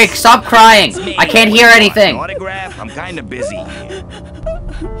 What? Okay, stop crying. I can't hear anything. Autograph? I'm kind of busy here.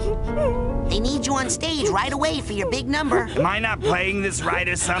 They need you on stage right away for your big number. Am I not playing this right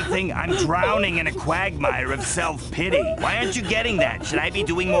or something? I'm drowning in a quagmire of self-pity. Why aren't you getting that? Should I be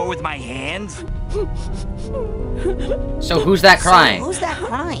doing more with my hands? So who's that crying? So who's that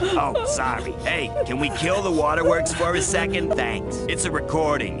crying? Oh, sorry. Hey, can we kill the waterworks for a second? Thanks. It's a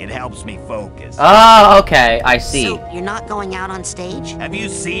recording. It helps me focus. Oh, okay. I see. So you're not going out on stage? Have you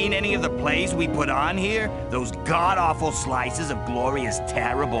seen any of the plays we put on here? Those god-awful slices of Gloria's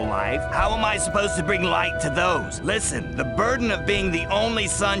terrible life? How am I supposed to bring light to those? Listen, the burden of being the only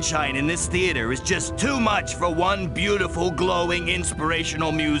sunshine in this theater is just too much for one beautiful, glowing,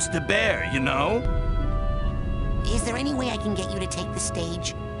 inspirational muse to bear, you know? Is there any way I can get you to take the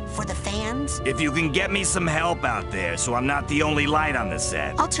stage for the fans? If you can get me some help out there so I'm not the only light on the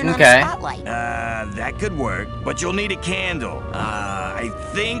set. I'll turn on a spotlight. That could work, but you'll need a candle. I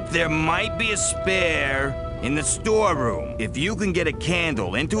think there might be a spare in the storeroom. If you can get a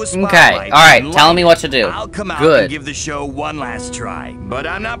candle into a spotlight... Okay, alright, tell me what to do. I'll come out Good. and give the show one last try, but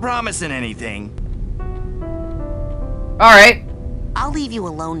I'm not promising anything. Alright. I'll leave you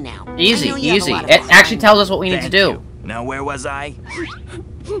alone now. Easy, easy. It actually tells us what we need to do. Now, where was I?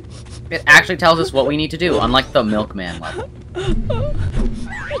 It actually tells us what we need to do, unlike the milkman level.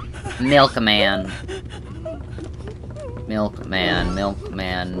 Milkman. Milkman,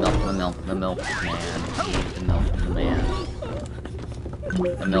 milkman, the milkman. He's the milkman.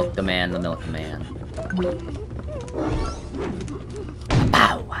 The milkman, the milkman.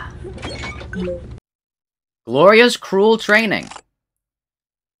 Pow! Gloria's cruel training.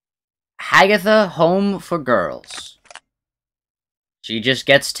 Hagatha home for girls. She just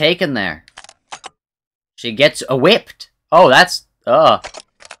gets taken there. She gets whipped. Oh, that's...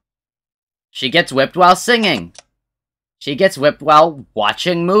 She gets whipped while singing. She gets whipped while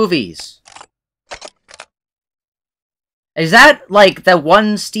watching movies. Is that, like, the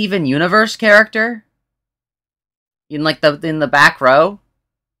one Steven Universe character? In, like, in the back row?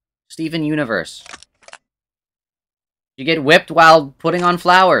 Steven Universe. You get whipped while putting on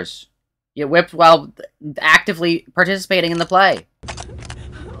flowers. You get whipped while actively participating in the play.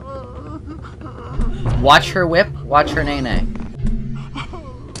 Watch her whip, watch her nay-nay.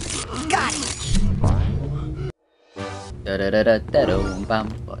 Got it!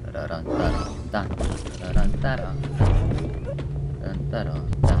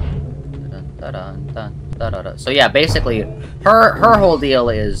 So yeah, basically, her whole deal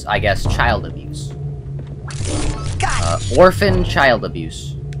is, I guess, child abuse. Orphan child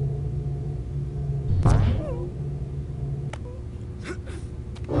abuse.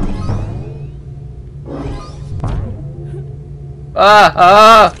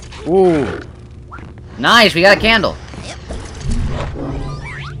 Ooh. Nice, we got a candle.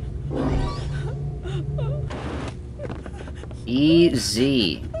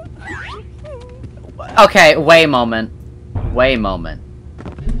 Easy. Okay, wait a moment. Wait a moment.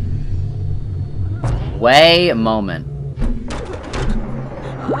 Wait a moment.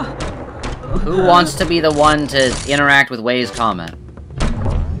 Who wants to be the one to interact with Way's comment?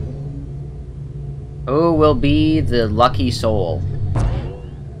 Who will be the lucky soul?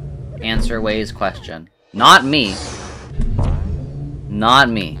 Answer Way's question. Not me. Not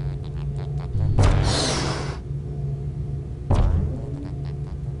me.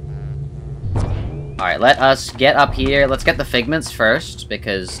 Alright, let us get up here. Let's get the figments first,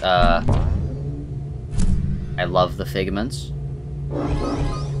 because, I love the figments.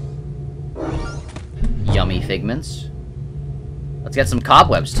 Yummy figments. Let's get some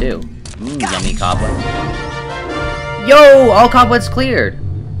cobwebs, too. Yummy cobwebs. Yo! All cobwebs cleared!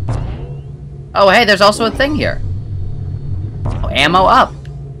 Oh, hey, there's also a thing here. Oh, ammo up.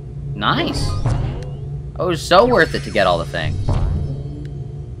 Nice. Oh, it was so worth it to get all the things.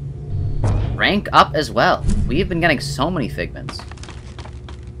 Rank up as well. We've been getting so many figments.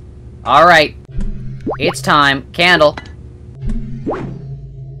 Alright. It's time. Candle.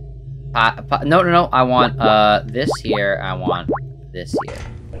 No. I want, this here. I want this here.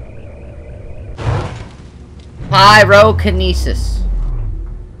 Pyrokinesis.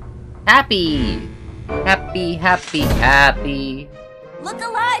 Happy. Happy, happy, happy. Look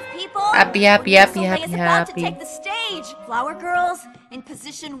alive, people! Happy, happy, happy, happy, is about happy. to take the stage. Flower girls in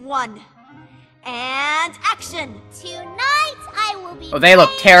position 1. And action! Tonight I will be Oh, they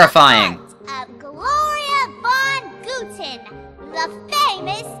look terrifying. of Gloria von Guten, the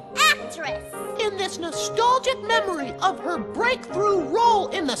famous actress. In this nostalgic memory of her breakthrough role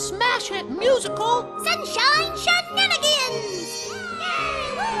in the smash hit musical Sunshine Shenanigans!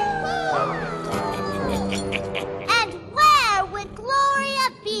 And where would Gloria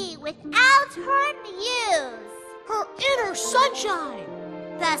be without her muse? Her inner sunshine!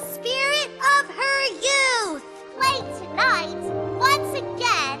 The spirit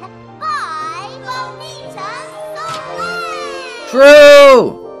True!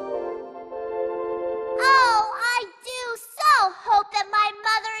 Oh, I do so hope that my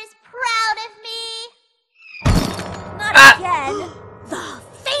mother is proud of me. Not again. The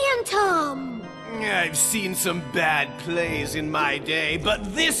Phantom! I've seen some bad plays in my day,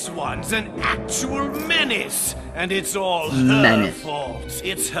 but this one's an actual menace. And it's all her fault.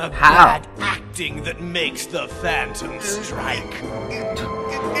 It's her bad acting that makes the Phantom strike.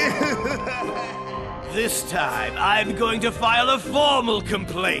 This time, I'm going to file a formal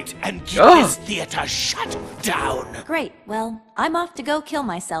complaint and get this theater shut down. Great. Well, I'm off to go kill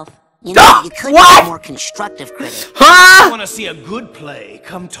myself. You know, you could be a more constructive critic. I want to see a good play.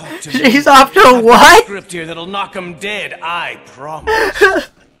 Come talk to me. She's off to a I've got what? a script here that'll knock 'em dead, I promise.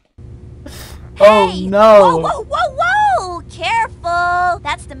 Oh no! Whoa, whoa, whoa! Careful!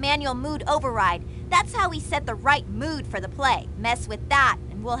 That's the manual mood override. That's how we set the right mood for the play. Mess with that,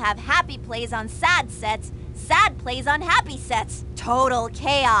 and we'll have happy plays on sad sets, sad plays on happy sets. Total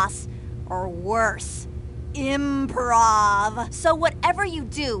chaos. Or worse. Improv. So whatever you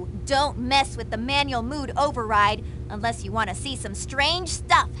do, don't mess with the manual mood override unless you want to see some strange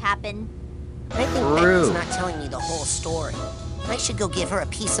stuff happen. I think Becky's not telling me the whole story. I should go give her a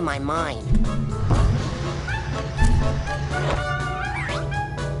piece of my mind.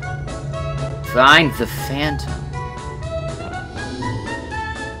 Find the Phantom.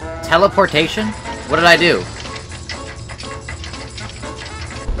 Teleportation? What did I do?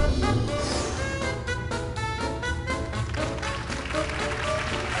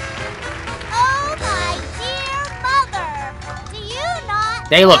 Oh, my dear mother! Do you not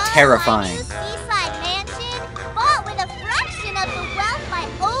They look know terrifying. my new seaside mansion, bought with a fraction of the wealth my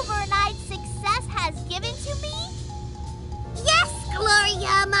overnight success has given to me? Yes,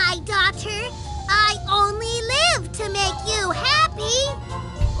 Gloria, my daughter. I only live to make you happy.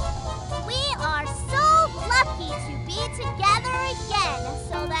 We are so lucky to be together again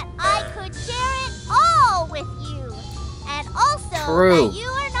so that I could share it all with you. And also True. that you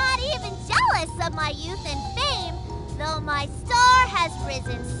are not even jealous of my youth and fame, though my star has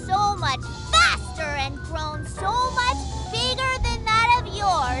risen so much faster and grown so much bigger than that of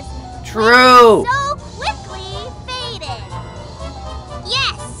yours. True. So quickly faded.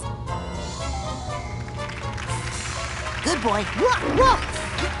 Yes. Good boy.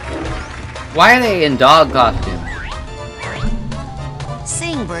 Why are they in dog costumes?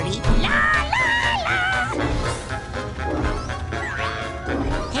 Sing, Birdie.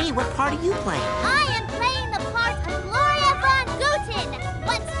 Hey, what part are you playing? I am playing the part of Gloria von Guten,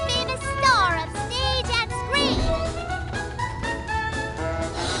 once famous star of stage and screen.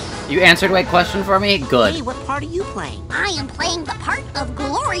 You answered my question for me? Good. Hey, what part are you playing? I am playing the part of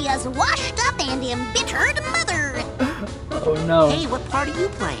Gloria's washed up and embittered mother. Oh no. Hey, what part are you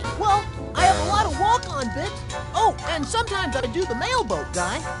playing? Well, I have a lot of walk-on bits. Oh, and sometimes I do the mailboat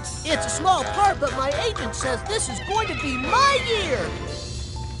guy. It's a small part, but my agent says this is going to be my year.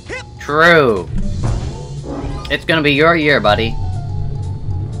 True. It's gonna be your year, buddy.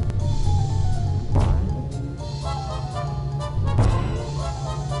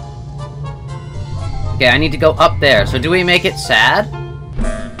 Okay, I need to go up there. So do we make it sad?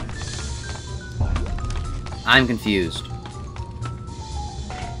 I'm confused.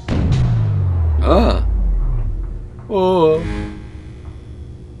 Ugh. Oh.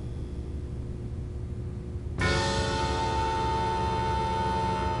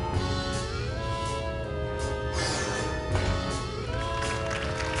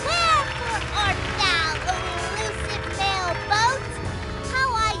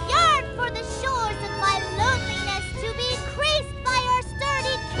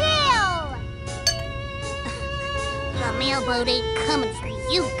 Mailboat ain't coming for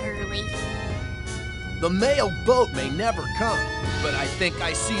you, girlie. The mail boat may never come, but I think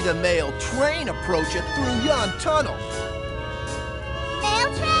I see the mail train approach it through yon tunnel. Mail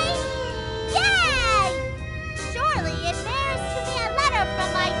train? Yay! Surely it bears to me a letter from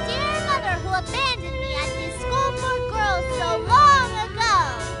my dear mother who abandoned me at this school for girls so long ago.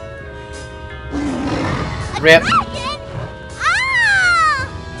 A Rip. dragon? Ah!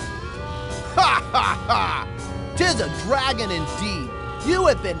 Ha ha ha! 'Tis a dragon indeed. You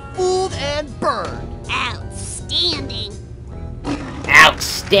have been fooled and burned. Outstanding.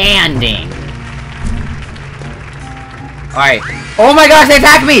 Outstanding. Alright. Oh my gosh, they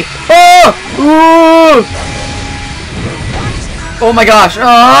attacked me! Oh! Ooh! Oh my gosh.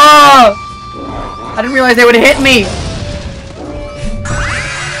 Oh! I didn't realize they would hit me.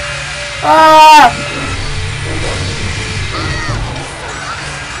 Ah!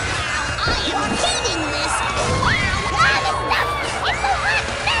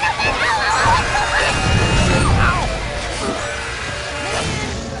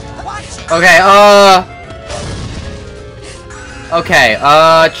 Okay, okay,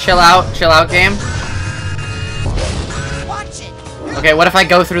 chill out, game. Watch it. Okay, what if I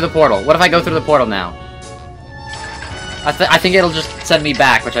go through the portal? What if I go through the portal now? I think it'll just send me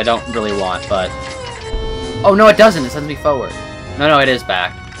back, which I don't really want, but... Oh, no, it doesn't. It sends me forward. No, it is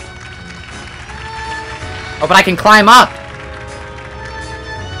back. Oh, but I can climb up!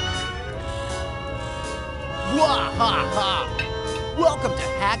 Wahaha! Welcome to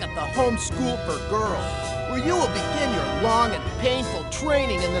Hagatha Homeschool for Girls, where you will begin your long and painful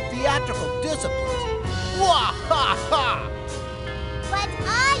training in the theatrical disciplines. Wahaha! But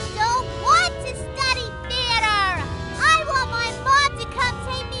I don't want to study theater! I want my mom to come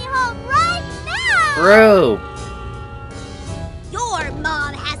take me home right now! True! Your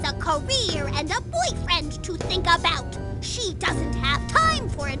mom has a career and a boyfriend to think about. She doesn't have time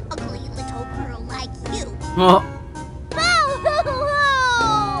for an ugly little girl like you.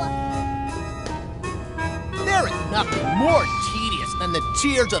 There is nothing more tedious than the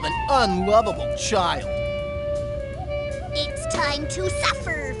tears of an unlovable child. It's time to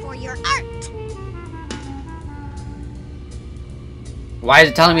suffer for your art. Why is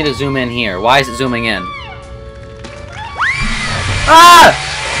it telling me to zoom in here? Why is it zooming in? Ah!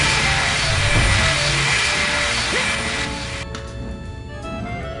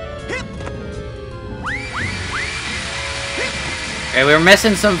 Okay, we were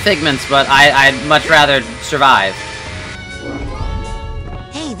missing some figments, but I'd much rather survive.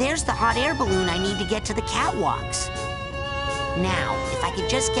 Hey, there's the hot air balloon I need to get to the catwalks. Now, if I could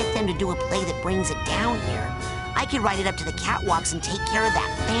just get them to do a play that brings it down here, I could ride it up to the catwalks and take care of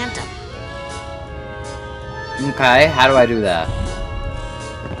that phantom. Okay, how do I do that?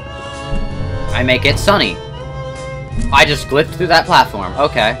 I make it sunny. I just glitched through that platform.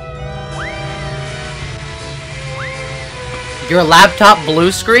 Okay. Your laptop blue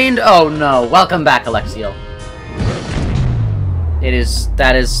screened? Oh no. Welcome back, Alexiel.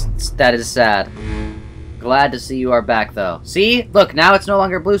 That is sad. Glad to see you are back though. See? Look, now it's no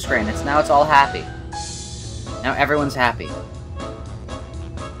longer blue screen. Now it's all happy. Now everyone's happy. Oh,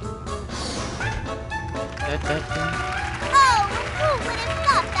 who would have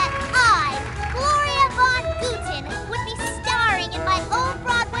thought that I, Gloria Von Guten, would be starring in my own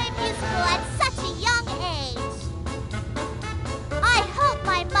Broadway musical at such a young age? I hope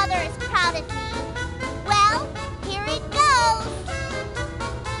my mother is proud of me. Well, here it goes.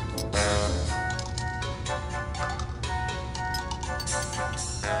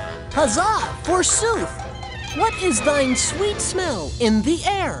 Huzzah, forsooth! What is thine sweet smell in the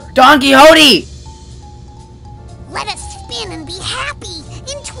air? Don Quixote! Let us spin and be happy,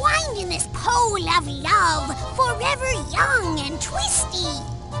 entwined in this pole of love, forever young and twisty.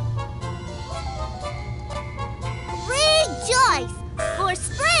 Rejoice, for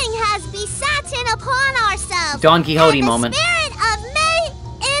spring has besatten upon ourselves. Don Quixote and moment. The spirit of May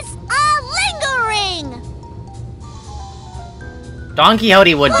is a-lingering. Don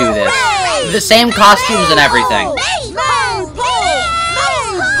Quixote would do this. The same costumes and everything.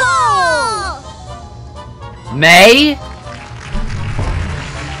 May?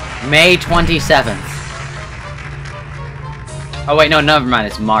 May 27th. Oh wait, no, never mind,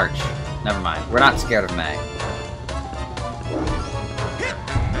 it's March. Never mind, we're not scared of May.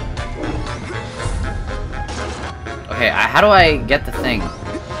 Okay, how do I get the thing?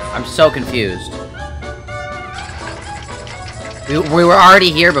 I'm so confused. We were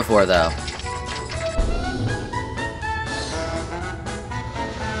already here before, though.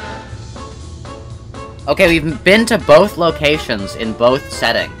 Okay, we've been to both locations in both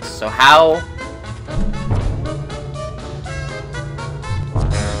settings, so how...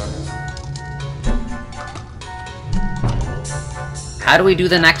 How do we do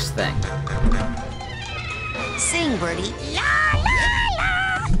the next thing? Sing, birdie.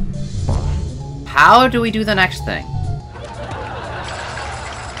 How do we do the next thing?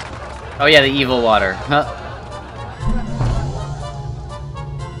 Oh yeah, the evil water. Huh.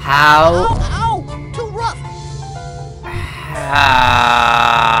 How? Ow! Too rough!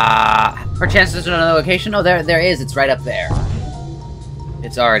 Perchance there's another location? Oh, there is. It's right up there.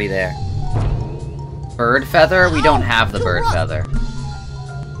 It's already there. Bird feather? We don't have the bird feather.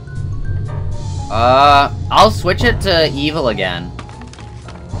 I'll switch it to evil again.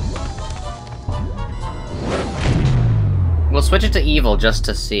 We'll switch it to evil just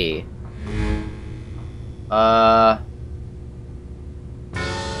to see.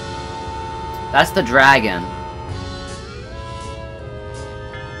 That's the dragon.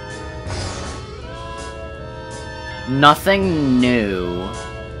 Nothing new.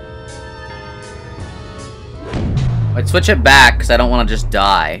 Let's switch it back, because I don't want to just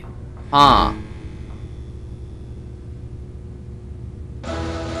die. Huh.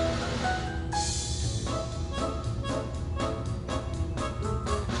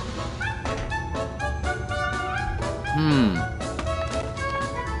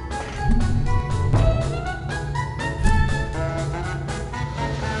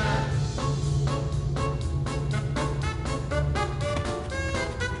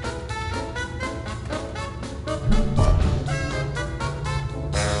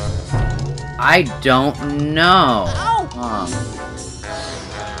 I don't know.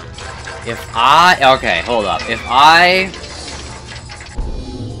 Okay, hold up. If I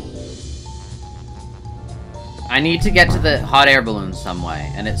need to get to the hot air balloon some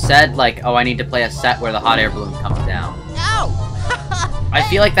way, and it said, like, oh, I need to play a set where the hot air balloon comes down. Ow! I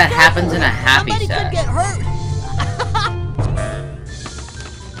feel like that happens in a happy Somebody set. could get hurt.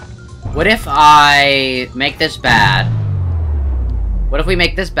 What if I make this bad? What if we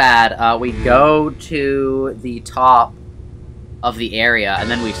make this bad? We go to the top of the area, and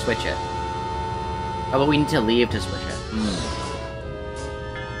then we switch it. Oh, but we need to leave to switch it.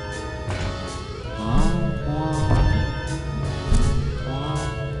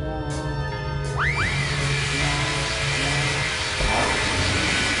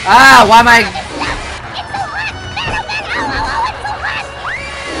 Ah, why am I...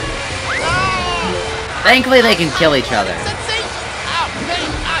 Thankfully they can kill each other.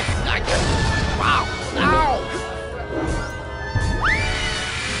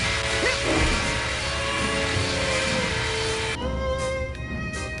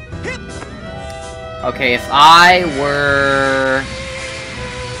 Okay, if I were...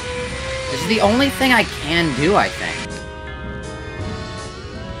 This is the only thing I can do, I think.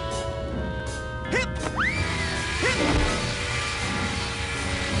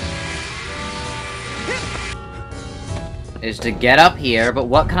 Is to get up here, but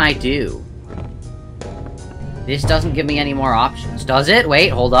what can I do? This doesn't give me any more options. Does it? Wait,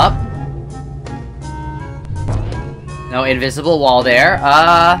 hold up. No invisible wall there.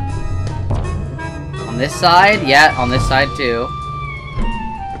 On this side? Yeah, on this side too.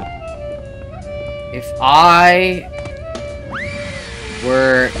 If I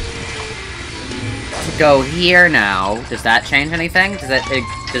were to go here now, does that change anything? Does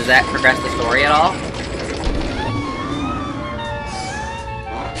that progress the story at all?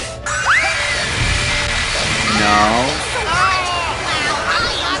 No.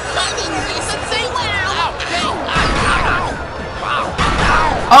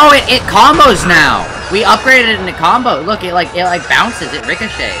 Oh, it combos now. We upgraded it into combo. Look, it like bounces. It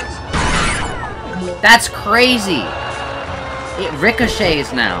ricochets. That's crazy. It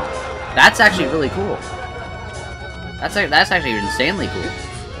ricochets now. That's actually really cool. That's actually insanely cool.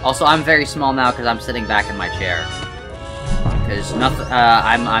 Also, I'm very small now because I'm sitting back in my chair. Because nothing.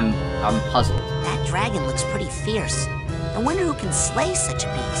 I'm puzzled. That dragon looks pretty fierce. I wonder who can slay such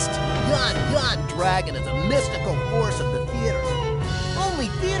a beast. Yon dragon is a mystical force of the theater. Only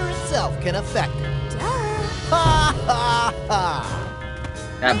theater itself can affect it. Ha ha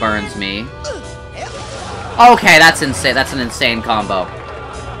ha! That burns me. Okay, that's insane. That's an insane combo.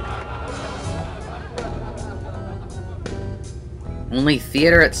 Only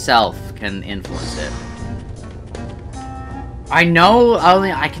theater itself can influence it. I know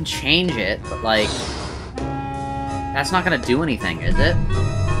only I can change it, but like, that's not gonna do anything, is it?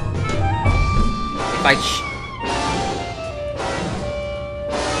 If I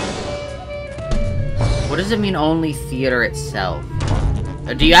what does it mean, only theater itself?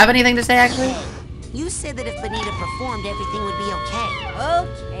 Do you have anything to say, actually? You said that if Bonita performed, everything would be okay.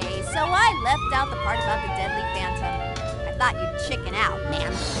 Okay, so I left out the part about the deadly phantom. I thought you'd chicken out.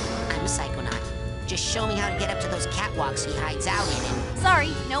 Ma'am, I'm a Psychonaut. Just show me how to get up to those catwalks he hides out in.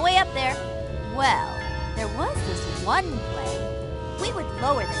 Sorry, no way up there. Well, there was this one play. We would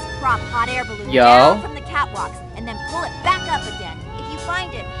lower this prop hot air balloon down from the catwalks and then pull it back up again. If you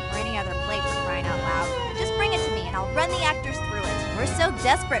find it, or any other play for crying out loud, just bring it to me and I'll run the actors through it. We're so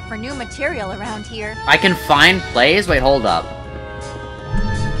desperate for new material around here. I can find plays? Wait, hold up.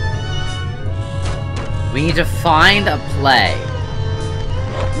 We need to find a play.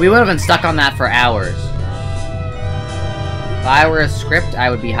 We would have been stuck on that for hours. If I were a script, I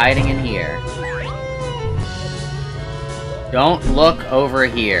would be hiding in here. Don't look over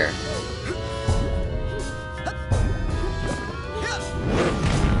here.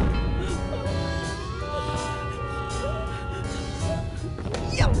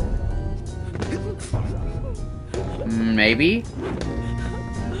 Maybe?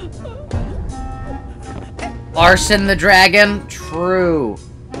 Arson the dragon? True.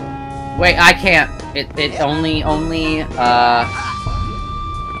 Wait, I can't. It only,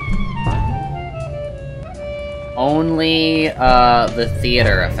 Only, the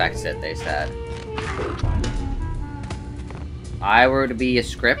theater affects it, they said. If I were to be a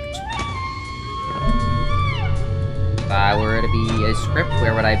script... If I were to be a script,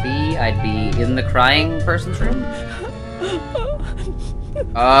 where would I be? I'd be in the crying person's room?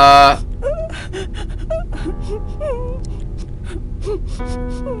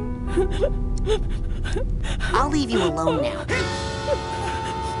 I'll leave you alone now.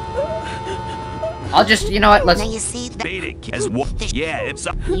 I'll just, you know what, let's... Now you see that... As what? Yeah, it's...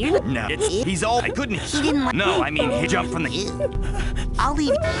 No, it's... He's all... I couldn't... He didn't like... No, I mean, he jumped from the... I'll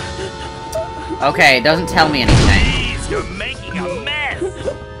leave... Okay, it doesn't tell me anything. Jeez, you're making a mess!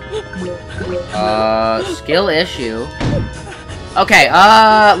 Skill issue. Okay,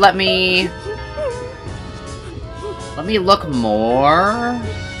 let me look more.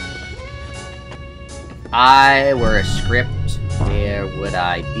 If I were a script, where would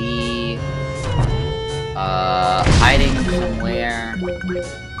I be? Hiding somewhere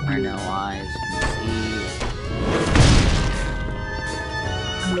where no eyes can see.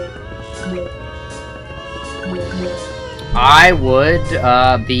 I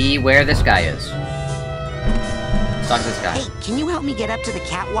would, be where this guy is. Talk to this guy. Hey, can you help me get up to the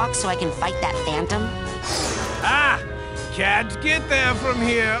catwalk so I can fight that phantom? Ah! Can't get there from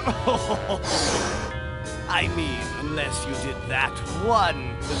here. I mean, unless you did that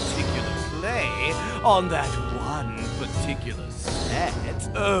one particular play on that one particular set.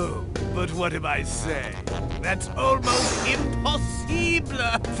 Oh, but what am I saying? That's almost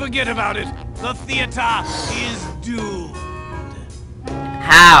impossible. Forget about it. The theater is doomed.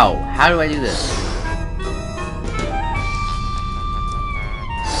 How? How do I do this?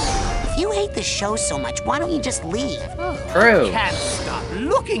 If you hate the show so much, why don't you just leave? True. I can't stop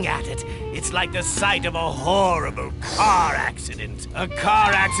looking at it. It's like the sight of a horrible car accident. A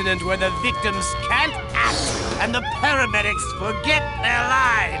car accident where the victims can't act and the paramedics forget their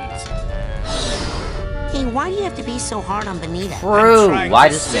lines. Hey, why do you have to be so hard on Bonita? True. Why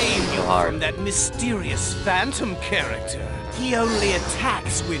does it save so you hard? from that mysterious phantom character? He only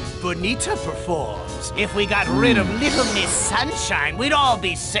attacks when Bonita performs. If we got rid of Little Miss Sunshine, we'd all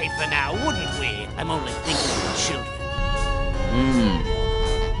be safer now, wouldn't we? I'm only thinking of the children.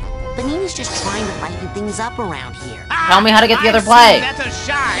 Bonita's just trying to lighten things up around here. Tell me how to get the other I play. see letter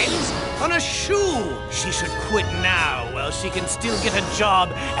shines on a shoe. She should quit now while she can still get a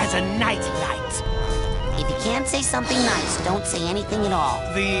job as a nightlight. If you can't say something nice, don't say anything at all.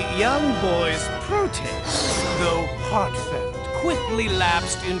 The young boy's protest, though heartfelt, quickly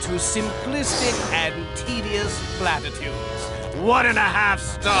lapsed into simplistic and tedious platitudes. 1.5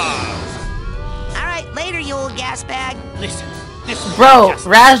 stars. All right, later, you old gas bag. Listen. Bro,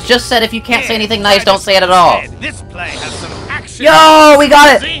 Raz just said if you can't say anything nice, don't say it at all. This play has some action. Yo, we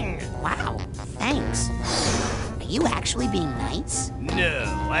got it! Wow, thanks. Are you actually being nice? No,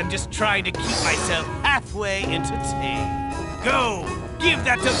 I'm just trying to keep myself halfway entertained. Go, give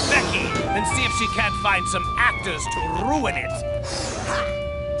that to Becky and see if she can't find some actors to ruin it.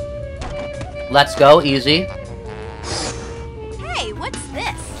 Let's go, easy. Hey, what's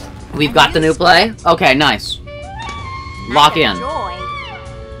this? We've got the new play? Okay, nice. Lock in. Joy.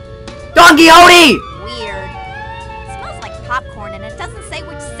 Don Quixote! Weird. It smells like popcorn and it doesn't say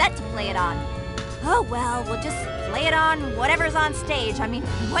which set to play it on. Oh well, we'll just play it on whatever's on stage. I mean,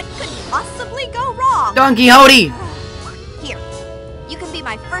 what could possibly go wrong? Don Quixote! Here, you can be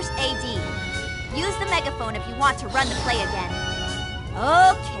my first AD. Use the megaphone if you want to run the play again.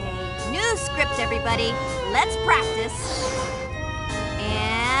 Okay, new script everybody. Let's practice.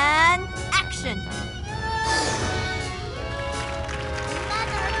 And action.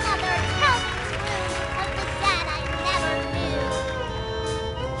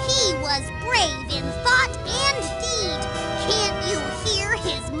 He was brave in thought and deed. Can't you hear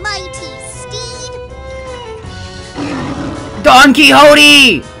his mighty steed? Don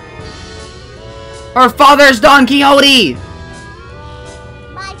Quixote! Her father's Don Quixote!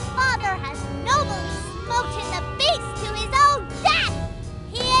 My father has nobly smoked the beast to his own death.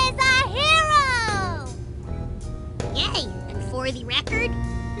 He is a hero! Yay, and for the record,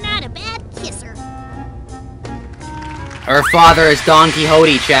 not a bad kisser. Her father is Don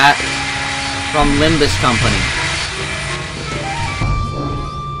Quixote, chat. From Limbus Company.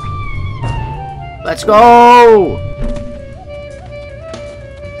 Let's go!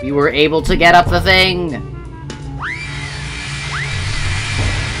 We were able to get up the thing!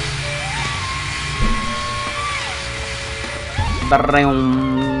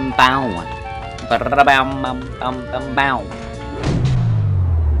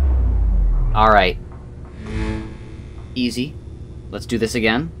 Alright. Easy. Let's do this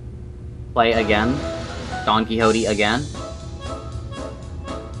again. Play again. Don Quixote again.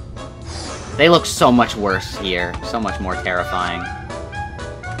 They look so much worse here. So much more terrifying.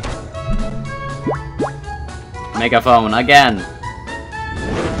 Megaphone again.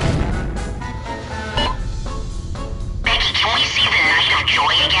 Becky, can we see the Night of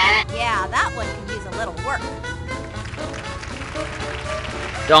Joy again? Yeah, that one could use a little work.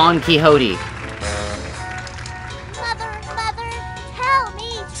 Don Quixote. Mother, tell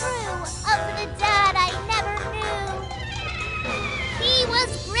me true of the dad I never knew. He was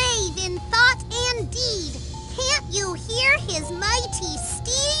brave in thought and deed. Can't you hear his mighty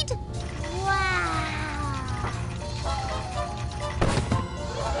steed? Wow.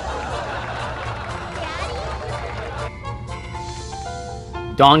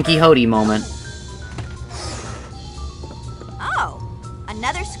 Don Quixote moment. Oh,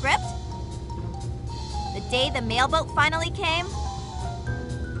 another script? The day the mailboat finally came?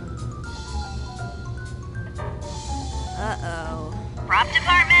 Uh-oh. Prop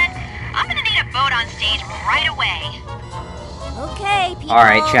department, I'm gonna need a boat on stage right away. Okay, people. All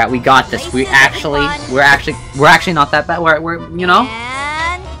right, chat, we got this. We're actually not that bad. We're you know,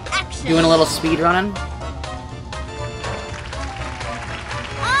 and action. Doing a little speed running.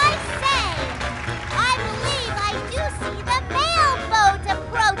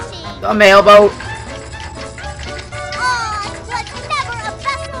 A mailboat. Oh, was never a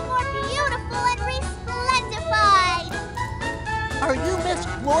vessel more beautiful and resplendified. Are you Miss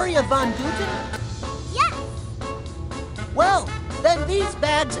Gloria Von Guten? Yes. Well, then these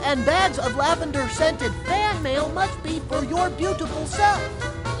bags and bags of lavender-scented fan mail must be for your beautiful self.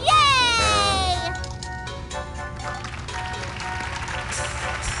 Yay!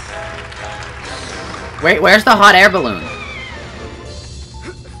 Wait, where's the hot air balloon?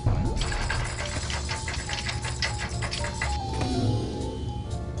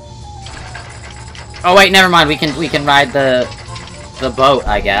 Oh wait, never mind. We can ride the boat,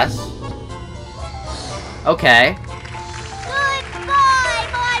 I guess. Okay. Goodbye,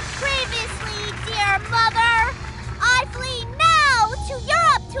 my previously dear mother. I flee now to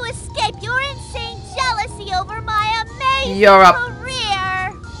Europe to escape your insane jealousy over my amazing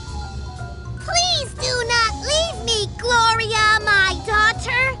career. Please do not leave me, Gloria, my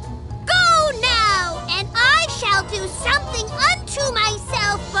daughter. Go now, and I shall do something unto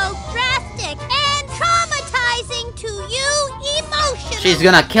myself both drastic and traumatizing to you emotionally. She's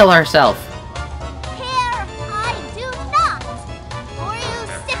gonna kill herself. Care I do not, or you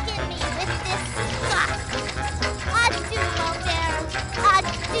sicken me with this stuff. Adieu, Robert.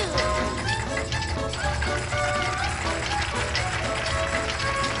 Adieu.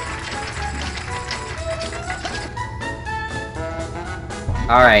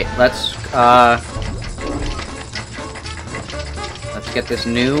 Alright, let's get this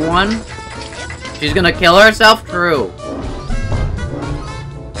new one. She's gonna kill herself? True.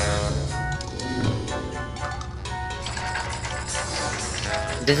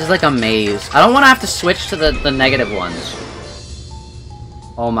 This is like a maze. I don't want to have to switch to the negative ones.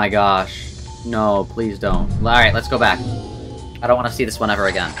 Oh my gosh. No, please don't. Alright, let's go back. I don't want to see this one ever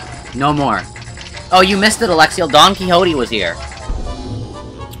again. No more. Oh, you missed it, Alexiel. Don Quixote was here.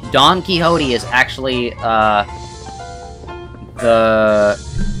 Don Quixote is actually, the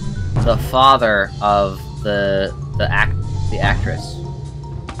father of the actress.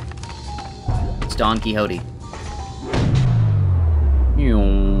 It's Don Quixote.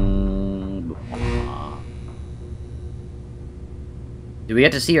 Do we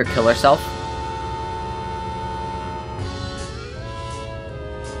get to see her kill herself?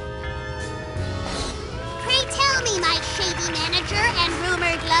 Pray tell me, my shady manager and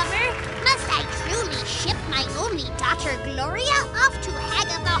rumored lover, must I truly ship my only daughter Gloria off to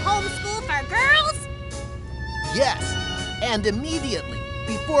Hagatha Homeschool for Girls? Yes, and immediately,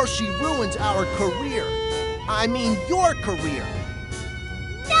 before she ruins our career. I mean your career.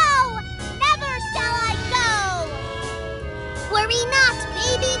 No! Never shall I go! Worry not,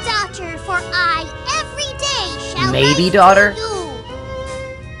 baby daughter, for I every day shall Maybe write daughter? to you.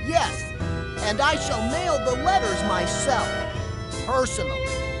 Yes, and I shall mail the letters myself, personally.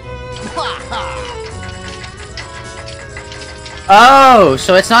 Ha ha! Oh,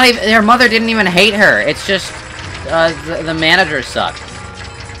 so it's not even... Her mother didn't even hate her. It's just... the manager sucked.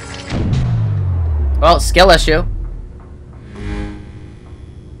 Well, skill issue.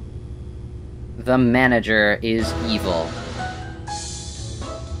 The manager is evil.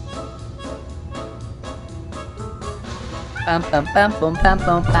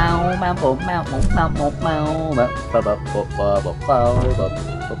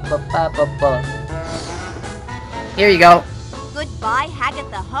 Here you go. Goodbye,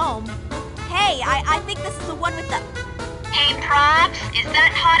 Hagatha Home. hey, I think this is the one with the... Hey, props, is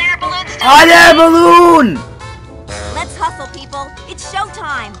that hot air balloon still... Hot air balloon! Let's hustle, people. It's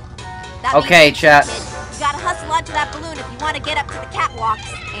showtime. That Okay, means chat. you gotta hustle onto that balloon if you want to get up to the catwalks.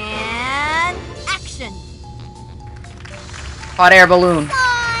 And... action! Hot air balloon.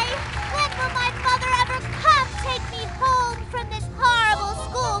 When will my mother ever come take me home from this horrible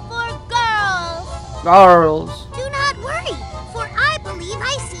school for girls? Girls. Do not worry, for I believe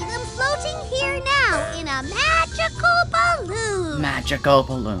I see them floating here now in a magical balloon. Magical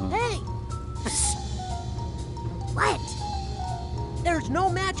balloon. Hey, What? there's no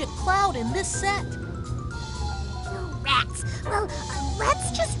magic cloud in this set. No rats. Well,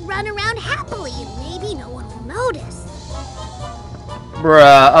 let's just run around happily and maybe no one will notice.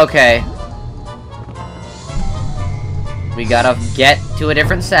 Bruh, okay. We gotta get to a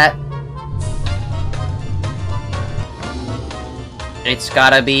different set. It's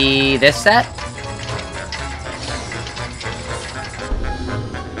gotta be this set?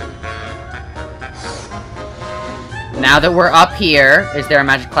 Now that we're up here, is there a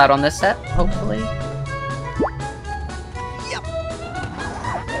magic cloud on this set? Hopefully. Yep.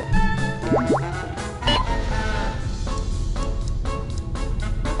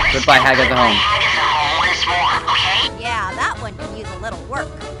 Goodbye, Hagatha home. Yeah, that one can use a little work.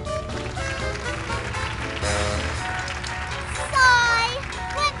 Sigh!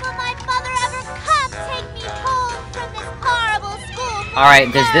 When will my mother ever come take me home from this horrible school for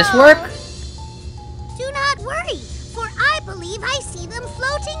Alright, does this work? Do not worry, for I believe I see them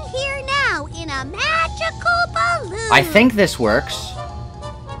floating here now in a magical balloon. I think this works.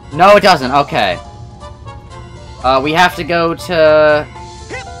 No, it doesn't. Okay. We have to go to...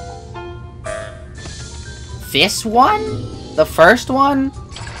 this one? The first one?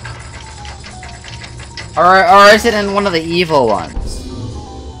 Or is it in one of the evil ones?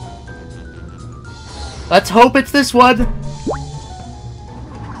 Let's hope it's this one. We're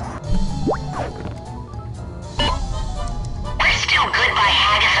still goodbye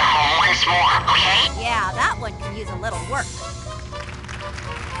Hagatha home once more, okay? Yeah, that one can use a little work.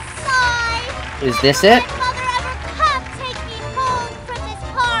 Sigh! Is this it? Mother ever come take me home from this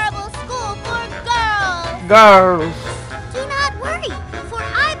horrible school for girls. Girls. Do not worry, for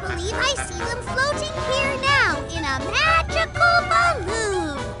I believe I see them floating here now in a magical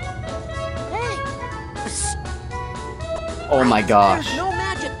balloon. Hey. Oh my gosh. There's no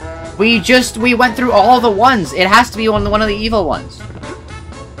magic. We went through all the ones. It has to be one of the evil ones.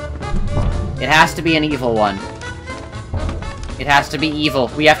 It has to be an evil one. It has to be evil.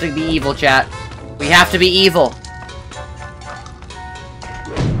 We have to be evil, chat. We have to be evil.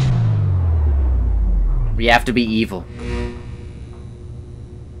 We have to be evil.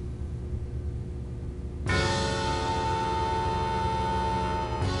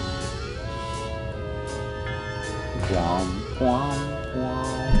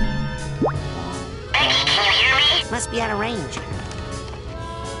 Becky, can you hear me? Must be out of range.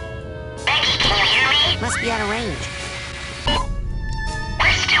 Becky, can you hear me? Must be out of range.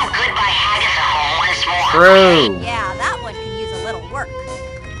 We're still goodbye Hagatha home once more. True. Yeah, that one can use a little work.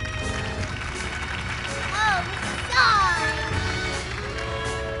 Oh, sigh!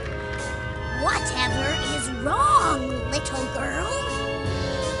 Whatever is wrong, little girl?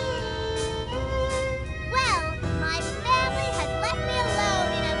 Well, my family has left me alone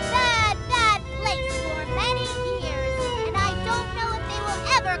in a bad, bad place for many years, and I don't know if they will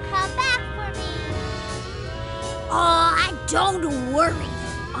ever come back for me. Oh, don't worry.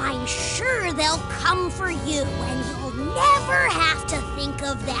 I'm sure they'll come for you, and you'll never have to think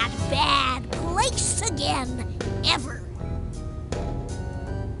of that bad place again, ever.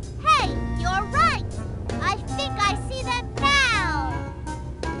 Hey, you're right. I think I see them now.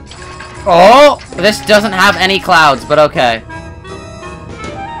 Oh, this doesn't have any clouds, but okay.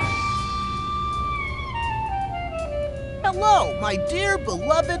 Hello, my dear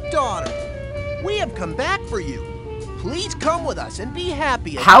beloved daughter. We have come back for you. Please come with us and be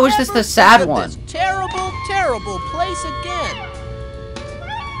happy. And How is this never the sad think of one? This terrible, terrible place again.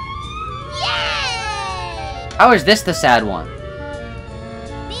 Yay! How is this the sad one?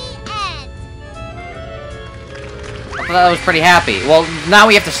 I thought that was pretty happy. Well, now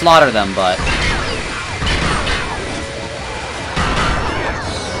we have to slaughter them, but...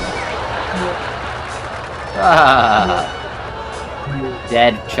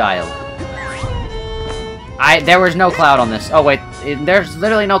 Dead child. There was no cloud on this. Oh, wait. There's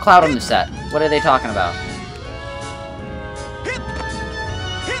literally no cloud on this set. What are they talking about?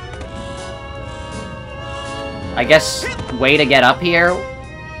 I guess way to get up here?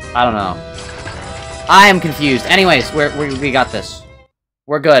 I don't know. I am confused. Anyways, we got this.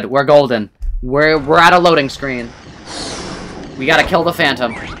 We're good. We're golden. We're at a loading screen. We gotta kill the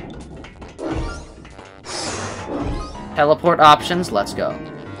Phantom. Teleport options, let's go.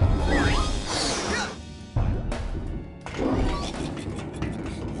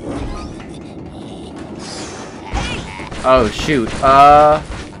 Oh, shoot.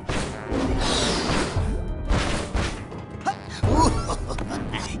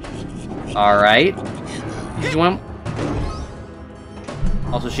 Alright. Did you want...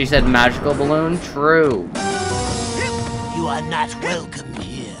 Also, she said magical balloon. True. You are not welcome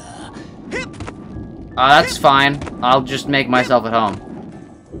here. That's fine. I'll just make myself at home.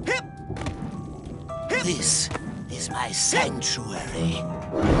 This is my sanctuary.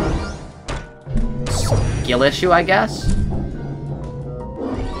 Skill issue, I guess?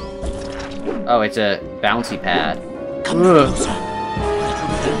 Oh, it's a bouncy pad. Come closer. It will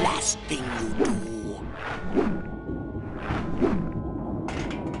be the last thing you do.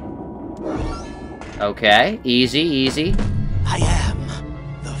 Okay, easy, easy. I am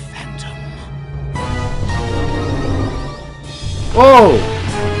the Phantom. Whoa!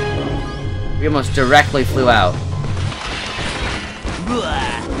 We almost directly flew out.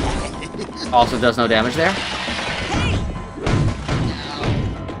 Also does no damage there.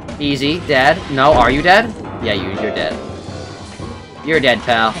 Easy, dead. No, are you dead? Yeah, you're dead. You're dead,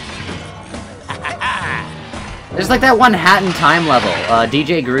 pal. There's like that one Hat in Time level,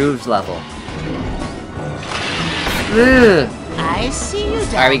 DJ Grooves level. Ugh. I see you.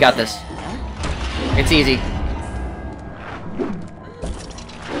 Alright, we got this. It's easy.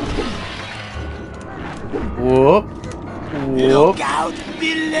 Whoop. Whoop. Look out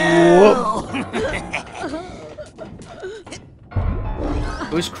below.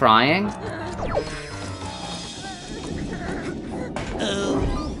 Who's crying?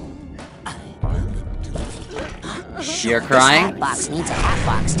 You're crying? Box needs a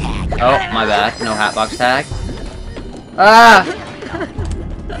Hatbox tag. Oh, my bad. No Hatbox tag. Ah!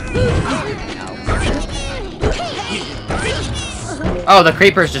 Oh, the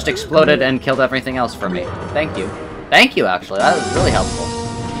creepers just exploded and killed everything else for me. Thank you. Thank you, actually. That was really helpful.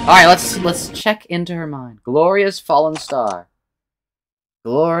 Alright, let's check into her mind. Gloria's fallen star.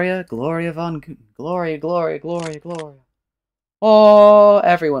 Gloria von... Gloria. Oh,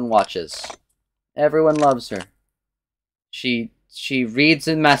 everyone watches. Everyone loves her. She reads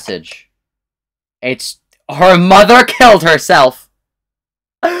a message. It's... Her mother killed herself!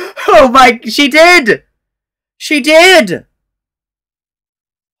 Oh my... She did! She did!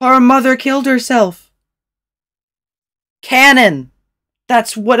 Her mother killed herself. Canon!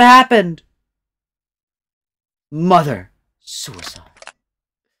 That's what happened! Mother. Suicide.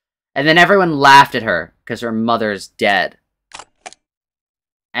 And then everyone laughed at her, because her mother's dead.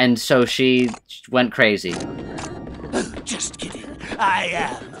 And so she went crazy. Just kidding. I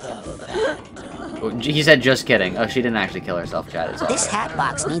am the Phantom. He said just kidding. Oh, she didn't actually kill herself, Chad. It's all This right.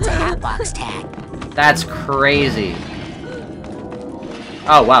 Hatbox needs a Hatbox tag. That's crazy.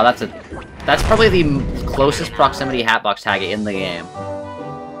 Oh, wow, that's probably the closest proximity Hatbox tag in the game.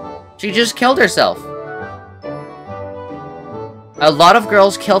 She just killed herself. A lot of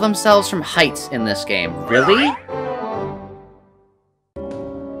girls kill themselves from heights in this game. Really?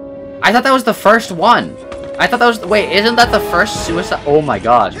 I thought that was the first one. I thought that was... Wait, isn't that the first suicide? Oh my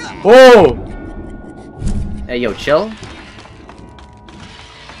gosh. Oh! Hey, yo, chill.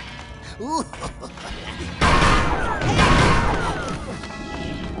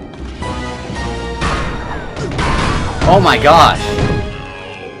 Oh my gosh.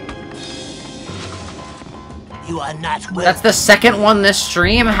 You are not welcome. That's the second one this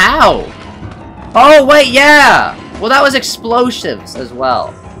stream? How? Oh, wait, yeah! Well, that was explosives as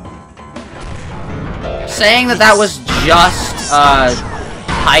well. Saying that was just,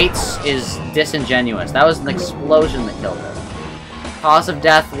 heights is disingenuous. That was an explosion that killed her. Cause of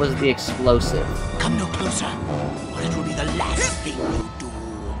death was the explosive. Come no closer, or it will be the last thing you do.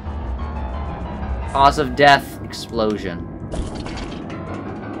 Cause of death, explosion.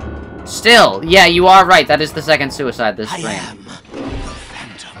 Still, yeah, you are right. That is the second suicide this stream. I am the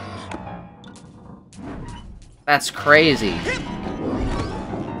Phantom. That's crazy.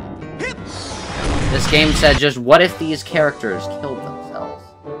 This game said just, what if these characters killed themselves?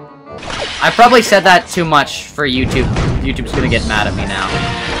 I probably said that too much for YouTube. YouTube's gonna get mad at me now.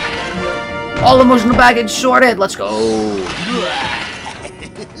 All emotional baggage sorted! Let's go!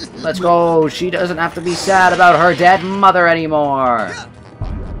 Let's go! She doesn't have to be sad about her dead mother anymore!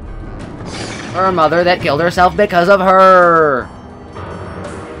 Her mother that killed herself because of her!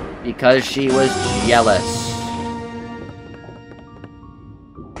 Because she was jealous.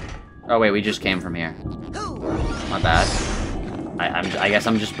 Oh wait, we just came from here. My bad. I guess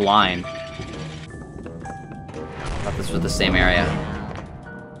I'm just blind. thought this was the same area.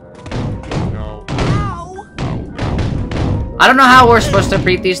 I don't know how we're supposed to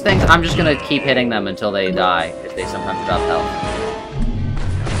beat these things. I'm just gonna keep hitting them until they die, if they sometimes drop health.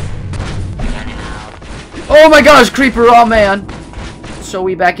 Oh my gosh, creeper! Oh man! So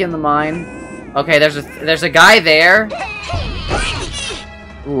we back in the mine. Okay, there's a guy there.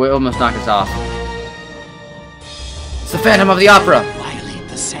 Ooh, it almost knocked us off. It's the Phantom of the Opera. Violate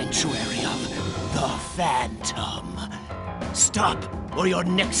the sanctuary of the Phantom. Stop, or your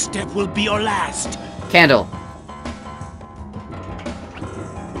next step will be your last. Candle.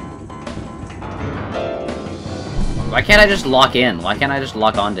 Why can't I just lock in? Why can't I just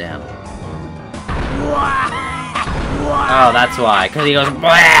lock onto him? Oh, that's why. Because he goes blah,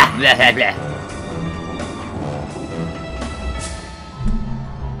 blah, blah, blah.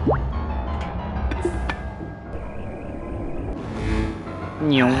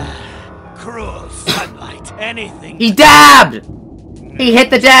 Cruel sunlight, anything. He dabbed! He hit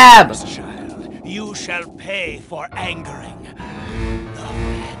the dab! Child, you shall pay for angering.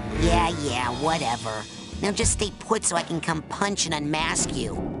 Yeah, whatever. Now just stay put so I can come punch and unmask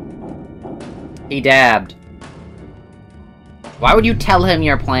you. He dabbed. Why would you tell him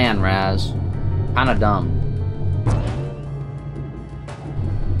your plan, Raz? Kinda dumb.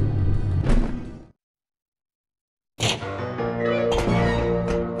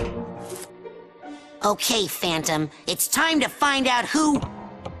 Okay, Phantom, it's time to find out who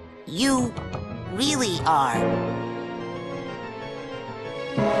you really are.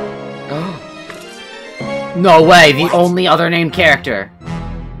 No way, the only other named character.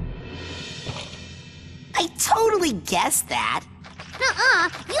 I totally guessed that.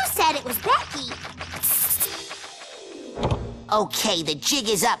 You said it was Becky. Okay, the jig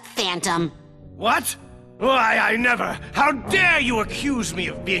is up, Phantom. What? Why, I never! How dare you accuse me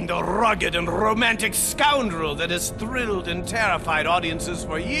of being the rugged and romantic scoundrel that has thrilled and terrified audiences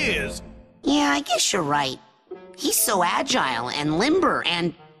for years? Yeah, I guess you're right. He's so agile and limber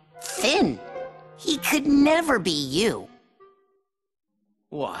and thin. He could never be you.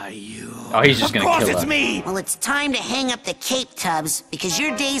 Why, you... Oh, he's just gonna kill us. Of course it's me! Well, it's time to hang up the cape, Tubbs, because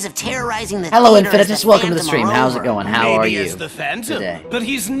your days of terrorizing the Hello, theater as Infinitus. the Welcome to the Phantom stream. are How's it over. going? How are Maybe you as the Phantom, today? but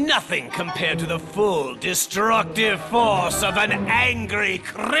he's nothing compared to the full destructive force of an angry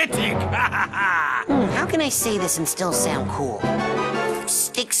critic. How can I say this and still sound cool?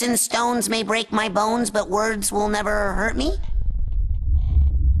 Sticks and stones may break my bones, but words will never hurt me?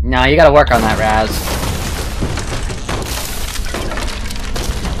 No, you gotta work on that, Raz.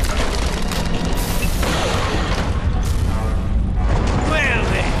 Well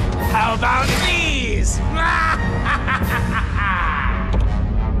then, how about these?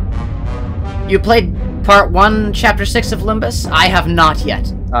 You played part 1, chapter 6 of Limbus? I have not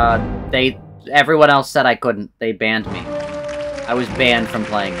yet. Everyone else said I couldn't. They banned me. I was banned from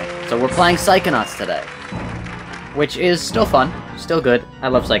playing it. So we're playing Psychonauts today. Which is still fun. Still good. I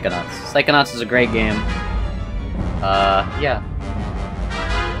love Psychonauts. Psychonauts is a great game. Yeah.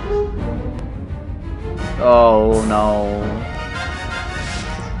 Oh no.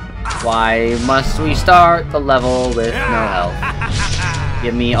 Why must we start the level with no health?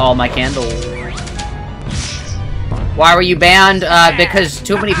 Give me all my candles. Why were you banned? Because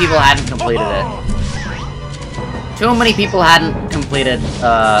too many people hadn't completed it. Too many people hadn't completed,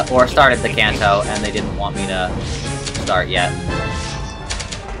 or started the Kanto, and they didn't want me to start yet.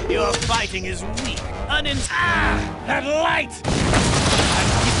 Your fighting is weak, that light!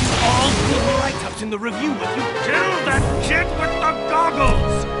 I'll give you all good write-ups in the review if you kill that kid with the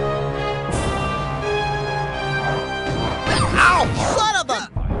goggles! Ow! Son of a...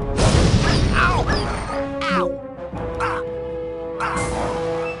 Ow!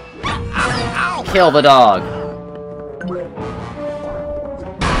 Kill the dog.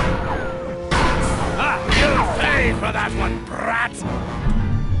 You'll pay for that one, brat!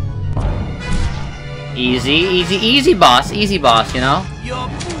 Easy boss, you know? Your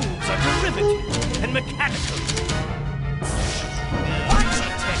moves are derivative and mechanical.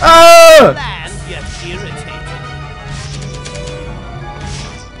 Oh! Bland yet irritating.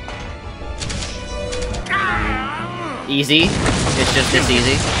 Easy. It's just this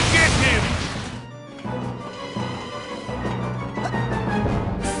easy. Get him!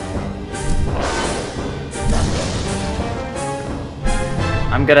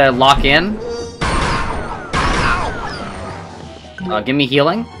 I'm gonna lock in. Give me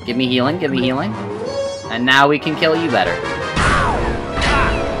healing. Give me healing. Give me healing. And now we can kill you better.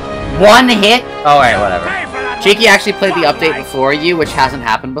 One hit? Alright, whatever. Cheeky actually played the update before you, which hasn't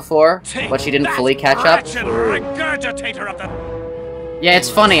happened before, but she didn't fully catch up. Yeah,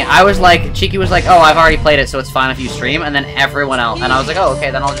 it's funny. I was like, Cheeky was like, oh, I've already played it, so it's fine if you stream. And then everyone else, and I was like, oh, okay,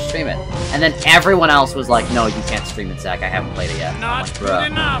 then I'll just stream it. And then everyone else was like, no, you can't stream it, Zach. I haven't played it yet. Not like,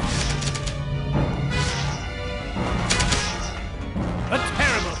 good enough. A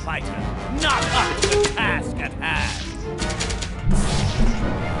terrible fighter, not up to the task at hand.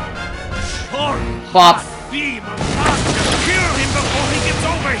 Bop. Beam of monster, kill him before he gets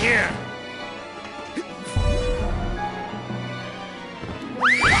over here.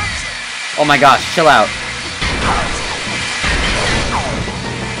 Oh my gosh, chill out.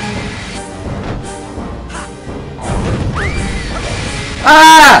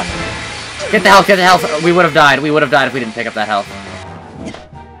 Ah! Get the health, get the health. We would have died. We would have died if we didn't pick up that health.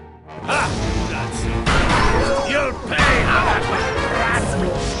 You'll pay for that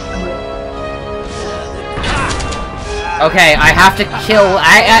one. Okay, I have to kill.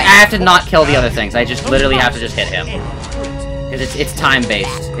 I have to not kill the other things. I just literally have to just hit him. Because it's time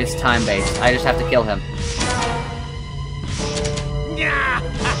based. It's time based. I just have to kill him.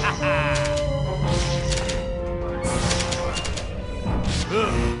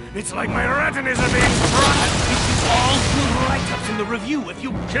 It's like my retinas are being fried. This is all good write-ups in the review if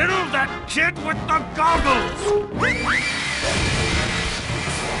you kill that kid with the goggles.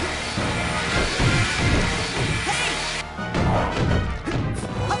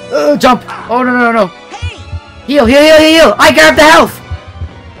 Jump! Oh no no no no! Heal, heal, heal, heal, heal! I grabbed the health!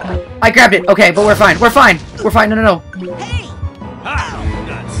 I grabbed it. Okay, but we're fine. We're fine. We're fine. No, no, no.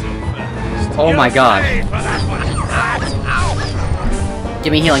 Oh my god.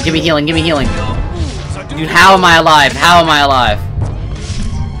 Give me healing. Give me healing. Give me healing. Dude, how am I alive? How am I alive?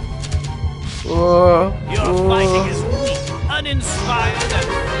 Your fighting is weak, uninspired, and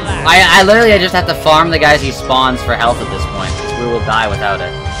flat. I literally just have to farm the guys he spawns for health at this point. We will die without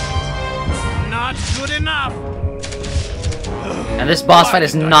it. Not good enough. And this boss fight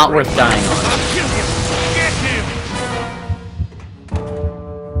is not worth dying on. Get him.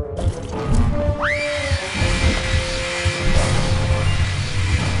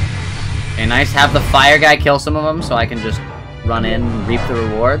 Okay, nice. Have the fire guy kill some of them so I can just run in and reap the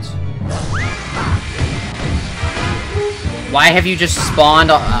rewards. Why have you just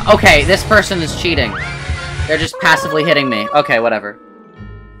spawned? Okay, this person is cheating. They're just passively hitting me. Okay, whatever.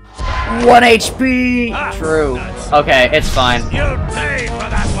 1 HP! True. Okay, it's fine. You'll pay for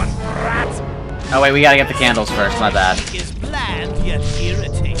that one, rat. Oh wait, we gotta get the candles first, my bad. Is bland yet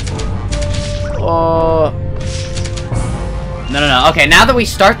irritating. Oh. No, no, no. Okay, now that we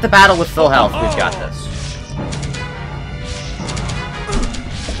start the battle with full health, we've got this.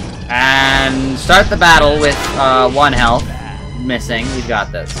 And start the battle with 1 health missing. We've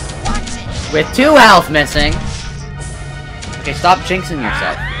got this. With 2 health missing. Okay, stop jinxing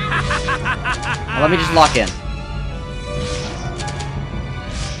yourself. Well, let me just lock in.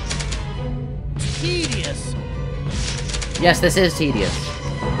 Tedious. Yes, this is tedious.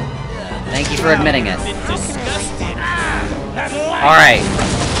 Thank you for admitting it. Disgusting. Alright.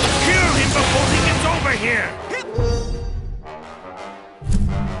 Kill him before he gets over here.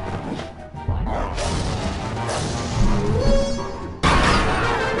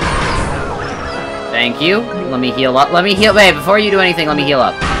 Thank you. Let me heal up. Let me heal. Wait, before you do anything, let me heal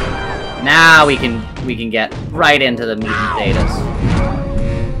up. Now we can get right into the meat and potatoes.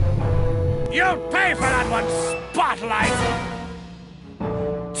 You'll pay for that one, Spotlight.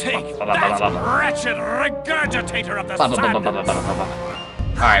 Take that, wretched regurgitator of the sadness.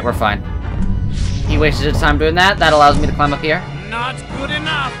 Alright, we're fine. He wasted his time doing that. That allows me to climb up here. Not good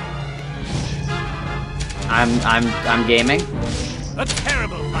enough. I'm gaming. A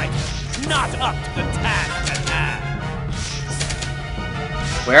terrible fighter. Not up to the task at hand.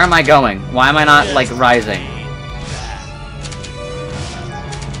 Where am I going? Why am I not, like, rising?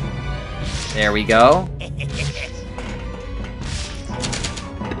 There we go.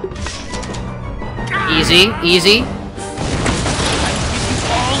 Easy, easy.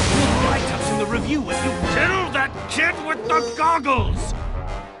 All good write-ups in the review if you kill that kid with the goggles.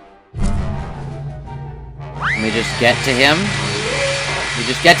 Let me just get to him. You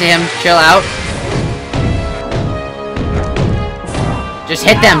just get to him, chill out. Just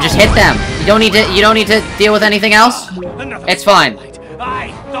hit them, just hit them. You don't need to deal with anything else. It's fine.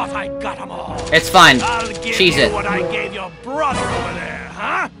 I thought I got them all. It's fine. I'll give Cheese you it. what I gave your brother over there,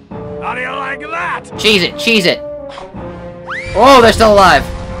 huh? How do you like that? Cheese it, cheese it. Oh, they're still alive.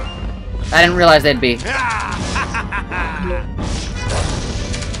 I didn't realize they'd be.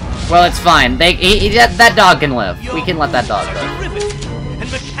 Well, it's fine. That dog can live. We can let that dog live.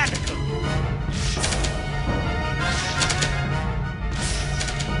 And mechanical.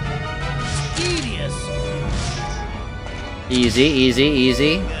 Tedious. Easy, easy,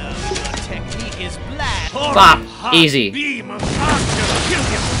 easy. Technique is black. Bop! Easy.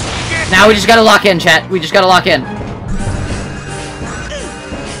 Now we just gotta lock in, chat. We just gotta lock in.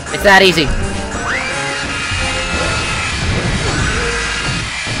 It's that easy.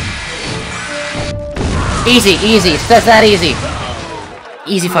 Easy, easy. It's just that easy.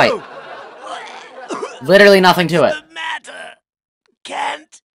 Easy fight. Literally nothing to it.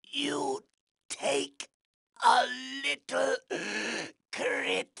 Can't you take a little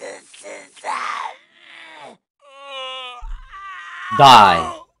criticism?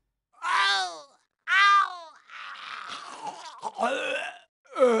 Die.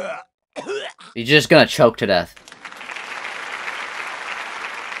 You're just gonna choke to death.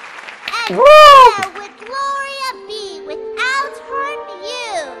 And there would Gloria be without her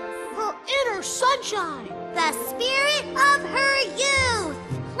muse? Her inner sunshine. The spirit of her youth.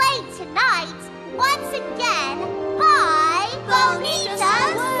 Played tonight, once again, by Bonita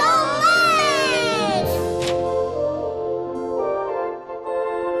Soleil!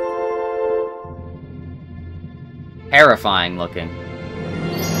 Terrifying looking.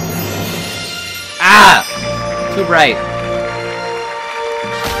 Ah! Too bright.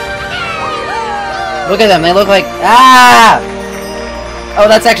 Look at them, they look like... Ah! Oh,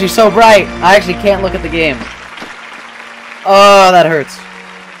 that's actually so bright. I actually can't look at the game. Oh, that hurts.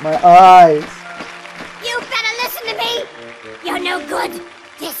 My eyes. You better listen to me. You're no good.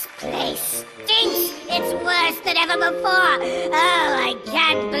 This place stinks. It's worse than ever before. Oh, I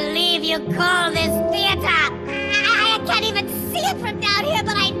can't believe you call this theater. I can't even see it from down here,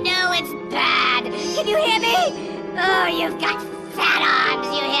 but I know it's bad. Can you hear me? Oh, you've got fat arms,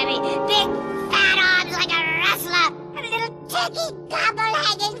 you hear me? Big fat arms like a wrestler. And a little turkey gobble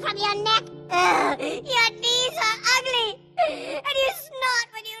hanging from your neck. Oh, your knees are ugly. And you snort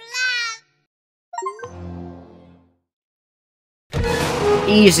when you laugh.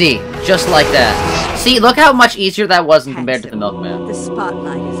 Easy. Just like that. See, look how much easier that was compared to the Milkman. The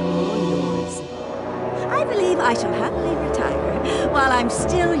spotlight is all yours. I believe I shall happily retire while I'm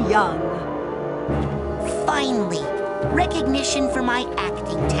still young. Finally, recognition for my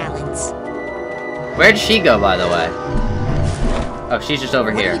acting talents. Where'd she go, by the way? Oh, she's just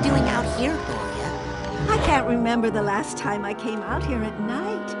over here. What are you doing out here, Gloria? I can't remember the last time I came out here at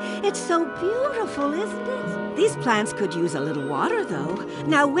night. It's so beautiful, isn't it? These plants could use a little water, though.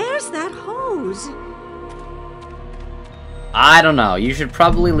 Now, where's that hose? I don't know. You should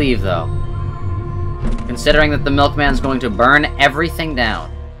probably leave, though. Considering that the Milkman's going to burn everything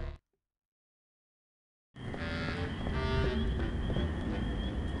down.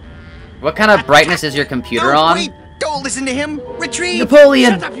 What kind of brightness is your computer on? Wait! Don't listen to him! Retreat!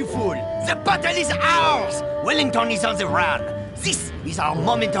 Napoleon! Shut up, you fool! The battle is ours! Wellington is on the run! This is our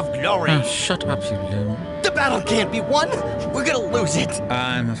moment of glory! Oh, shut up, you loon. The battle can't be won! We're gonna lose it!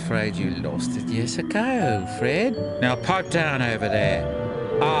 I'm afraid you lost it years ago, Fred. Now pipe down over there.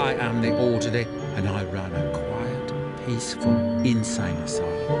 I am the orderly, and I run a quiet, peaceful, insane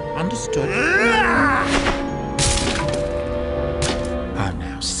asylum. Understood? Oh,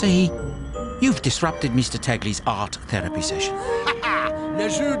 now see? You've disrupted Mr. Tagley's art therapy session. Le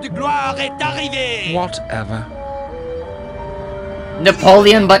jour de gloire est arrivé! Whatever.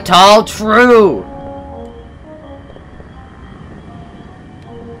 Napoleon but tall? True!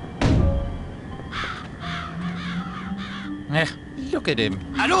 Look at him.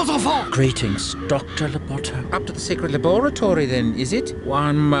 Allons, enfants! Greetings, Dr. Loboto. Up to the secret laboratory, then, is it?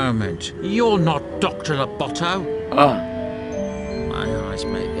 One moment. You're not Dr. Loboto. Oh. My eyes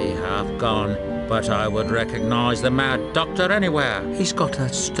may be half gone, but I would recognize the Mad Doctor anywhere. He's got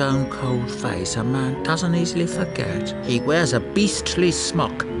that stone-cold face a man doesn't easily forget. He wears a beastly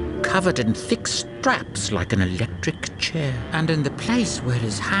smock, covered in thick straps like an electric chair. And in the place where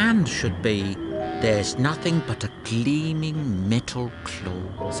his hand should be, there's nothing but a gleaming metal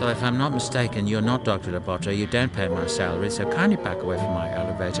claw. So if I'm not mistaken, you're not Dr. Loboto. You don't pay my salary, so kindly back away from my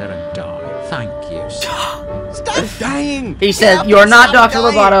elevator and die. Thank you, sir. Stop dying! He said, you're not Dr.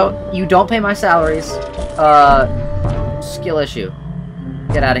 Loboto. You don't pay my salaries. Skill issue.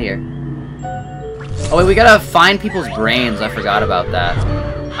 Get out of here. Oh wait, we gotta find people's brains. I forgot about that.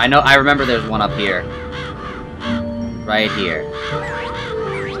 I remember there's one up here. Right here.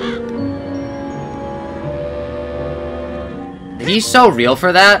 He's so real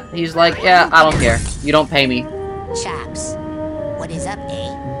for that. He's like, yeah, I don't care. You don't pay me. Chaps, what is up, eh?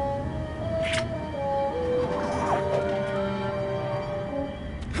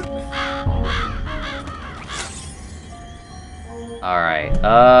 Alright,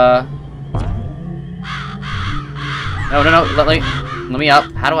 No, let me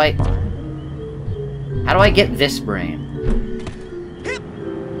up. How do I get this brain?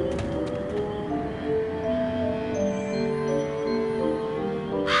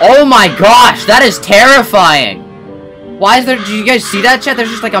 Oh my gosh, that is terrifying! Why is there- did you guys see that, chat?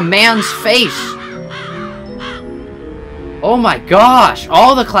 There's just like a man's face. Oh my gosh,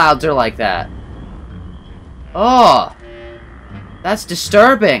 all the clouds are like that. Oh. That's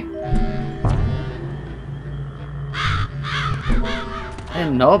disturbing. I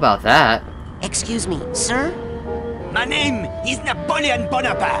didn't know about that. Excuse me, sir? My name is Napoleon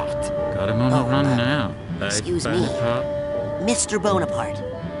Bonaparte. Got him on the run now. Excuse me. Mr. Bonaparte.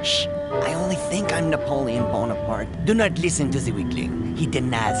 Shh. I only think I'm Napoleon Bonaparte. Do not listen to the weakling. He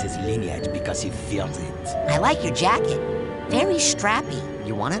denies his lineage because he feels it. I like your jacket. Very strappy.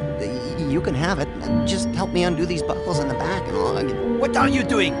 You want it? You can have it. Just help me undo these buckles in the back and all. What are you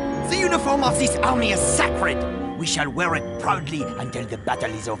doing? The uniform of this army is sacred. We shall wear it proudly until the battle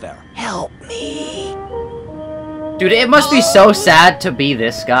is over. Help me. Dude, it must be so sad to be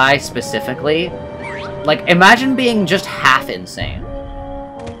this guy specifically. Like, imagine being just half insane.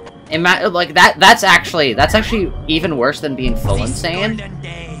 Like, that's actually even worse than being full insane.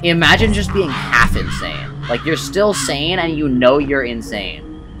 Imagine just being half insane. Like, you're still sane and you know you're insane.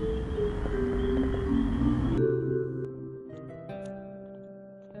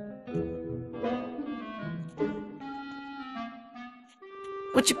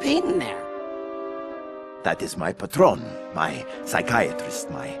 What you painting there? That is my patron, my psychiatrist,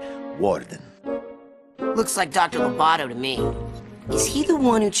 my warden. Looks like Dr. Loboto to me. Is he the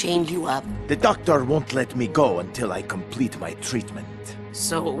one who chained you up? The doctor won't let me go until I complete my treatment.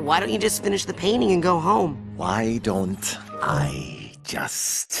 So why don't you just finish the painting and go home? Why don't I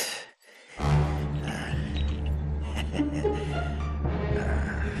just...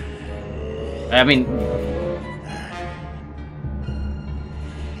 I mean...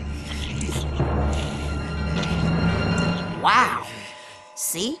 Wow.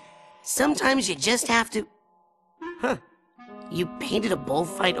 See? Sometimes you just have to... Huh. You painted a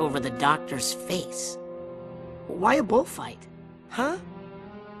bullfight over the doctor's face. Why a bullfight? Huh?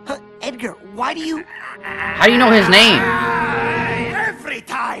 Huh? Edgar, why do you... How do you know his name?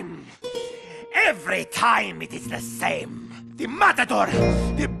 Every time it is the same. The matador,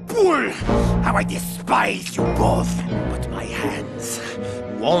 the bull, how I despise you both. But my hands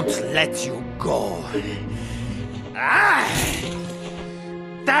won't let you go.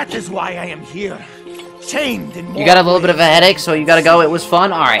 That is why I am here. Chained in You got a little bit of a headache, so you gotta go. It was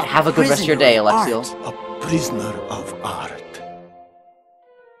fun. Alright, have a good rest of your day, Alexiel. A prisoner of art.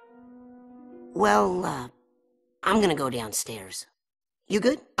 Well, I'm gonna go downstairs. You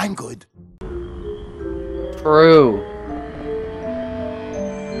good? I'm good. True.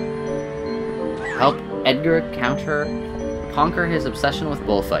 Help Edgar conquer his obsession with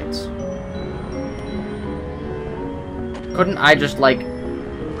bullfights. Couldn't I just, like,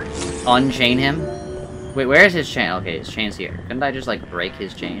 unchain him? Wait, where is his chain? Okay, his chain's here. Couldn't I just, like, break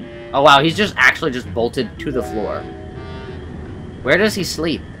his chain? Oh, wow, he's just actually just bolted to the floor. Where does he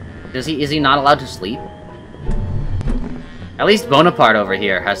sleep? Is he not allowed to sleep? At least Bonaparte over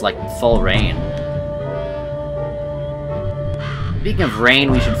here has, like, full reign. Speaking of rain,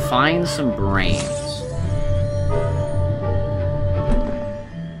 we should find some brains.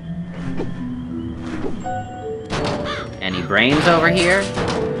 Any brains over here?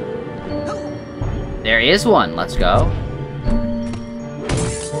 There is one. Let's go.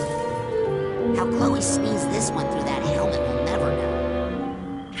 How Chloe sneezed this one through that helmet, we'll never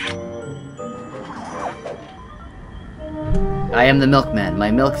know. I am the milkman.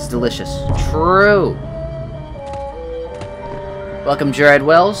 My milk is delicious. True. Welcome, Jared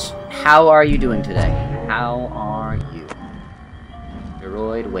Wells. How are you doing today? How are you?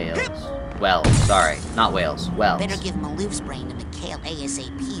 Droid Wales. Wells, sorry. Not Wales. Wells. Better give Maloof's brain to Mikhail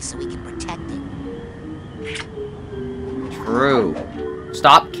ASAP so we can protect it. True.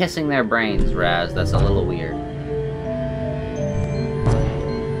 Stop kissing their brains, Raz. That's a little weird.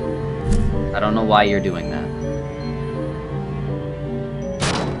 I don't know why you're doing that.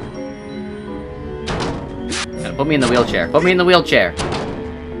 Put me in the wheelchair. Put me in the wheelchair.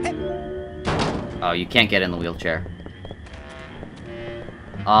 Oh, you can't get in the wheelchair.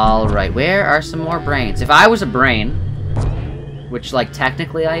 Alright, where are some more brains? If I was a brain, which, like,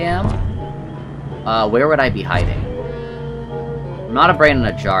 technically I am, where would I be hiding? I'm not a brain in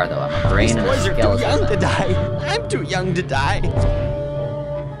a jar, though. I'm a brain in a skeleton. These boys are too young to die. I'm too young to die.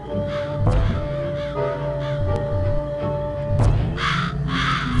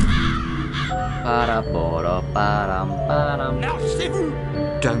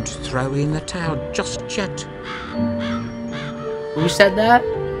 Don't throw in the towel just yet. Who said that?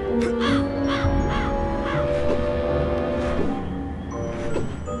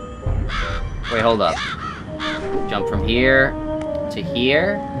 Wait, hold up. Jump from here to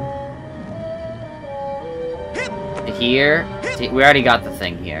here. here... See, we already got the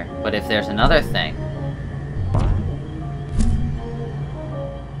thing here. But if there's another thing...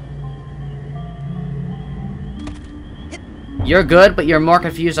 You're good, but you're more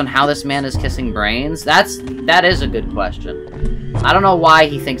confused on how this man is kissing brains? That is a good question. I don't know why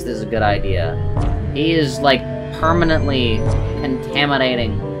he thinks this is a good idea. He is, like, permanently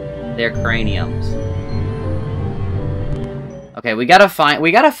contaminating their craniums. Okay, we gotta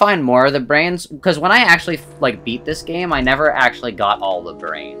find more of the brains, because when I actually, like, beat this game, I never actually got all the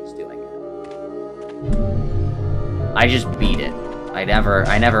brains doing it. I just beat it. I never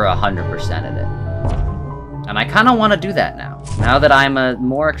 100%ed it. And I kind of want to do that now that I'm a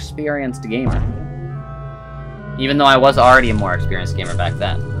more experienced gamer. Even though I was already a more experienced gamer back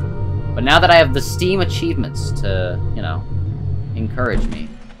then. But now that I have the Steam achievements to, you know, encourage me.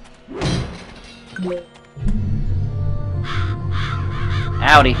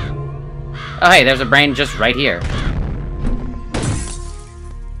 Howdy. Oh hey, there's a brain just right here.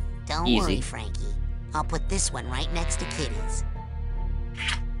 Don't worry, Frankie. I'll put this one right next to Kitty's.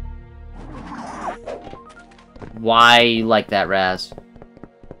 Why you like that, Raz?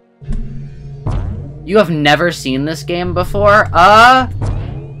 You have never seen this game before?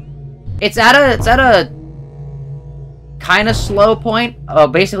 It's at a kind of slow point.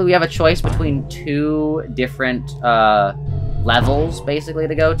 Basically we have a choice between two different levels basically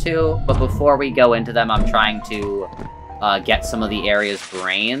to go to, but before we go into them, I'm trying to get some of the area's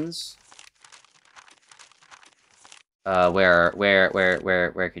brains. Where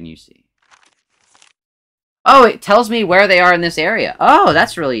can you see? Oh, it tells me where they are in this area. Oh,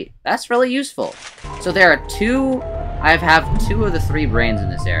 that's really useful. So there are two... I have 2 of the 3 brains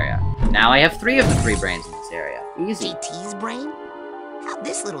in this area. Now I have 3 of the 3 brains in this area. Easy. JT's brain? How'd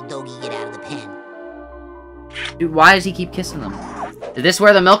this little doggy get out of the pen? Dude, why does he keep kissing them? Is this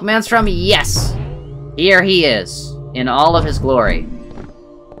where the milkman's from? Yes! Here he is, in all of his glory.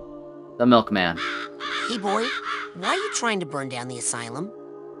 The milkman. Hey boy, why are you trying to burn down the asylum?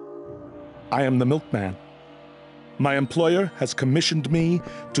 I am the milkman. My employer has commissioned me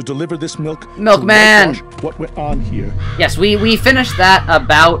to deliver this milk. Milkman! To what went on here. Yes, we finished that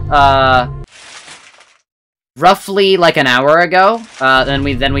about roughly like an hour ago. Then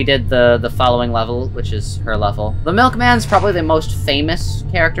we did the following level, which is her level. The milkman's probably the most famous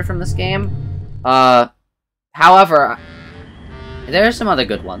character from this game. However, there are some other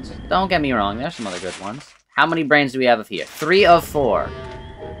good ones. Don't get me wrong, there's some other good ones. How many brains do we have here? 3 of 4.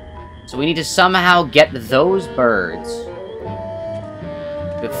 So we need to somehow get those birds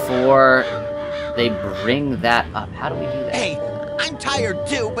before they bring that up. How do we do that? Hey, I'm tired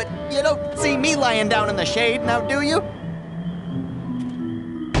too, but you don't see me lying down in the shade now, do you?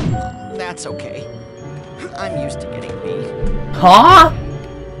 That's okay. I'm used to getting beat. Huh?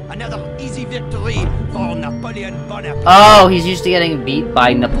 Another easy victory for Napoleon Bonaparte. Oh, he's used to getting beat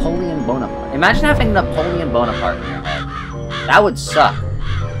by Napoleon Bonaparte. Imagine having Napoleon Bonaparte in your head. That would suck.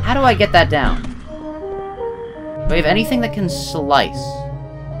 How do I get that down? Do I have anything that can slice?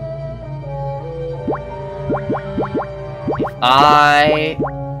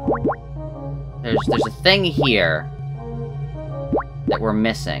 There's a thing here that we're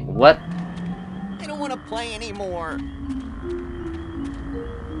missing. What? I don't want to play anymore.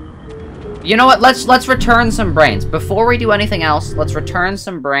 You know what? Let's return some brains. Before we do anything else, let's return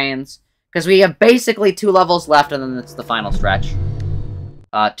some brains. Because we have basically 2 levels left, and then it's the final stretch.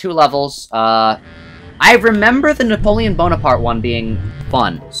 2 levels. I remember the Napoleon Bonaparte one being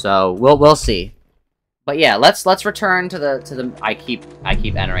fun, so we'll see. But yeah, let's return to the I keep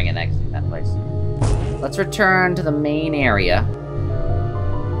entering and exiting that place. Let's return to the main area.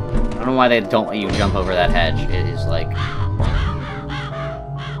 I don't know why they don't let you jump over that hedge. It is like,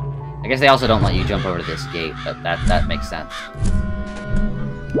 I guess they also don't let you jump over to this gate, but that makes sense.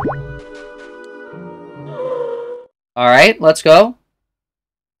 Alright, let's go.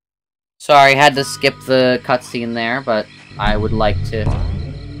 Sorry, had to skip the cutscene there, but I would like to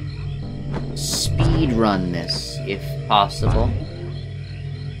speed run this, if possible.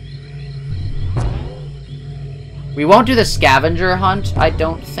 We won't do the scavenger hunt, I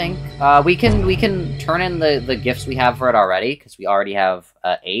don't think. We can turn in the gifts we have for it already, because we already have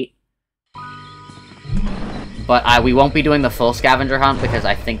 8. But we won't be doing the full scavenger hunt, because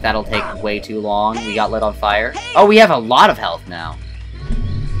I think that'll take way too long. We got lit on fire. Oh, we have a lot of health now.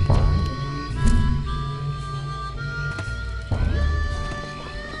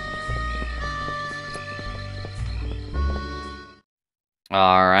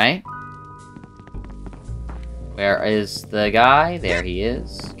 Alright. Where is the guy? There he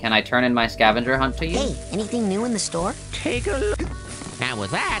is. Can I turn in my scavenger hunt to you? Hey, anything new in the store? Take a look. Now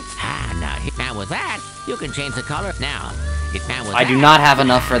with that, You can change the color now. I do not have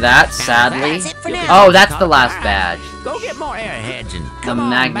enough for that, sadly. Oh, that's the last badge. Go get more airheads and the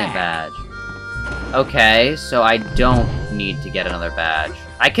magnet badge. Okay, so I don't need to get another badge.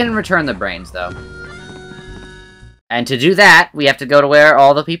 I can return the brains, though. And to do that, we have to go to where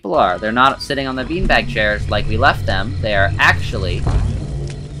all the people are. They're not sitting on the beanbag chairs like we left them. They are actually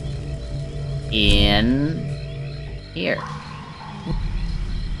in here.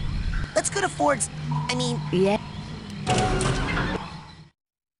 Let's go to Ford's. Yeah.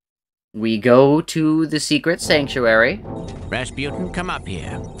 We go to the secret sanctuary. Rasputin, come up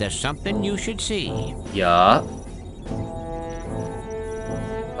here. There's something you should see. Yeah.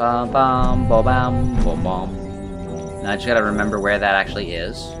 Bum bum bum bum bum bum. Now I just gotta remember where that actually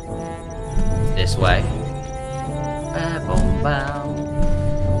is. This way.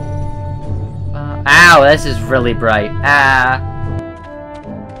 Ow, this is really bright. Ah.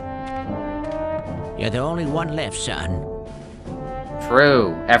 You're the only one left, son.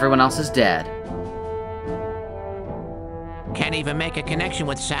 True. Everyone else is dead. Can't even make a connection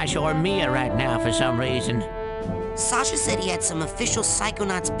with Sasha or Mia right now for some reason. Sasha said he had some official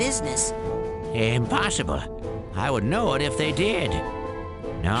Psychonauts business. Impossible. I would know it if they did.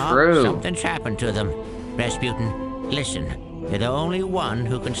 No, True. Something's happened to them. Rasputin, listen. You're the only one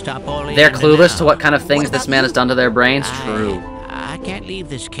who can stop all the... They're clueless to what kind of things this man has done to their brains? True. I can't leave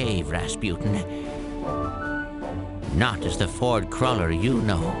this cave, Rasputin. Not as the Ford crawler you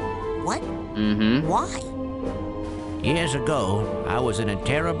know. What? Mm-hmm. Why? Years ago, I was in a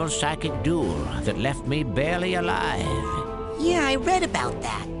terrible psychic duel that left me barely alive. Yeah, I read about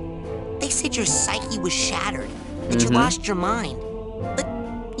that. They said your psyche was shattered, that you lost your mind. But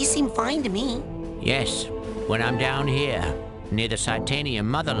you seem fine to me. Yes, when I'm down here, near the Titanium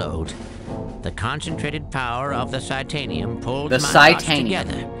mother lode, the concentrated power of the Titanium pulls my thoughts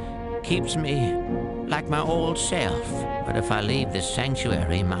together, keeps me like my old self. But if I leave this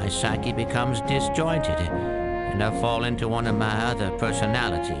sanctuary, my psyche becomes disjointed, and I fall into one of my other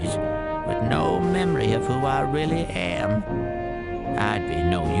personalities with no memory of who I really am. I'd be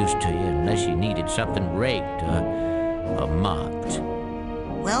no use to you unless you needed something raked or mopped.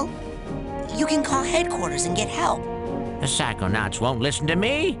 Well, you can call headquarters and get help. The Psychonauts won't listen to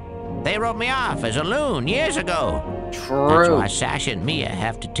me. They wrote me off as a loon years ago. True. That's why Sasha and Mia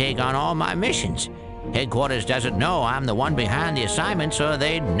have to take on all my missions. Headquarters doesn't know I'm the one behind the assignment, so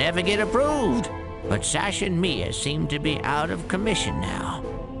they'd never get approved. But Sasha and Mia seem to be out of commission now.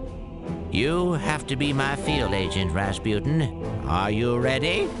 You have to be my field agent, Rasputin. Are you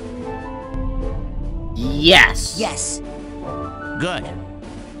ready? Yes. Yes. Good.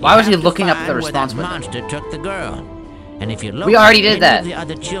 Why was he looking up the response window? window? Monster took the girl. And if you look We already did that. the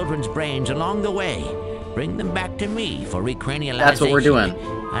other children's brains along the way, bring them back to me for recranialization. That's what we're doing.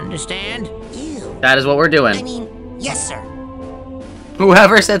 Understand? Ew. That is what we're doing. I mean, yes, sir.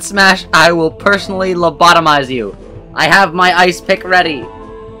 Whoever said smash, I will personally lobotomize you. I have my ice pick ready.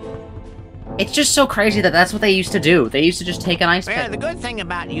 It's just so crazy that that's what they used to do. They used to just take an ice pick. Well, the good thing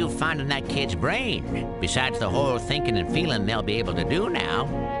about you finding that kid's brain, besides the whole thinking and feeling they'll be able to do now,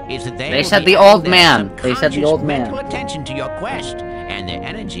 is that they said the old man. They said the old man. Mental attention to your quest, and their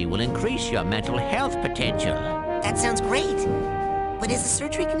energy will increase your mental health potential. That sounds great. But is the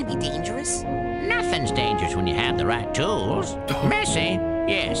surgery going to be dangerous? Nothing's dangerous when you have the right tools. Messy,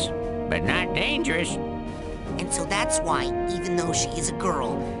 yes, but not dangerous. And so that's why, even though she is a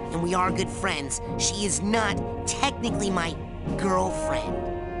girl, and we are good friends, she is not technically my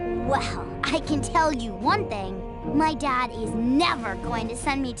girlfriend. Well, I can tell you one thing. My dad is never going to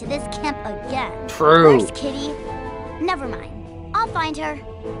send me to this camp again. True. Where's Kitty? Never mind. I'll find her.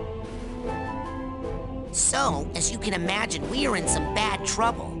 So, as you can imagine, we are in some bad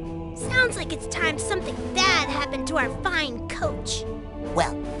trouble. Sounds like it's time something bad happened to our fine coach.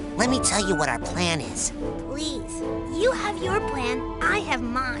 Well, let me tell you what our plan is. Please, you have your plan, I have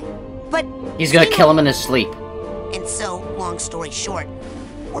mine. But he's gonna kill him in his sleep. And so, long story short,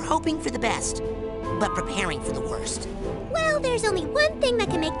 we're hoping for the best, but preparing for the worst. Well, there's only one thing that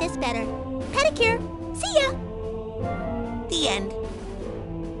can make this better. Pedicure. See ya. The end.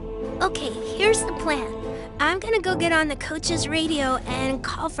 Okay, here's the plan. I'm gonna go get on the coach's radio and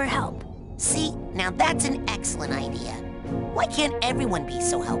call for help. See, now that's an excellent idea. Why can't everyone be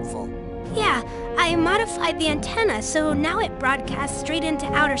so helpful? Yeah, I modified the antenna, so now it broadcasts straight into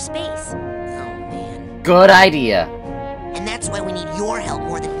outer space. Oh, man. Good idea. And that's why we need your help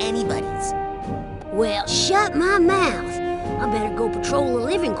more than anybody's. Well, shut my mouth. I better go patrol the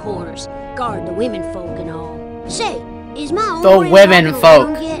living quarters, guard the women folk and all. Say, is my The OMORI women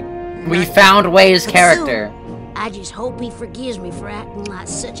folk. yet? We found Way's character. I just hope he forgives me for acting like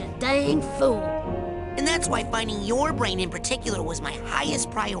such a dang fool. And that's why finding your brain in particular was my highest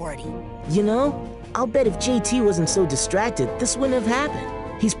priority. You know, I'll bet if JT wasn't so distracted, this wouldn't have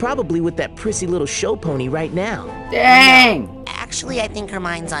happened. He's probably with that prissy little show pony right now. Dang! No, actually, I think her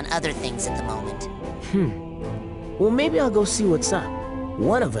mind's on other things at the moment. Well, maybe I'll go see what's up.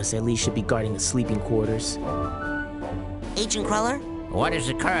 One of us at least should be guarding the sleeping quarters. Agent Cruller? What is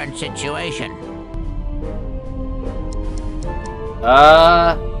the current situation?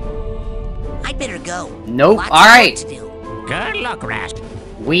 I'd better go. Nope. Lots Alright. of work to do. Good luck, Rast.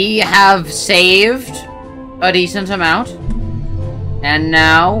 We have saved a decent amount. And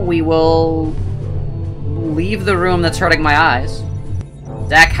now we will leave the room that's hurting my eyes.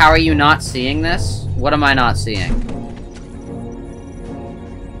 Zach, how are you not seeing this? What am I not seeing?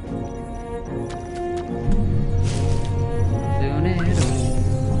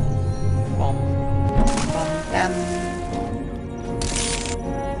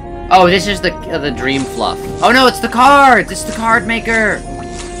 Oh, this is the dream fluff. Oh no, it's the cards! It's the card maker!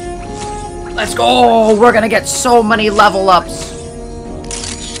 Let's go! We're gonna get so many level ups!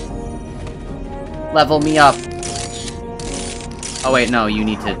 Level me up. Oh wait, no, you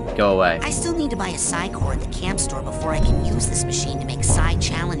need to go away. I still need to buy a Psy core at the camp store before I can use this machine to make Psy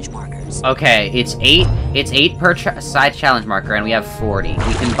challenge markers. Okay, it's 8 per Psy challenge marker, and we have 40.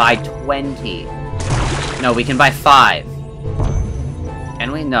 We can buy 20. No, we can buy 5.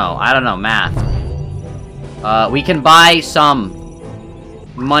 Can we? No, I don't know, math. We can buy some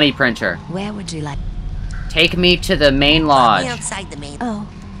money printer. Where would you like? Take me to the main lodge. Outside the main. Oh.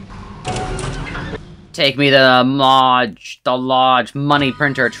 Take me to the lodge money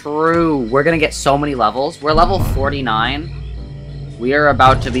printer. True. We're gonna get so many levels. We're level 49. We are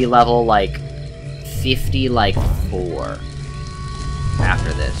about to be level, like, 50, like, 4.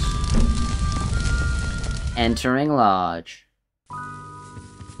 After this. Entering lodge.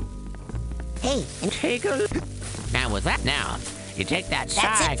 Hey, and take a look. Now with that, you take that That's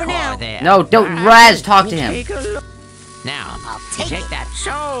Psy it for core now. there. No, don't, Raz, talk to him. Take a look. Now, take take that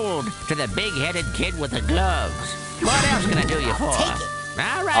sold to the big-headed kid with the gloves. What else can I do you for?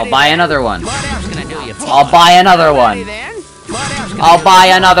 I'll buy another one. What else can I do you for? I'll buy another one. I'll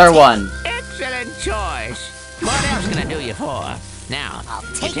buy another one. Excellent choice. What else can I do you for? Now,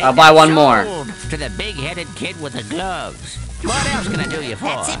 I'll buy one more. To the big-headed kid with the gloves. What else can I do you for?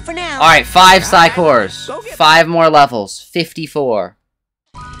 That's it for now. Alright, 5 Psy cores. 5 more levels. 54.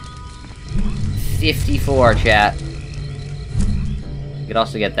 54, chat. You could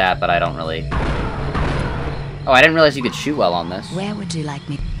also get that, but I don't really... Oh, I didn't realize you could shoot well on this. Where would you like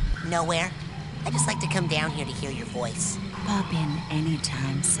me? Nowhere. I just like to come down here to hear your voice. Pop in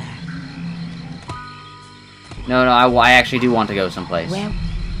anytime, sir. No, I actually do want to go someplace. Where?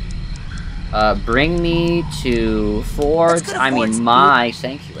 Bring me to Ford's, my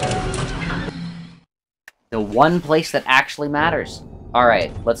sanctuary. The one place that actually matters.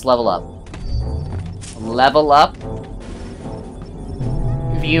 Alright, let's level up. Level up.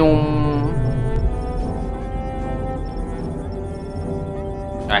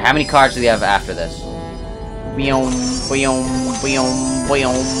 Alright, how many cards do we have after this?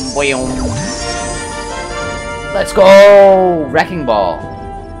 Let's go! Wrecking Ball.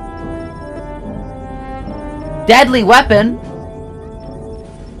 Deadly weapon?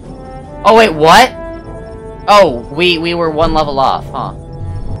 Oh wait, what? Oh, we were 1 level off, huh?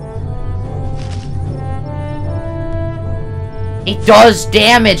 It does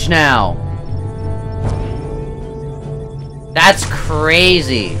damage now! That's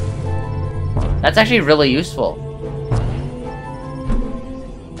crazy. That's actually really useful.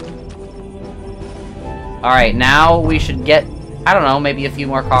 Alright, now we should get, I don't know, maybe a few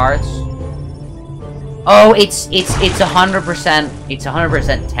more cards. Oh, it's 100%, it's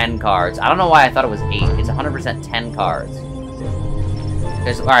 100% 10 cards. I don't know why I thought it was 8. It's 100% 10 cards.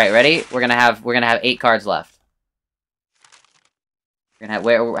 Alright, ready? We're gonna have 8 cards left. We're gonna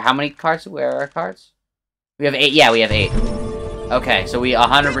have, how many cards? Where are our cards? We have 8, yeah, we have 8. Okay, so we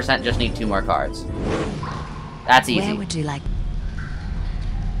 100% just need 2 more cards. That's easy. Where would you like?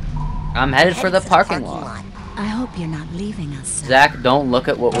 I'm headed for the parking lot. I hope you're not leaving us, sir. Zach, don't look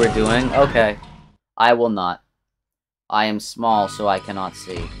at what we're doing. Okay. I will not. I am small, so I cannot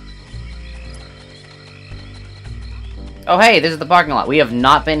see. Oh, hey, this is the parking lot. We have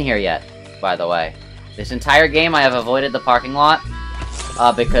not been here yet, by the way. This entire game, I have avoided the parking lot,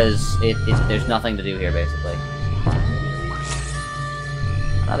 because there's nothing to do here, basically.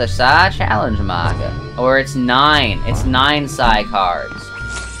 Another Psy challenge marker. Or it's 9. It's 9 Psy cards.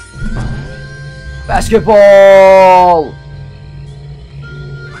 Basketball!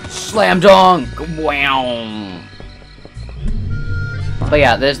 Slam dunk! Wow! But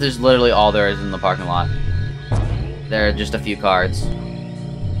yeah, this is literally all there is in the parking lot. There are just a few cards.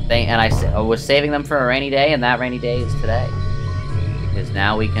 And I was saving them for a rainy day, and that rainy day is today. Because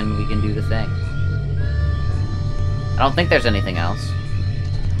now we can do the thing. I don't think there's anything else.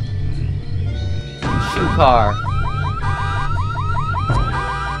 Shoe car.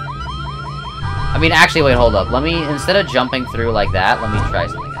 I mean, actually, wait, hold up. Let me, instead of jumping through like that, let me try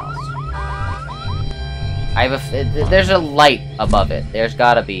something else. I have there's a light above it. There's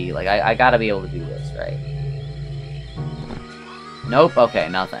gotta be, like, I gotta be able to do this, right? Nope, okay,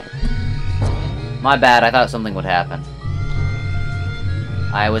 nothing. My bad, I thought something would happen.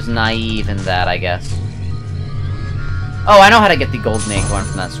 I was naive in that, I guess. Oh, I know how to get the golden acorn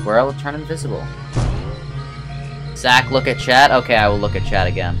from that squirrel. Turn invisible. Zach, look at chat? Okay, I will look at chat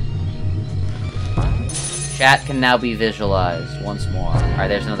again. Chat can now be visualized once more. Alright,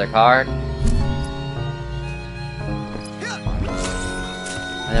 there's another card.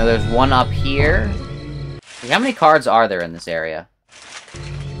 I know there's one up here. How many cards are there in this area?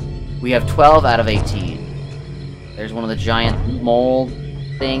 We have 12 out of 18. There's one of the giant mole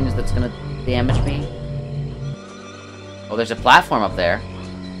things that's gonna damage me. Oh, there's a platform up there.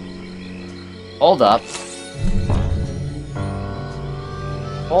 Hold up.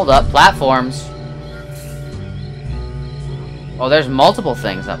 Hold up, platforms. Oh, there's multiple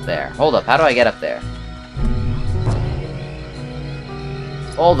things up there. Hold up, how do I get up there?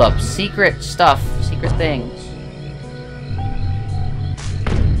 Hold up, secret stuff, secret things.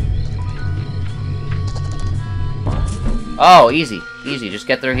 Oh, easy, easy, just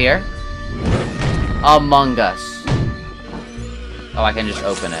get through here. Among Us. Oh, I can just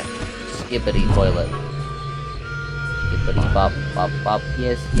open it. Skippity toilet. Skippity bop bop bop.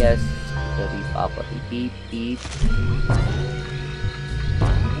 Yes, yes. Skippity boppity beep beep.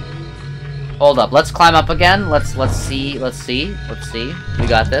 Hold up, let's climb up again. Let's see. We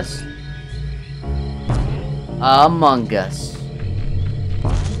got this. Among Us.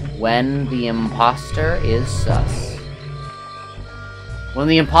 When the imposter is sus. When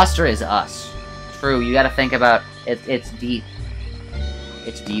the imposter is us. True, you gotta think about it. It's deep.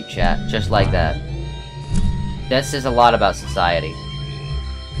 It's deep, chat. Just like that. This is a lot about society.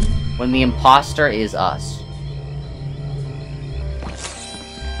 When the imposter is us.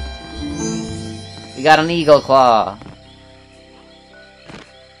 We got an eagle claw.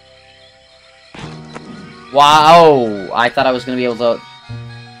 Wow! I thought I was gonna be able to,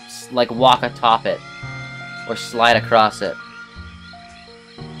 like, walk atop it. Or slide across it.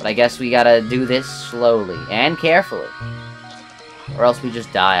 But I guess we gotta do this slowly. And carefully. Or else we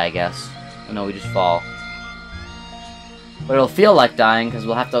just die, I guess. Oh, no, we just fall. But it'll feel like dying, because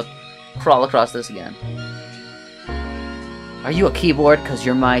we'll have to crawl across this again. Are you a keyboard? Because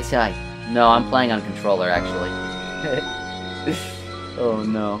you're my type. No, I'm playing on controller, actually. Oh,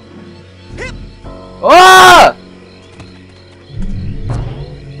 no. Oh!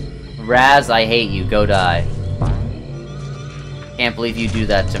 Raz, I hate you. Go die. Can't believe you do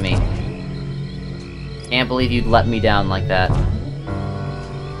that to me. Can't believe you'd let me down like that.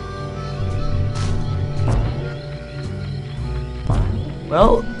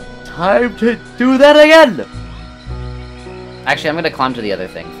 Well, time to do that again! Actually, I'm gonna climb to the other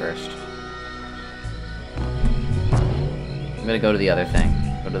thing first. I'm gonna go to the other thing.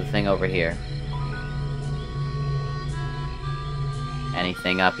 Go to the thing over here.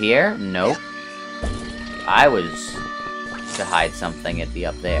 Anything up here? Nope. I was to hide something, it'd be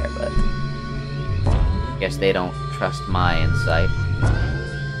up there, but guess they don't trust my insight.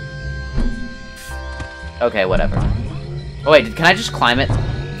 Okay, whatever. Oh wait, can I just climb it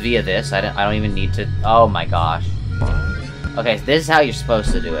via this? I don't even need to. Oh my gosh. Okay, so this is how you're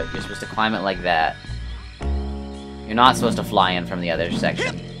supposed to do it. You're supposed to climb it like that. You're not supposed to fly in from the other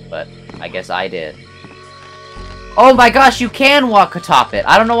section, but I guess I did. Oh my gosh, you can walk atop it.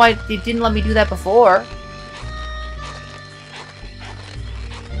 I don't know why it didn't let me do that before.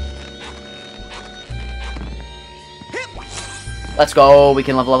 Let's go, we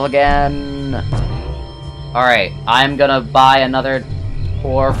can level up again. Alright, I'm gonna buy another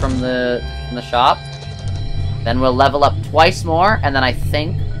core from the shop. Then we'll level up twice more, and then I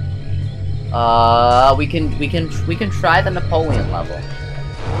think we can try the Napoleon level.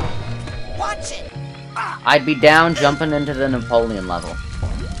 Watch it. I'd be down jumping into the Napoleon level.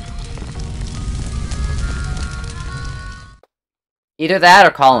 Either that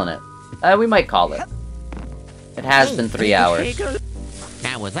or calling it. We might call it. It has been 3 hours.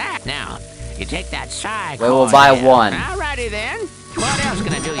 Now with that, you take that side. We will buy one. Alrighty then. What else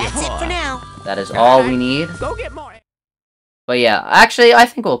can I do you for? That's it for now. That is all we need. Go get more. But yeah, actually, I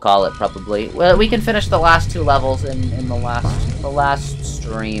think we'll call it probably. Well, we can finish the last 2 levels in the last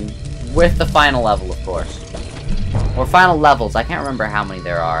stream with the final level, of course. Or final levels. I can't remember how many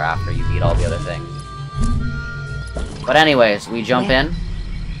there are after you beat all the other things. But anyways, we jump in.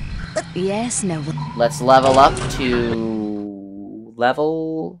 Yes, no. Let's level up to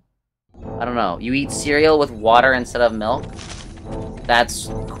level. I don't know. You eat cereal with water instead of milk. That's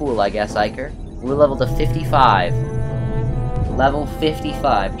cool, I guess, Iker. We're level to 55. Level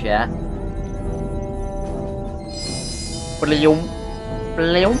 55, chat.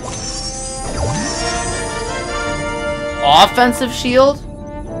 Offensive shield?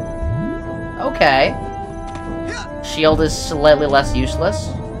 Okay. Shield is slightly less useless.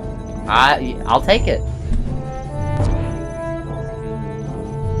 I'll take it.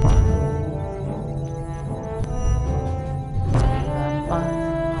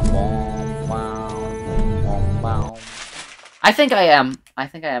 I think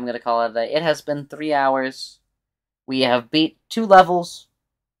I am gonna call it a day. It has been 3 hours. We have beat 2 levels.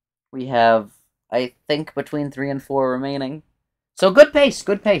 We have, I think, between 3 and 4 remaining. So good pace,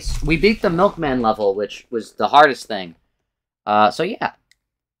 good pace. We beat the milkman level, which was the hardest thing. So yeah.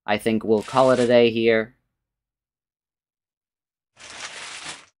 I think we'll call it a day here.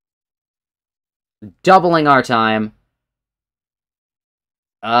 Doubling our time.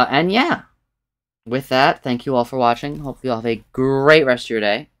 And yeah. With that, thank you all for watching. Hope you all have a great rest of your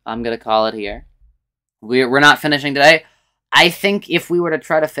day. I'm gonna call it here. We're not finishing today. I think if we were to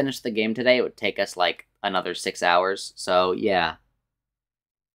try to finish the game today, it would take us, like, another 6 hours. So, yeah.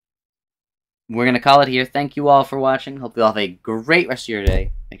 We're gonna call it here. Thank you all for watching. Hope you all have a great rest of your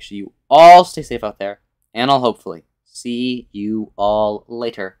day. Make sure you all stay safe out there. And I'll hopefully see you all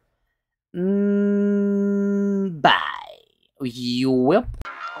later. Bye. You whip.